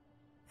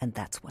 And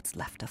that's what's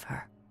left of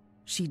her.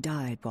 She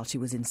died while she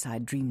was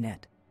inside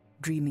DreamNet,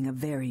 dreaming a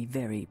very,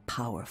 very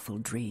powerful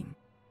dream.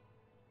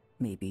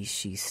 Maybe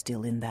she's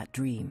still in that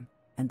dream,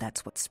 and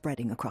that's what's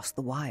spreading across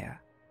the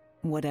wire.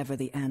 Whatever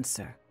the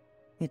answer,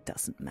 it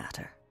doesn't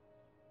matter.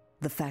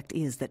 The fact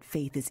is that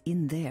Faith is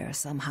in there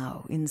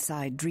somehow,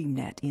 inside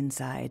DreamNet,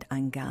 inside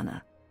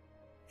Angana.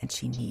 And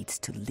she needs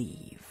to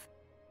leave.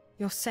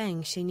 You're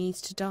saying she needs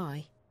to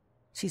die?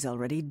 She's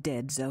already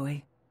dead,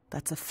 Zoe.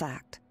 That's a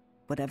fact.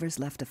 Whatever's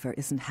left of her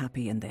isn't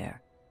happy in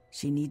there.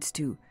 She needs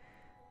to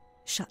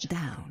shut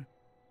down.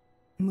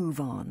 Move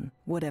on,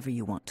 whatever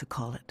you want to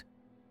call it.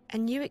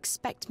 And you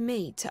expect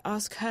me to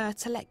ask her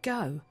to let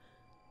go?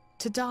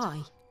 To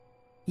die?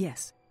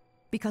 Yes,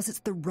 because it's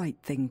the right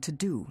thing to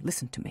do.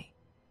 Listen to me.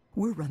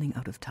 We're running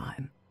out of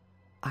time.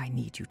 I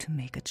need you to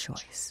make a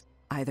choice.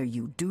 Either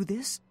you do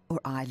this, or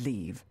I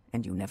leave,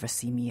 and you never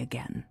see me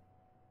again.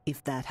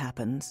 If that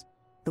happens,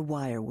 the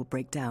wire will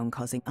break down,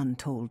 causing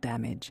untold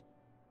damage.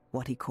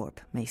 Waticorp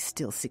may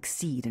still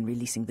succeed in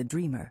releasing the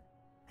Dreamer,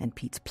 and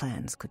Pete's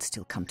plans could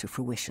still come to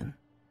fruition.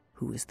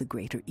 Who is the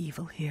greater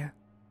evil here?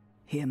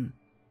 Him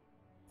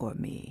or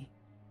me?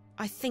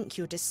 I think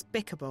you're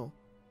despicable.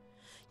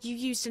 You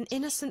used an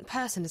innocent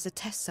person as a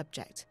test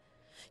subject.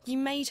 You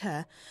made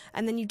her,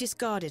 and then you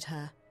discarded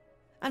her.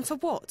 And for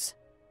what?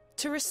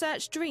 To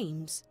research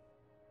dreams?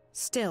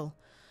 Still,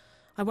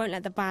 I won't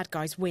let the bad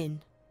guys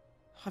win.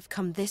 I've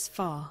come this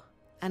far,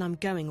 and I'm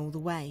going all the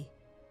way.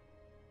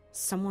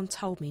 Someone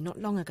told me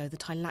not long ago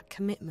that I lack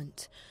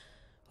commitment.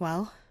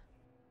 Well,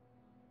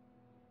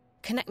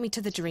 connect me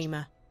to the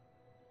Dreamer.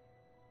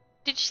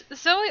 Did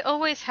Zoe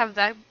always have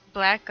that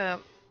black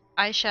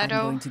eyeshadow?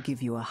 I'm going to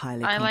give you a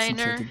highly eyeliner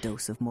concentrated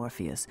dose of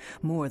Morpheus,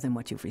 more than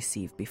what you've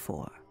received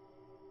before.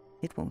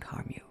 It won't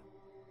harm you.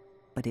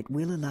 but it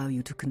will allow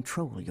you to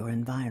control your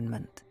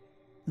environment.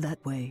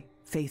 That way,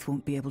 Faith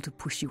won't be able to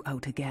push you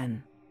out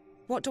again.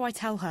 What do I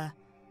tell her?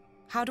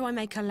 How do I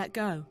make her let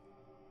go?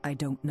 I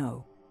don't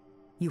know.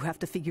 You have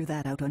to figure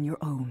that out on your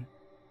own.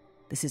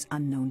 This is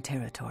unknown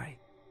territory.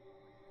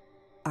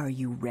 Are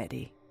you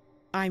ready?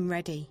 I'm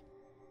ready.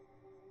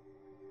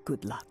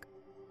 Good luck.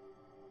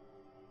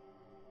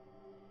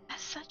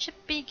 That's such a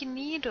big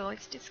needle,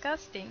 it's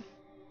disgusting.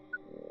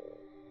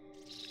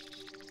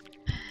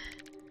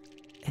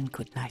 And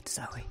good night,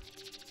 Zoe.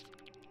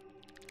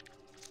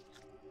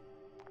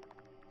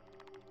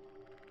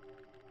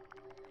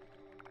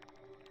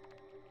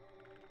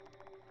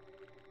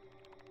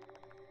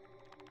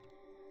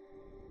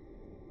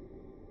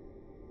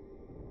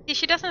 See,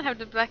 she doesn't have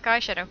the black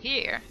eyeshadow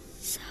here.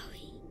 Zoe.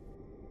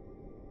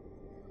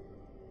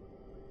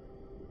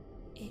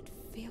 It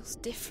feels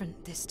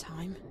different this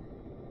time.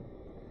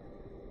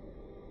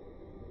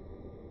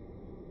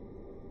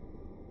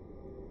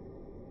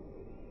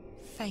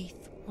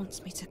 Faith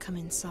wants me to come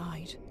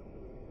inside.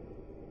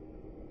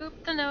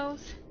 Oop the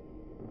nose.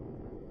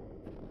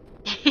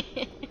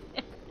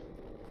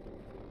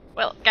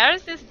 Well,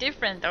 Garrus is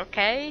different,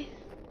 okay?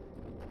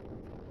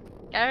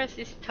 Garrus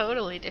is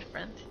totally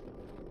different.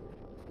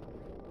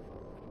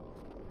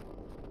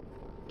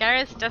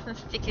 Garrus doesn't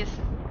stick his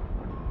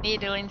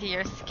needle into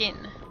your skin.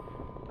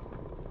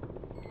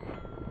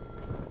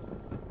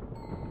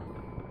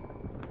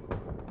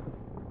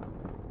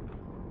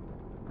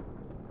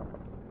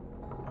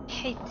 I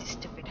hate this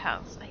stupid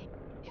house. I hate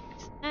it.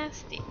 It's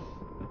nasty.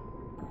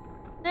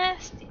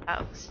 Nasty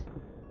house.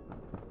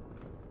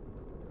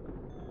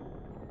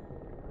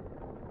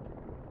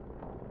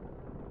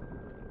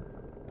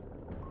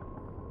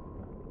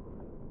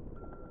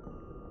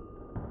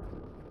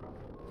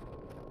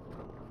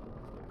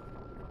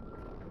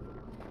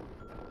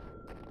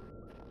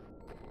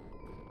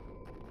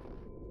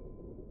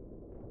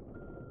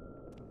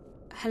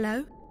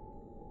 Hello?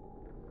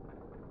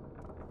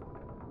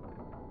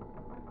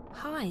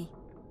 Hi.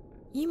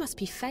 You must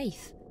be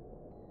Faith.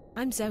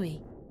 I'm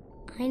Zoe.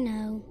 I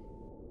know.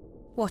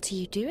 What are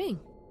you doing?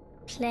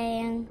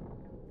 Playing.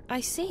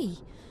 I see.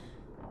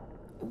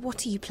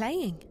 What are you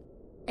playing?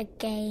 A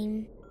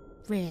game.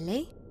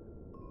 Really?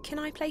 Can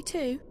I play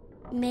too?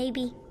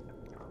 Maybe.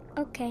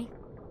 Okay.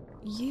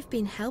 You've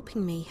been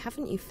helping me,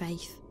 haven't you,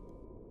 Faith?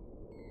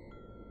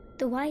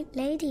 The White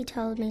Lady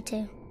told me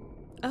to.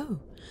 Oh.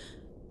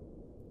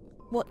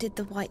 What did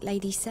the White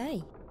Lady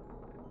say?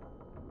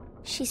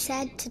 She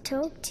said to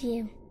talk to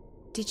you.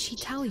 Did she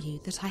tell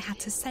you that I had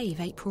to save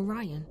April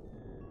Ryan?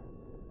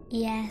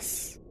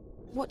 Yes.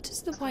 What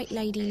does the White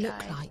Lady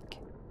look like?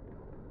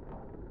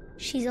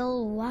 She's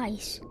all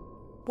white.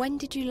 When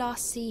did you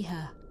last see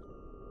her?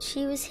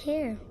 She was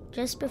here,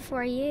 just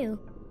before you.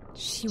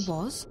 She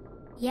was?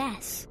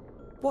 Yes.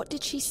 What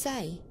did she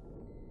say?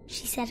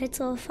 She said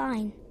it's all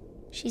fine.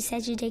 She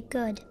said you did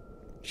good.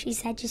 She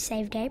said you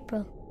saved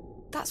April.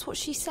 That's what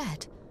she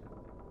said?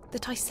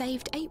 That I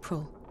saved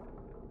April?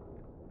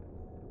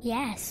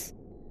 Yes.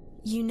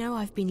 You know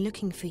I've been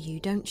looking for you,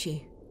 don't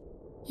you?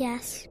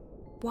 Yes.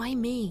 Why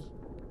me?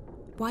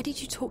 Why did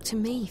you talk to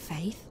me,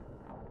 Faith?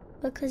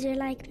 Because you're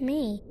like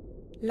me.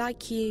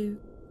 Like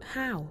you...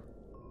 how?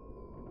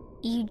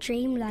 You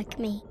dream like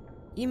me.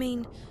 You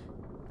mean,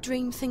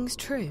 dream things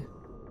true?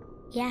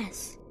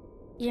 Yes.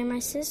 You're my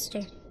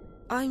sister.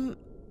 I'm...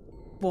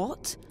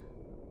 what?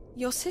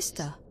 Your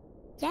sister?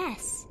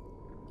 Yes.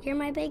 You're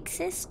my big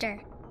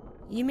sister.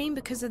 You mean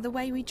because of the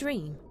way we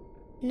dream?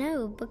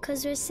 No,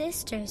 because we're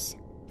sisters.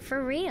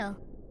 For real.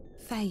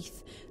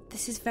 Faith,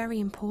 this is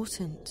very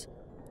important.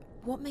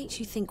 What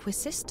makes you think we're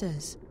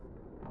sisters?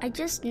 I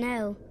just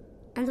know.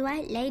 And the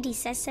White Lady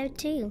says so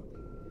too.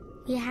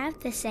 We have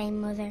the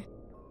same mother.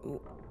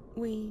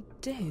 We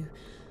do.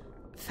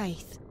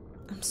 Faith,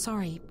 I'm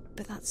sorry,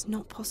 but that's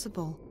not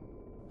possible.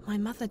 My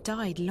mother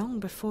died long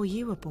before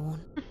you were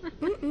born.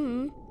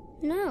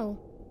 No.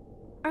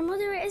 Our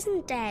mother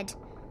isn't dead.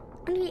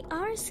 And we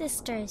are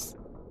sisters.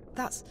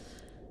 That's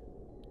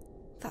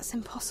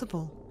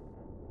impossible.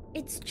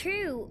 It's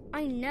true.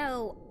 I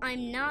know.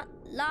 I'm not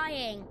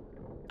lying.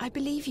 I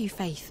believe you,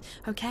 Faith,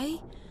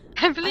 okay?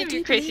 I believe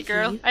you, crazy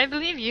girl. I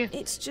believe you.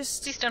 It's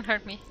just... Please don't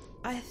hurt me.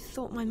 I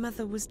thought my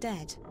mother was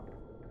dead.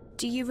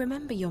 Do you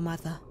remember your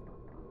mother?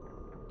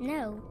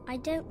 No, I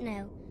don't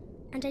know.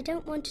 And I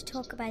don't want to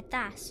talk about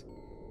that.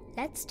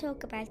 Let's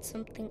talk about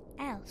something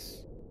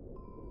else.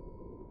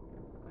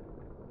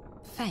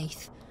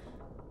 Faith,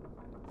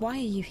 why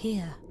are you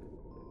here?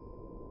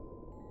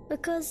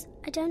 Because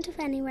I don't have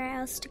anywhere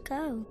else to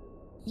go.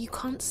 You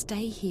can't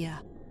stay here.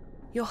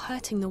 You're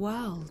hurting the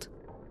world.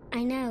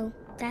 I know,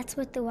 that's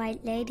what the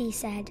White Lady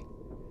said.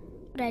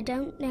 But I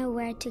don't know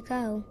where to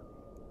go.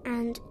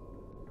 And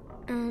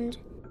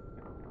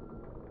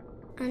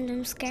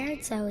I'm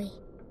scared, Zoe.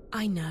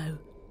 I know.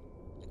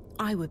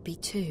 I would be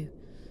too.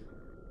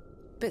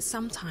 But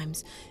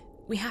sometimes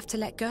we have to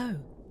let go.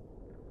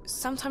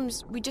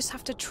 Sometimes we just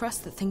have to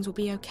trust that things will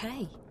be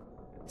okay.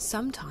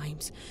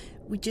 Sometimes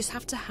we just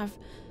have to have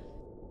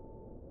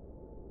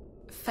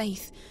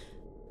faith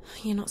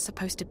You're not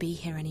supposed to be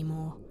here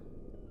anymore.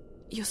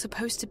 You're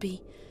supposed to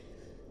be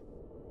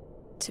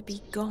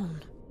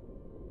gone.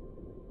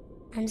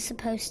 I'm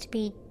supposed to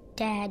be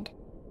dead.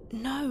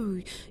 No,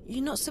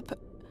 you're not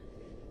supposed...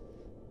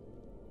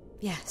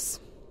 Yes.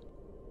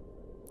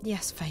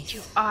 Yes, Faith.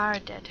 You are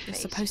dead, Faith. You're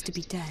supposed to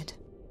be dead.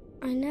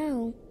 I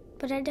know,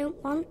 but I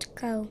don't want to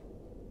go.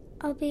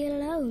 I'll be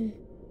alone.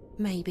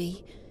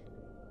 Maybe.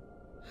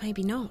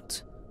 Maybe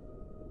not.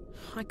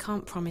 I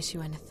can't promise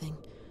you anything,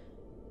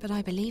 but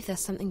I believe there's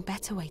something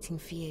better waiting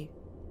for you.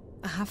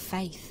 I have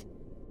faith.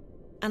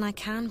 And I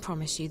can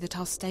promise you that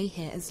I'll stay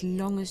here as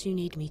long as you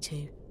need me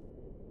to.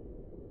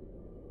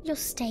 You'll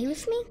stay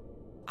with me?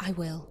 I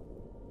will.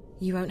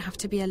 You won't have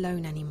to be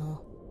alone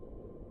anymore.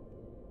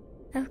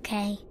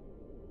 Okay.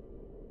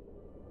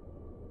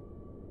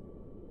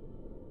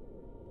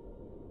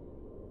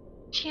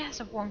 She has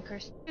a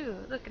wonkers too.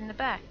 Look in the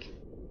back.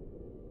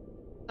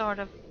 Sort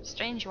of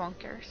strange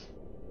wonkers.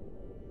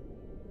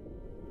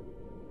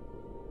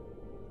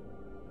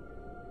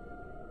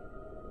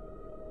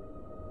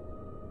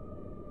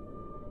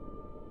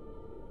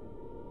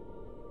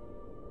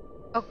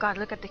 Oh god,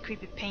 look at the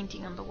creepy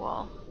painting on the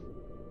wall.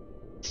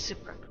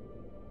 Super creepy.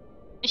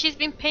 And she's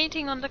been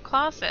painting on the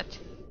closet.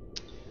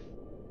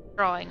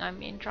 Drawing on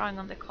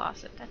the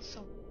closet. That's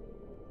so...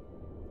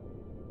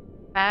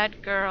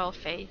 Bad girl,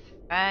 Faith.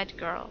 Bad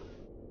girl.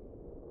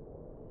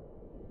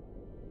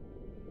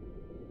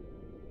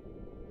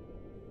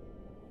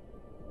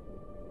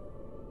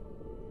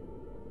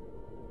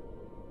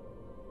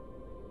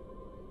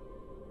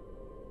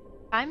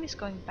 Time is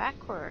going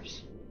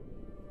backwards.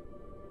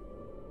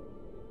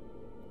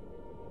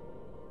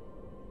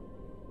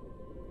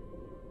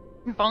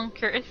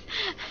 Bonkers.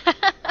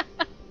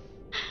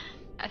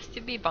 Has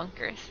to be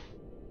bonkers.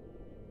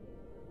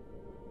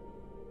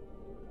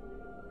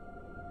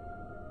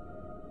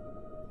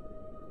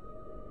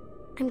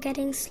 I'm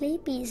getting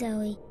sleepy,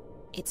 Zoe.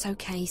 It's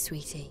okay,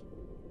 sweetie.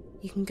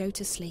 You can go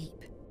to sleep.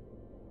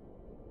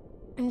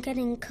 I'm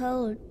getting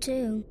cold,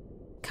 too.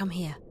 Come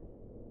here.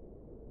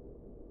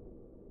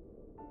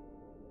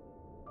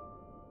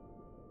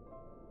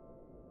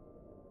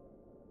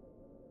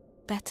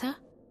 Better?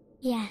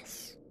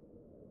 Yes.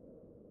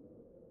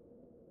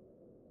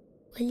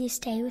 Will you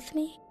stay with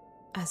me?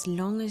 As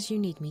long as you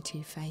need me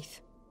to,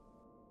 Faith.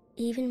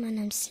 Even when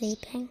I'm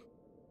sleeping?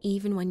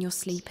 Even when you're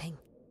sleeping.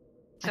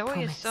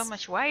 Zoe is so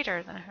much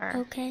whiter than her.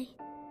 Okay.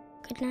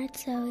 Good night,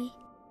 Zoe.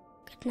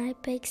 Good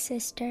night, big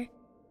sister.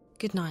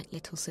 Good night,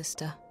 little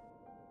sister.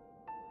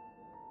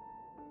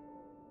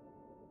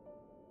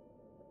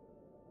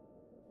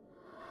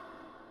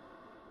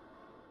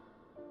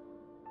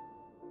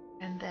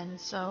 And then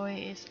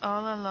Zoe is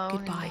all alone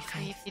Goodbye, in the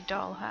Faith. creepy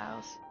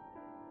dollhouse.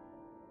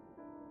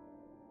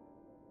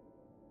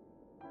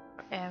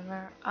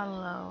 Forever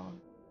alone.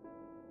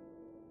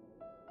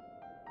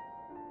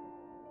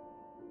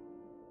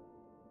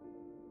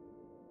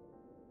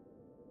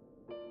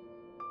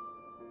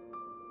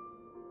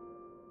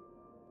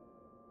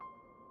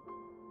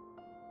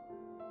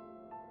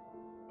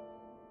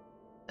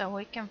 So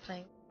we can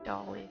play with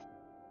dollies.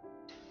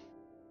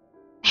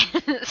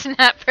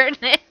 Snap her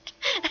neck.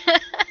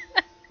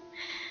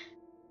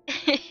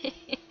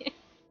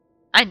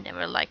 I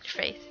never liked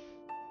Faith.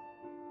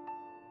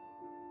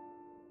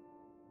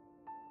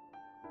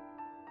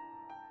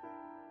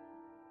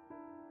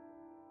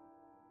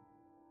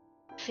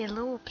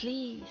 Philo,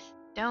 please,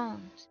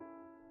 don't.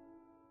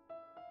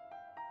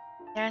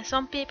 There are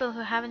some people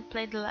who haven't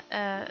played the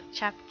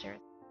chapter.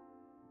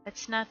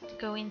 Let's not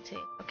go into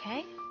it,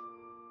 okay?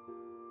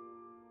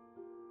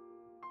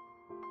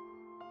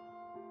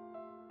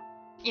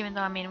 Even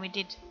though, I mean, we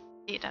did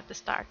see it at the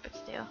start, but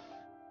still.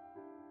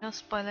 No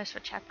spoilers for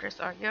chapters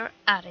or you're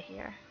out of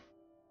here.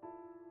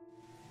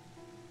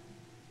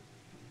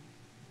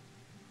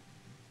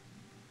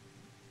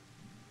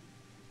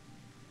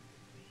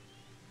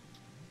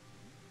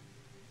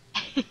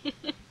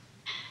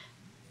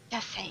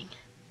 Just saying.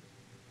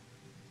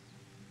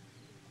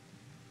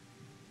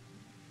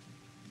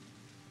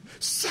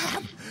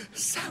 Sam!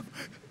 Sam!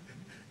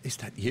 Is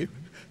that you?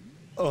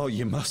 Oh,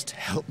 you must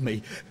help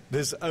me.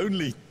 There's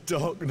only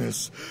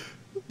darkness.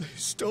 They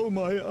stole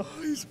my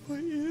eyes, my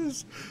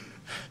ears.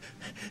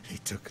 They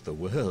took the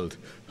world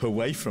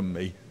away from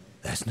me.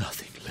 There's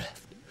nothing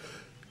left.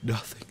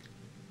 Nothing.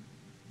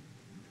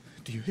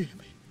 Do you hear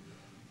me?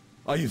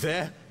 Are you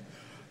there?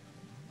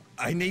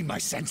 I need my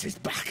senses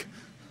back.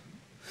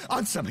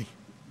 Answer me.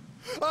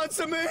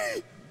 Answer me!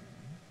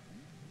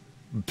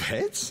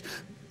 Pets?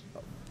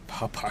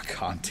 Papa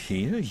can't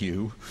hear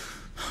you.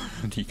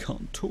 And he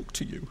can't talk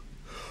to you.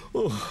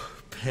 Oh,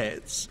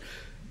 pets.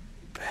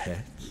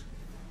 Pets?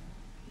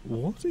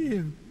 What are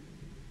you?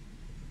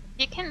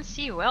 You can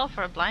see well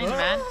for a blind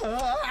man.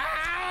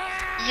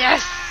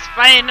 Yes,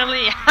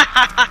 finally!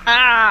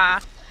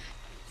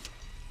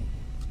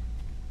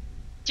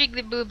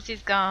 Jiggly Boobs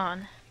is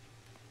gone.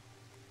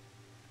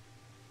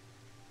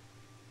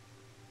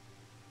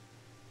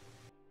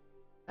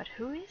 But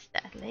who is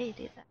that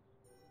lady then?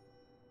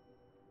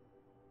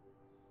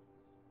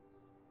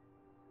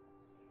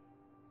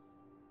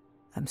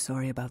 I'm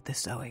sorry about this,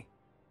 Zoe,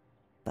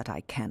 but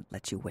I can't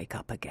let you wake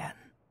up again.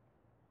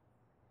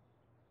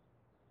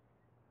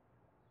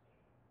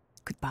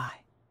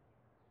 Goodbye.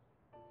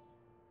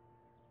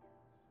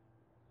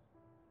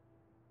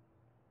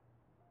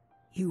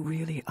 You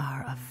really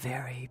are a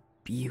very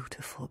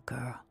beautiful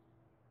girl.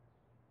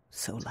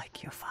 So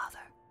like your father.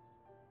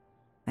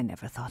 I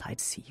never thought I'd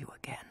see you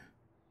again.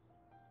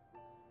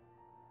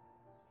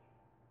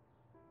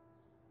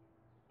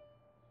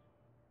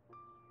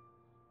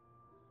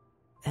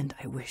 And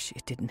I wish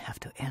it didn't have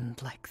to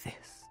end like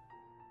this.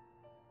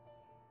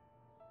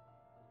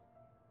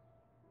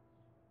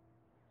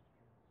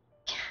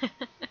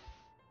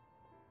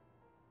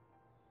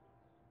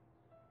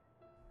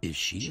 Is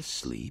she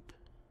asleep?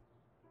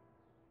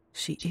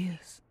 She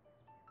is.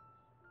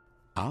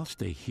 I'll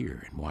stay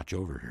here and watch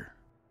over her.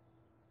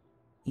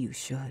 You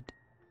should.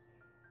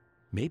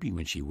 Maybe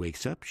when she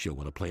wakes up, she'll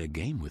want to play a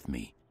game with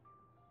me.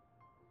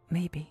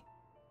 Maybe.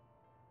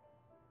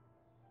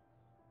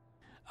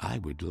 I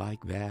would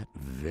like that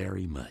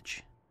very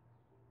much.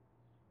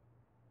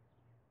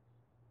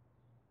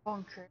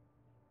 Bonker.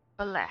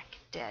 Black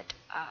dead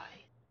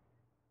eye.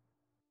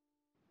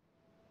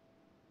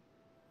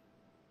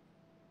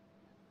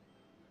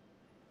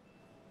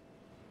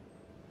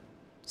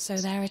 So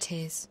there it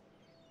is.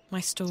 My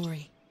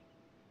story.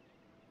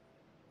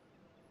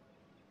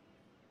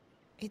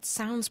 It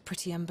sounds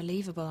pretty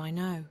unbelievable, I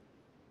know.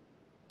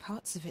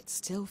 Parts of it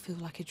still feel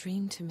like a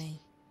dream to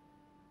me.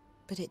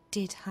 But it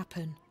did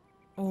happen.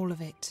 All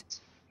of it.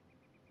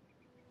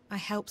 I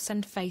helped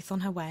send Faith on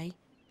her way.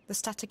 The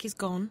static is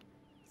gone.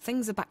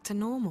 Things are back to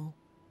normal.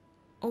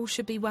 All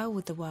should be well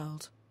with the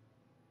world.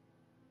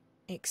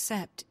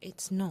 Except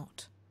it's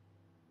not.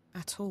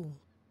 At all.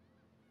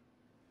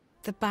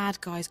 The bad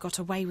guys got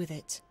away with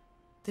it.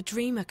 The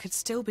Dreamer could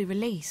still be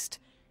released.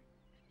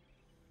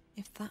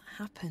 If that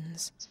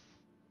happens...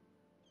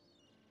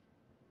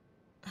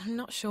 I'm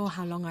not sure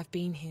how long I've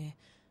been here,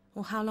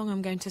 or how long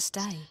I'm going to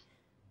stay.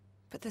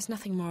 But there's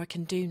nothing more I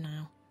can do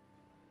now.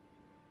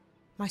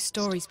 My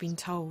story's been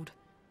told.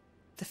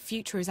 The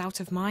future is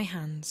out of my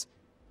hands.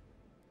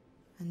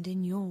 And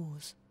in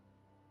yours.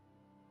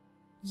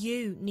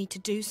 You need to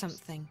do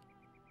something.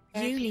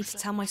 You need to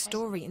tell my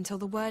story until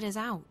the word is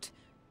out.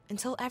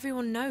 Until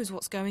everyone knows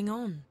what's going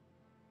on.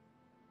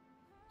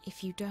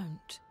 If you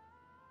don't...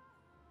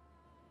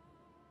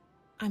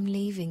 I'm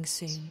leaving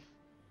soon,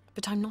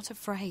 but I'm not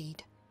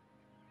afraid.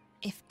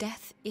 If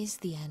death is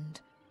the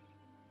end,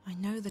 I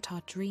know that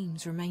our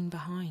dreams remain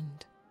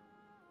behind.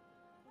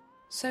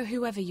 So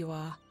whoever you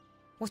are,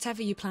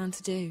 whatever you plan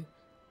to do,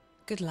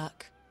 good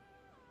luck.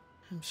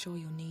 I'm sure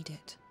you'll need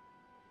it.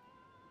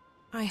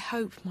 I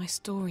hope my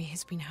story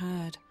has been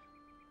heard.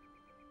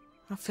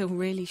 I'll feel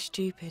really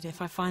stupid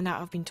if I find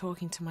out I've been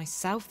talking to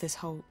myself this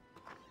whole...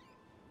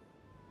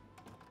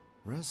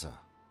 Reza.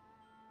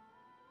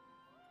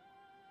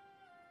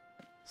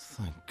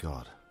 Thank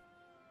God.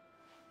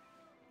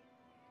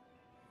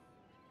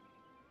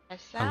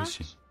 How is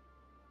she?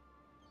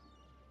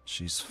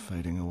 She's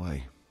fading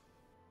away.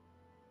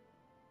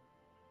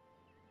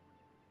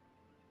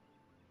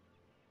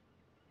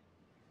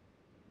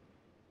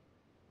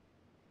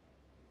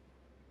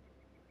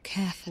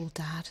 Careful,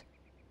 Dad.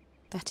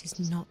 That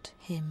is not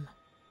him.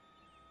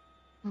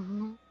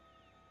 Mm-hmm.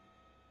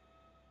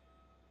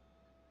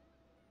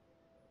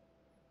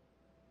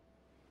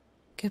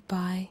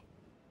 Goodbye.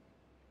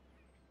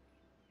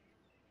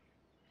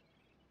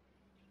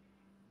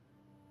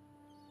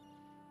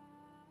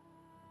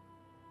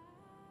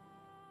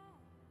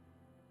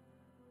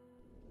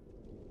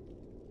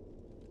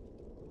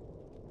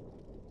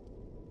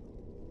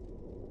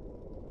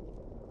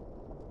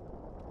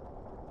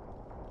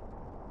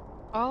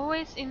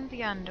 Always in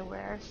the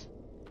underwears.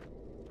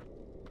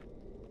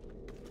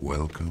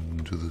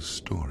 Welcome to the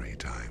story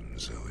time,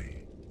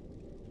 Zoe.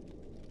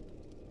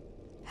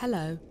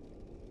 Hello.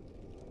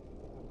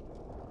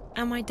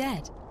 Am I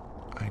dead?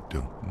 I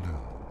don't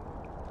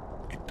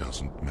know. It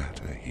doesn't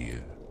matter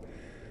here.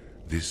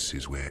 This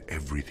is where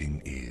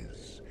everything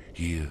is.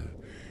 Here,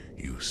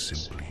 you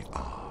simply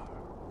are.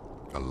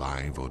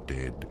 Alive or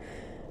dead,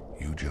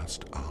 you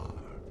just are.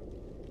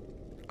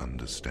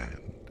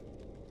 Understand?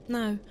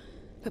 No,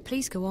 but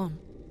please go on.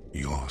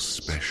 You're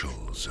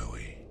special,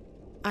 Zoe.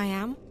 I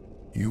am?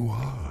 You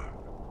are.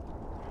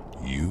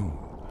 You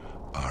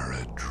are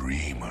a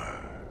dreamer.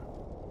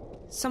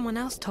 Someone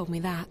else told me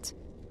that.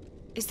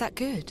 Is that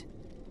good?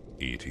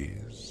 It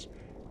is,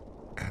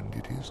 and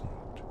it isn't.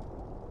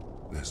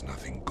 There's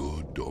nothing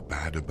good or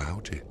bad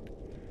about it.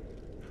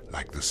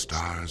 Like the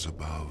stars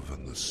above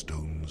and the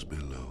stones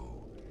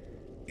below,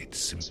 it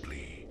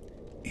simply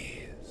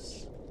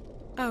is.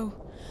 Oh,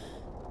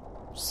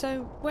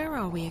 so where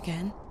are we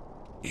again?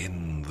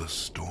 In the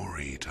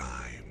story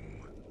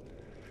time.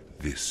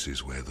 This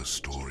is where the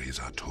stories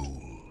are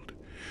told.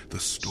 The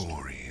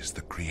stories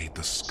that create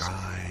the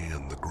sky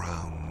and the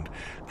ground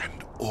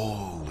and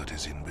all that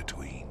is in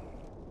between.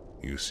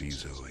 You see,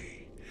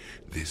 Zoe,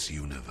 this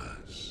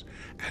universe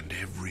and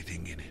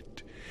everything in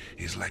it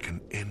is like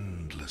an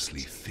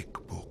endlessly thick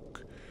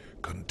book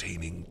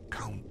containing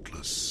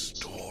countless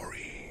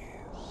stories.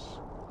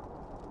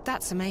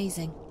 That's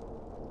amazing.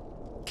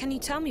 Can you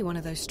tell me one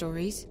of those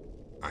stories?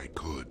 I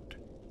could,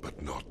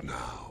 but not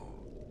now.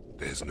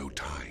 There's no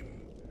time.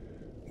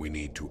 We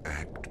need to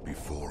act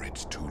before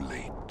it's too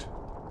late.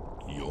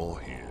 You're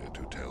here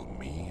to tell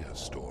me a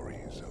story,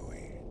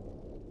 Zoe.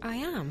 I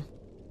am.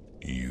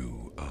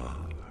 You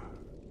are.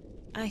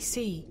 I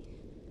see.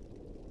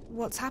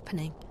 What's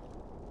happening?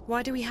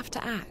 Why do we have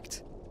to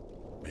act?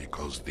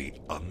 Because the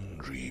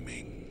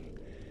undreaming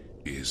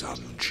is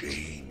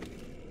unchained.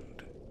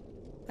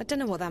 I don't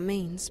know what that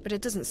means, but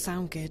it doesn't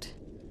sound good.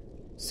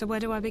 So where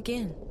do I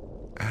begin?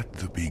 At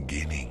the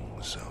beginning,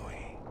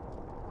 Zoe.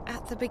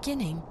 At the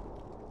beginning?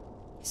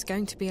 It's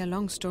going to be a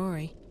long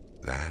story.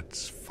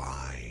 That's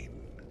fine.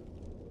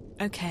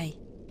 Okay.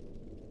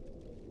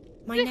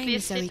 My Please name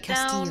is Zoe sit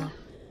Castillo, down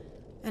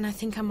and I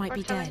think I might for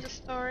be telling dead, the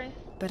story.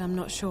 but I'm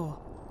not sure.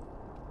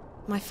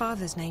 My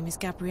father's name is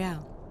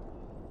Gabrielle.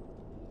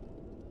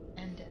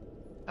 And the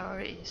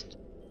story is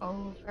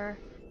over,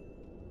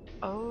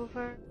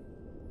 over,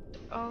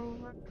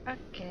 over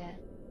again.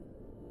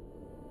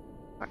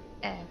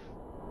 Forever.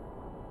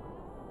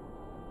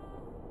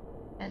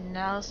 And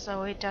now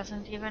Zoe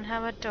doesn't even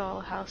have a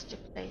dollhouse to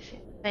play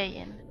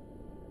in.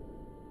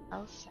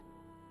 How sad.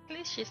 At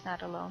least she's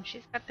not alone.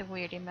 She's got the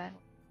weirdy man.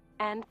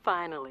 And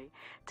finally,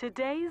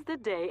 today's the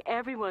day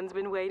everyone's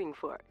been waiting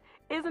for.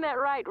 Isn't that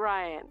right,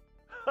 Ryan?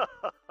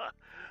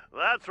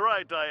 That's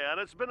right, Diane.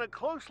 It's been a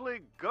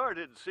closely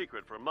guarded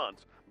secret for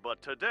months,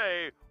 but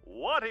today,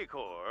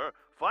 Whaticor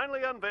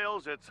finally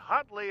unveils its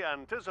hotly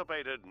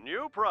anticipated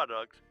new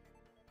product,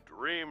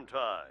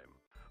 Dreamtime.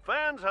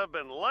 Fans have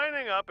been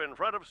lining up in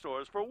front of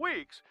stores for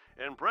weeks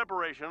in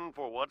preparation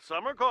for what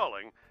some are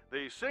calling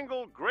the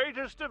single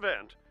greatest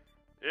event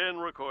in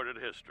recorded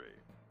history.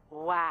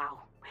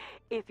 Wow.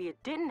 If you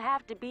didn't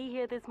have to be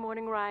here this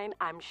morning, Ryan,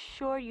 I'm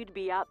sure you'd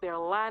be out there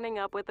lining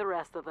up with the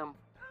rest of them.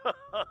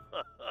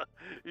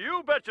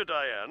 You betcha,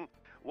 Diane.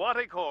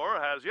 Whaticor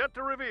has yet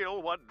to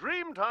reveal what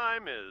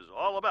Dreamtime is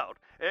all about,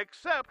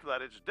 except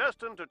that it's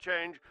destined to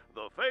change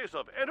the face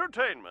of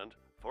entertainment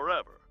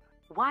forever.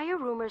 Wire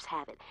rumors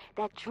have it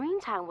that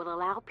Dreamtime will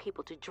allow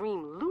people to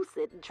dream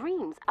lucid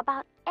dreams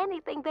about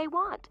anything they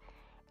want.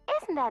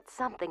 Isn't that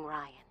something,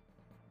 Ryan?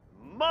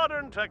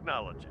 Modern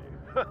technology.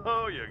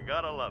 Oh, you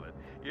gotta love it.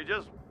 You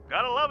just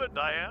gotta love it,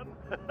 Diane.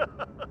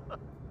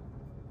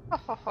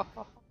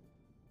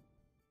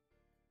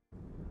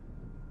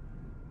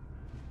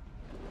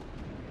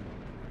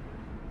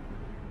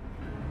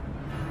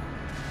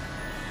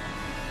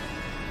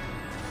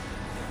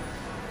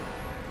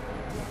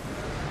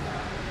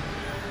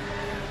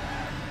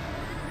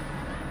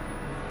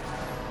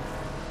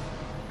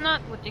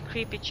 Not with the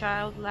creepy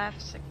child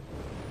laughs.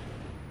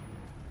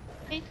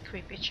 Hate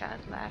creepy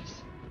child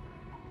laughs.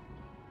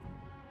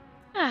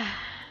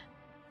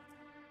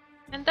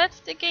 And that's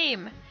the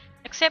game.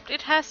 Except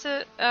it has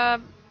a,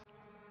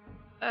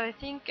 I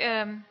think,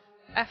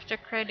 after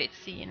credit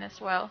scene as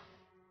well.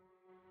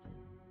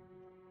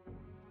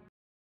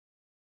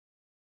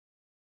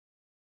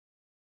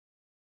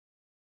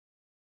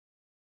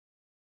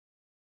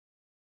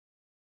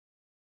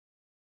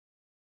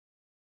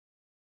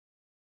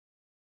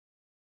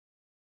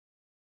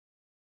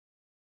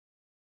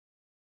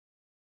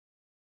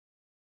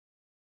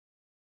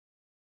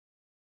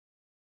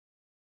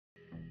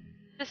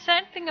 The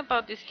sad thing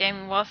about this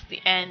game was the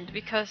end,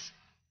 because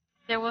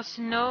there was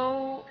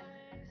no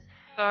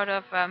sort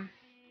of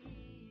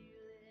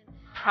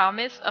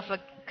promise of a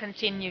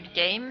continued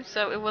game,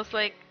 so it was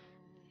like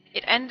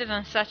it ended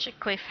on such a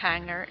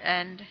cliffhanger,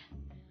 and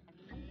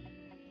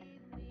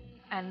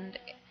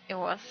it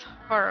was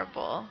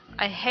horrible.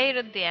 I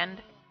hated the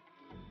end.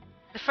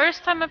 The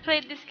first time I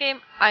played this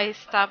game, I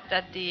stopped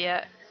at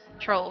the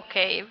troll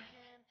cave.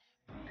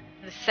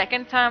 The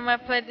second time I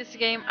played this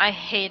game, I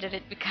hated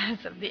it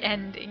because of the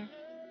ending.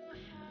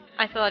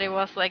 I thought it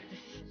was like the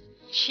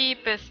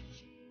cheapest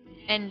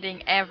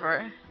ending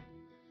ever.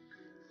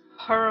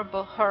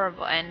 Horrible,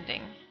 horrible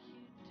ending.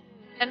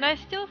 And I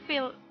still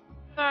feel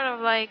sort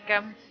of like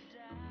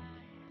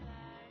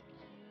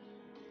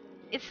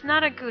it's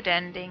not a good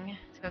ending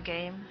to a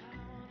game,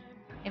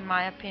 in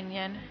my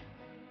opinion.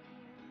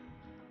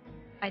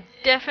 I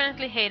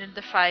definitely hated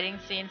the fighting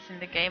scenes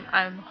in the game.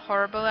 I'm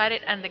horrible at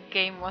it, and the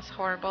game was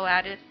horrible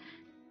at it.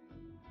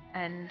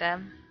 And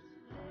the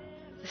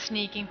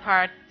sneaking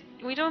part,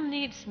 we don't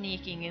need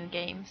sneaking in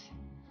games,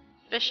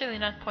 especially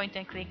not point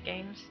and click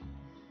games.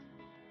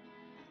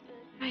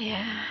 But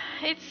yeah,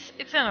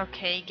 it's an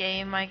okay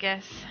game, I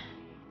guess.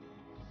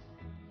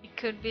 It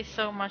could be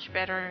so much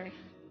better if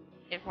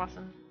it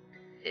wasn't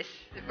this.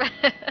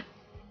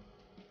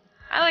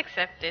 I'll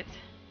accept it.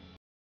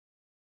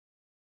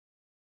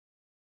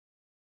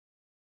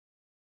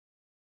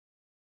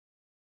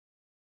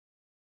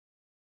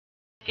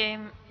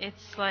 Game,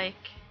 it's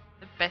like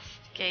the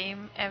best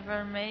game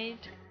ever made,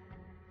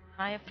 in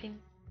my opinion.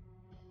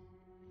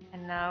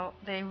 And now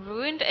they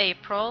ruined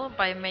April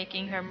by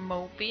making her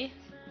mopey.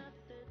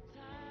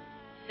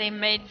 They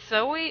made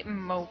Zoe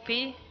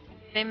mopey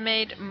They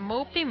made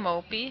Mopey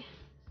Mopey.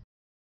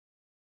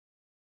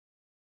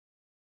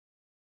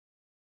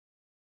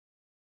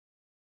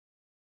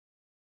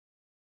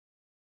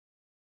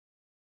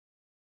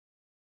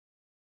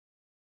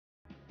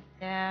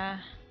 Yeah.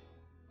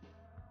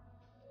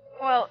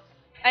 Well,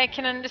 I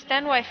can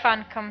understand why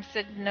Funcom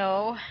said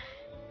no.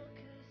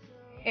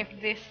 If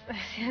this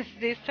if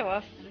this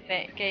was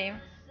the game.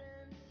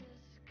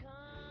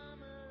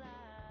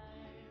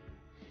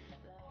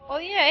 Well,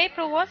 yeah,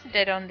 April was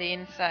dead on the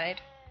inside.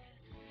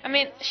 I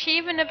mean, she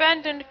even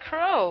abandoned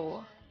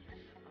Crow.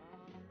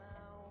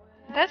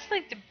 That's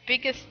like the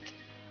biggest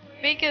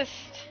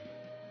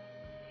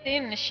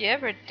sin she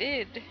ever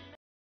did.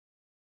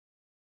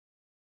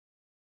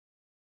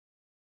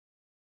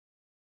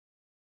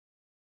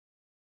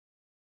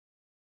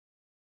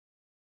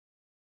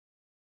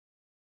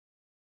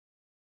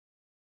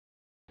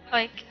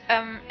 Like,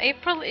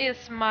 April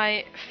is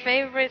my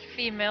favorite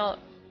female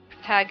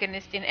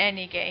protagonist in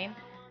any game.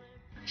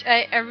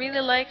 I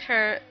really liked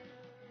her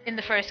in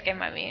the first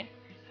game, I mean.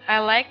 I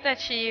like that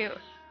she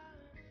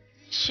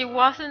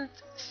wasn't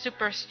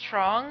super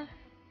strong.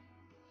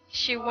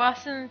 She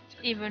wasn't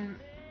even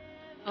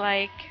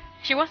like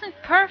she wasn't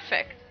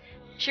perfect.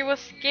 She was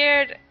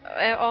scared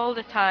all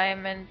the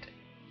time and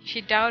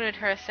she doubted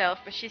herself,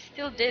 but she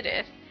still did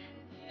it.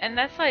 And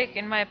that's like,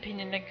 in my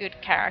opinion, a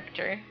good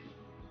character.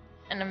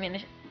 And I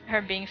mean,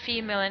 her being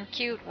female and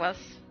cute was,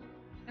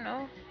 you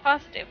know,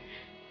 positive.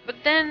 But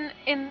then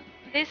in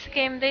this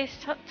game, they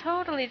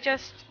totally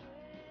just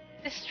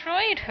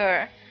destroyed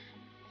her.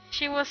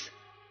 She was.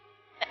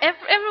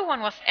 Everyone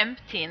was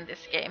empty in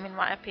this game, in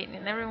my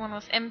opinion. Everyone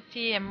was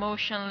empty,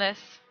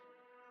 emotionless,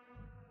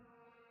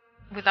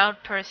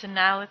 without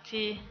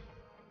personality.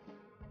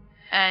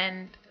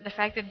 And the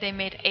fact that they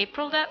made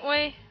April that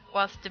way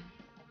was the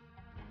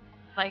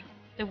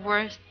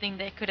worst thing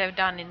they could have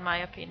done, in my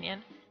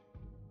opinion.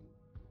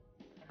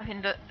 I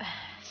mean,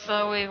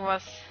 Zoe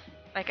was,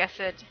 like I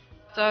said,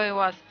 Zoe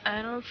was,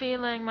 I don't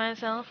feel like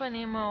myself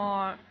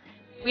anymore.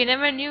 We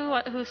never knew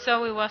who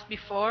Zoe was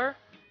before,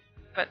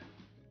 but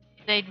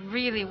they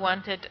really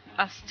wanted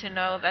us to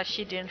know that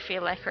she didn't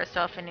feel like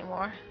herself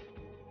anymore.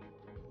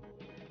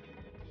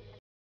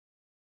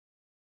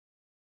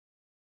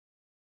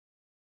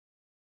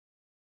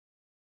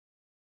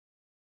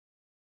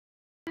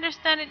 I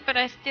understand it, but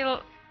I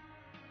still...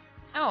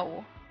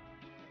 No.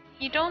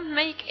 You don't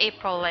make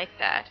April like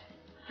that.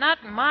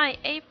 Not my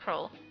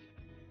April.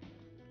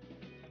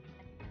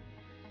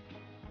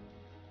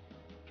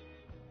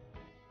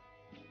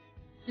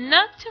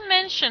 Not to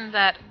mention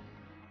that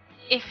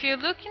if you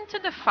look into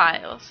the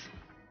files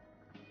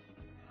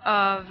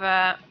of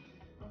The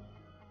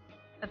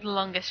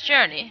Longest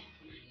Journey,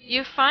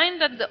 you find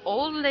that the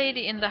old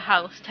lady in the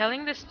house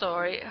telling the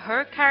story,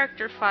 her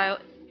character file,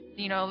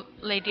 you know,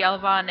 Lady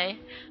Alvane,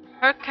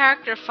 her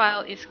character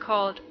file is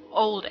called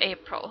Old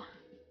April,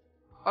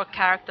 or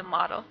character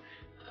model.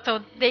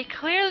 So they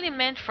clearly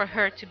meant for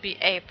her to be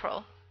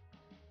April.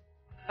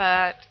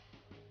 But,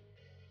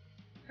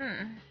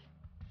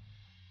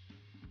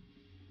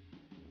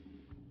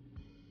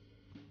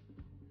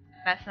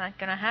 that's not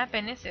gonna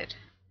happen, is it?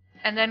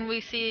 And then we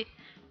see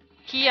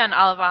Kia and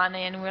Alvane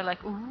and we're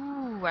like,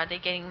 ooh, are they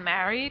getting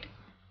married?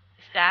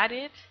 Is that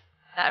it?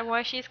 Is that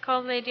why she's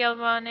called Lady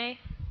Alvane?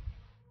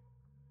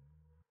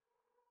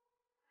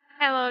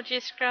 Hello,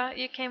 Jiskra.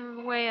 You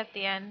came away at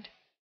the end.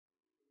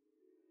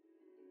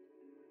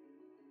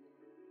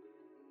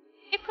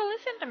 April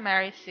isn't a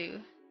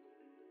Marisu.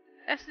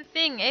 That's the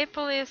thing.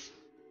 April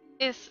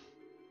is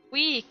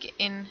weak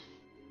in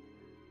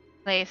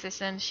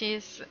places, and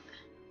she's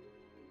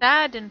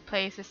sad in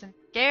places and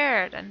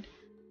scared, and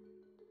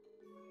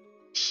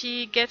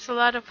she gets a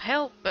lot of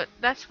help. But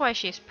that's why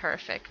she's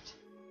perfect.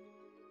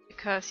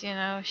 Because, you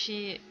know,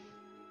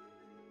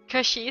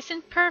 because she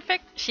isn't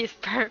perfect, she's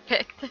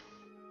perfect.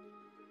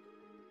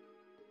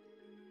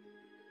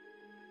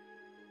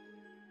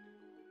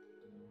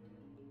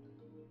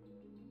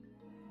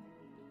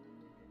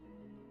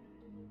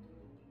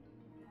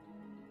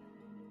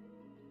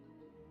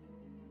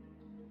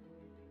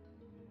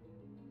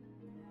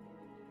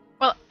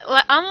 Well,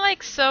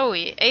 unlike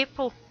Zoe,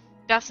 April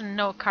doesn't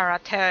know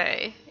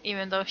karate,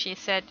 even though she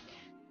said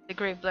the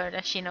Gribbler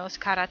that she knows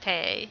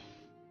karate.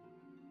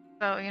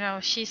 So, you know,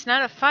 she's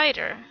not a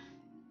fighter.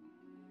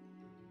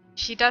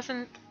 She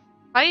doesn't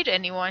fight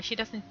anyone, she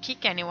doesn't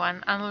kick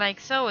anyone, unlike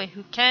Zoe,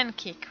 who can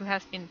kick, who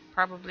has been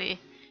probably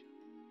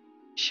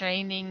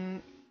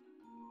training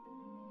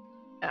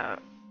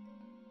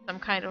some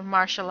kind of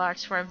martial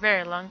arts for a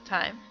very long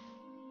time.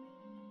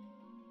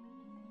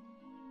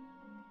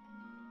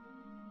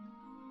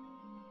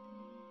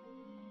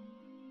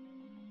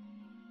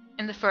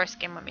 In the first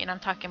game, I mean, I'm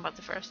talking about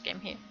the first game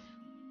here.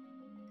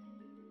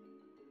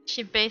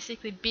 She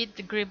basically beat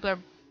the Gribbler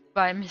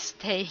by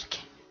mistake.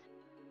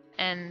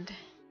 And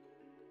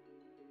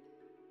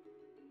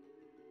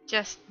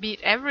just beat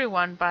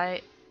everyone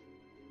by...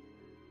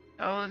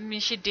 Oh, I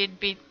mean, she did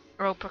beat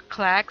Roper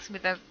Clax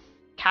with a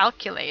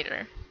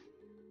calculator.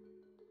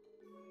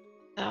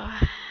 So...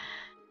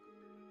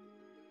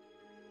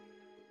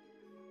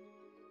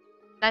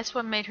 That's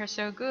what made her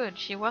so good.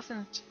 She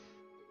wasn't,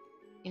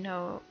 you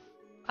know,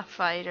 a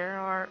fighter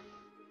or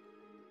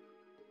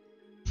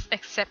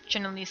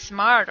exceptionally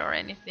smart or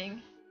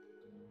anything.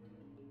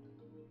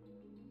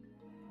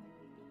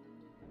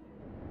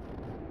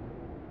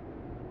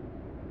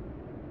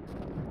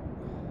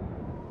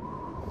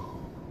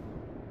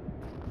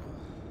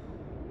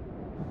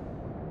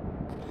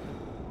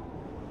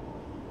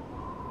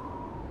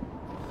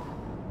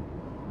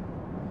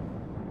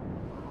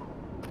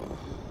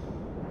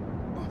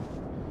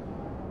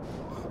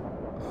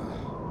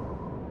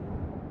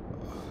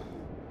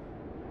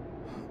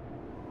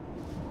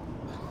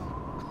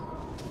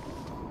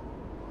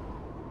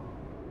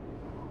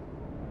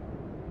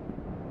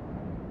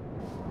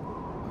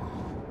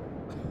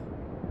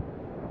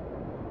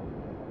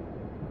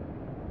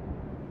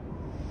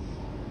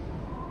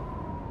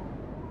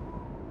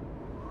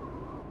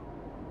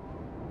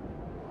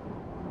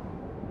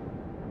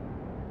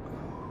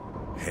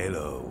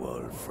 Hello,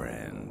 old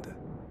friend.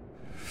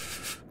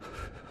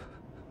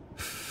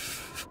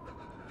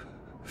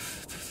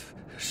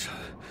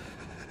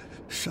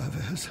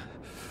 Chavez?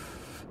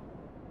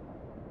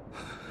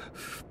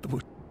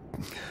 What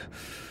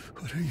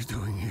are you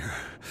doing here?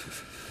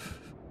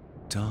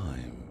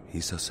 Time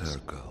is a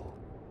circle.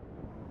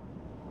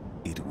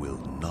 It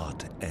will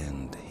not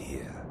end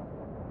here.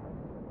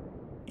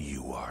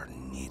 You are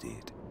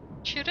needed.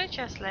 Should I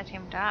just let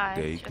him die?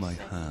 Take my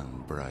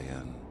hand,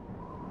 Brian.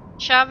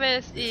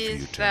 Chavez The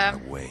is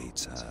future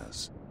awaits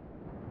us.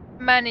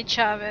 Manny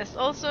Chavez,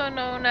 also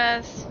known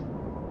as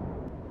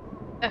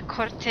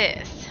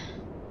Cortez.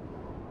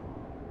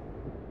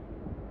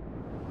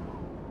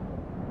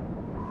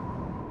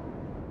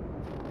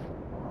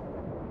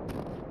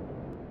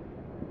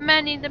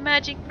 Manny the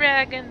Magic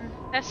Dragon,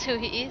 that's who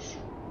he is.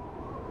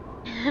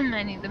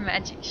 Manny the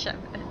Magic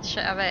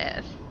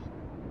Chavez.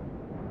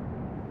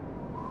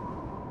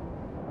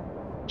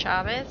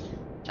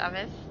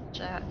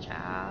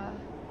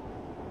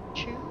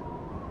 Chu?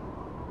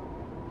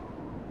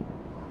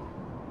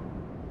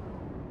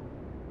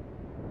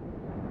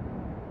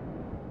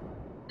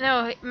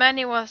 No,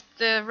 Manny was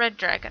the red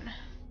dragon.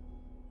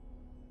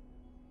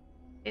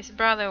 His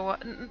brother was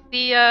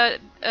the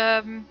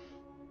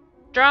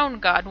drown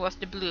god was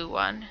the blue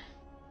one.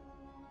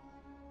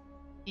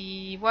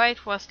 The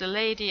white was the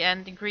lady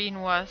and the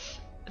green was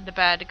the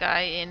bad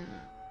guy in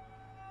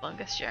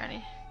Longest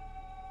Journey.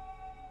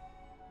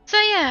 So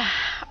yeah,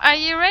 are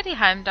you ready,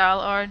 Heimdall,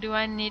 or do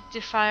I need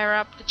to fire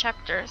up the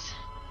chapters?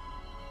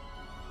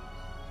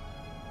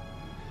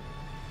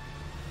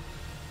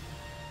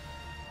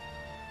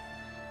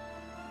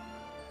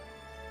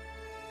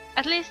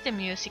 At least the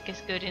music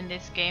is good in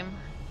this game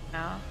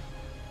now.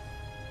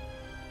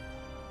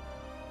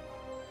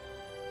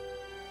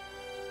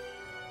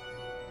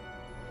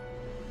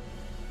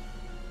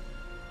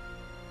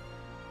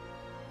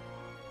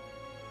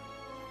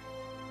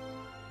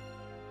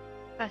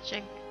 Such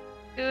a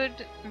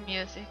good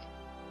music.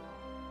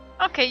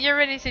 Okay, you're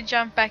ready to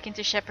jump back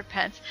into Shepherd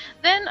Pants.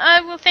 Then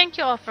I will thank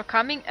you all for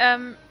coming.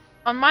 On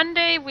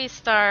Monday we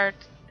start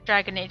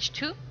Dragon Age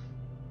 2.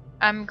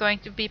 I'm going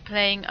to be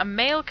playing a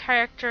male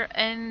character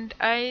and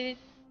I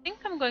think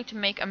I'm going to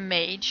make a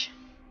mage.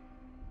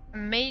 A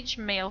mage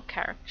male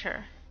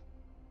character.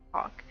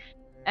 Hawk.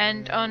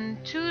 And on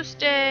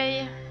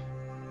Tuesday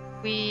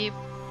we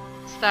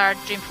start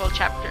Dreamfall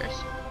chapters.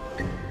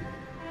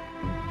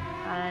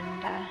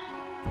 And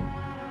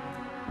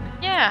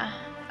yeah,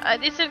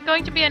 it's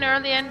going to be an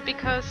early end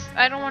because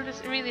I don't want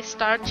to really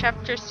start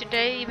chapters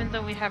today, even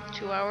though we have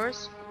 2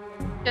 hours.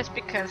 Just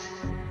because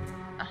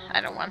I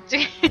don't want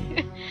to.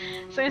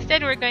 So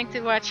instead we're going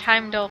to watch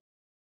Heimdall.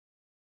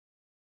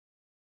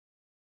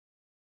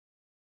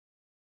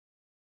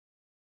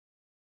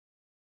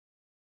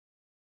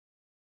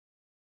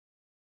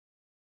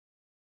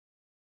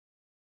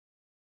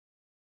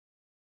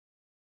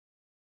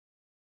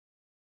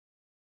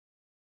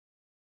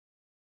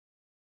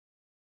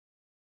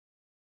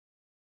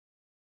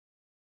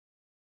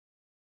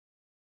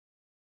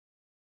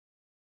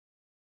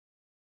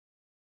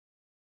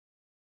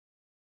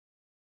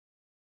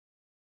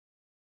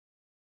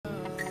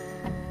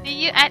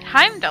 See you at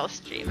Heimdall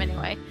stream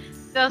anyway.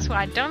 Those who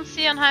I don't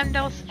see on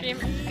Heimdall stream,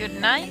 good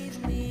night.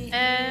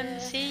 And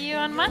see you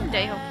on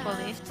Monday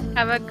hopefully.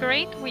 Have a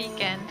great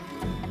weekend.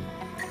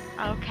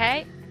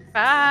 Okay,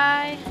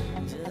 bye.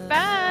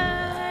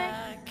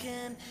 Bye.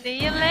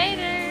 See you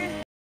later.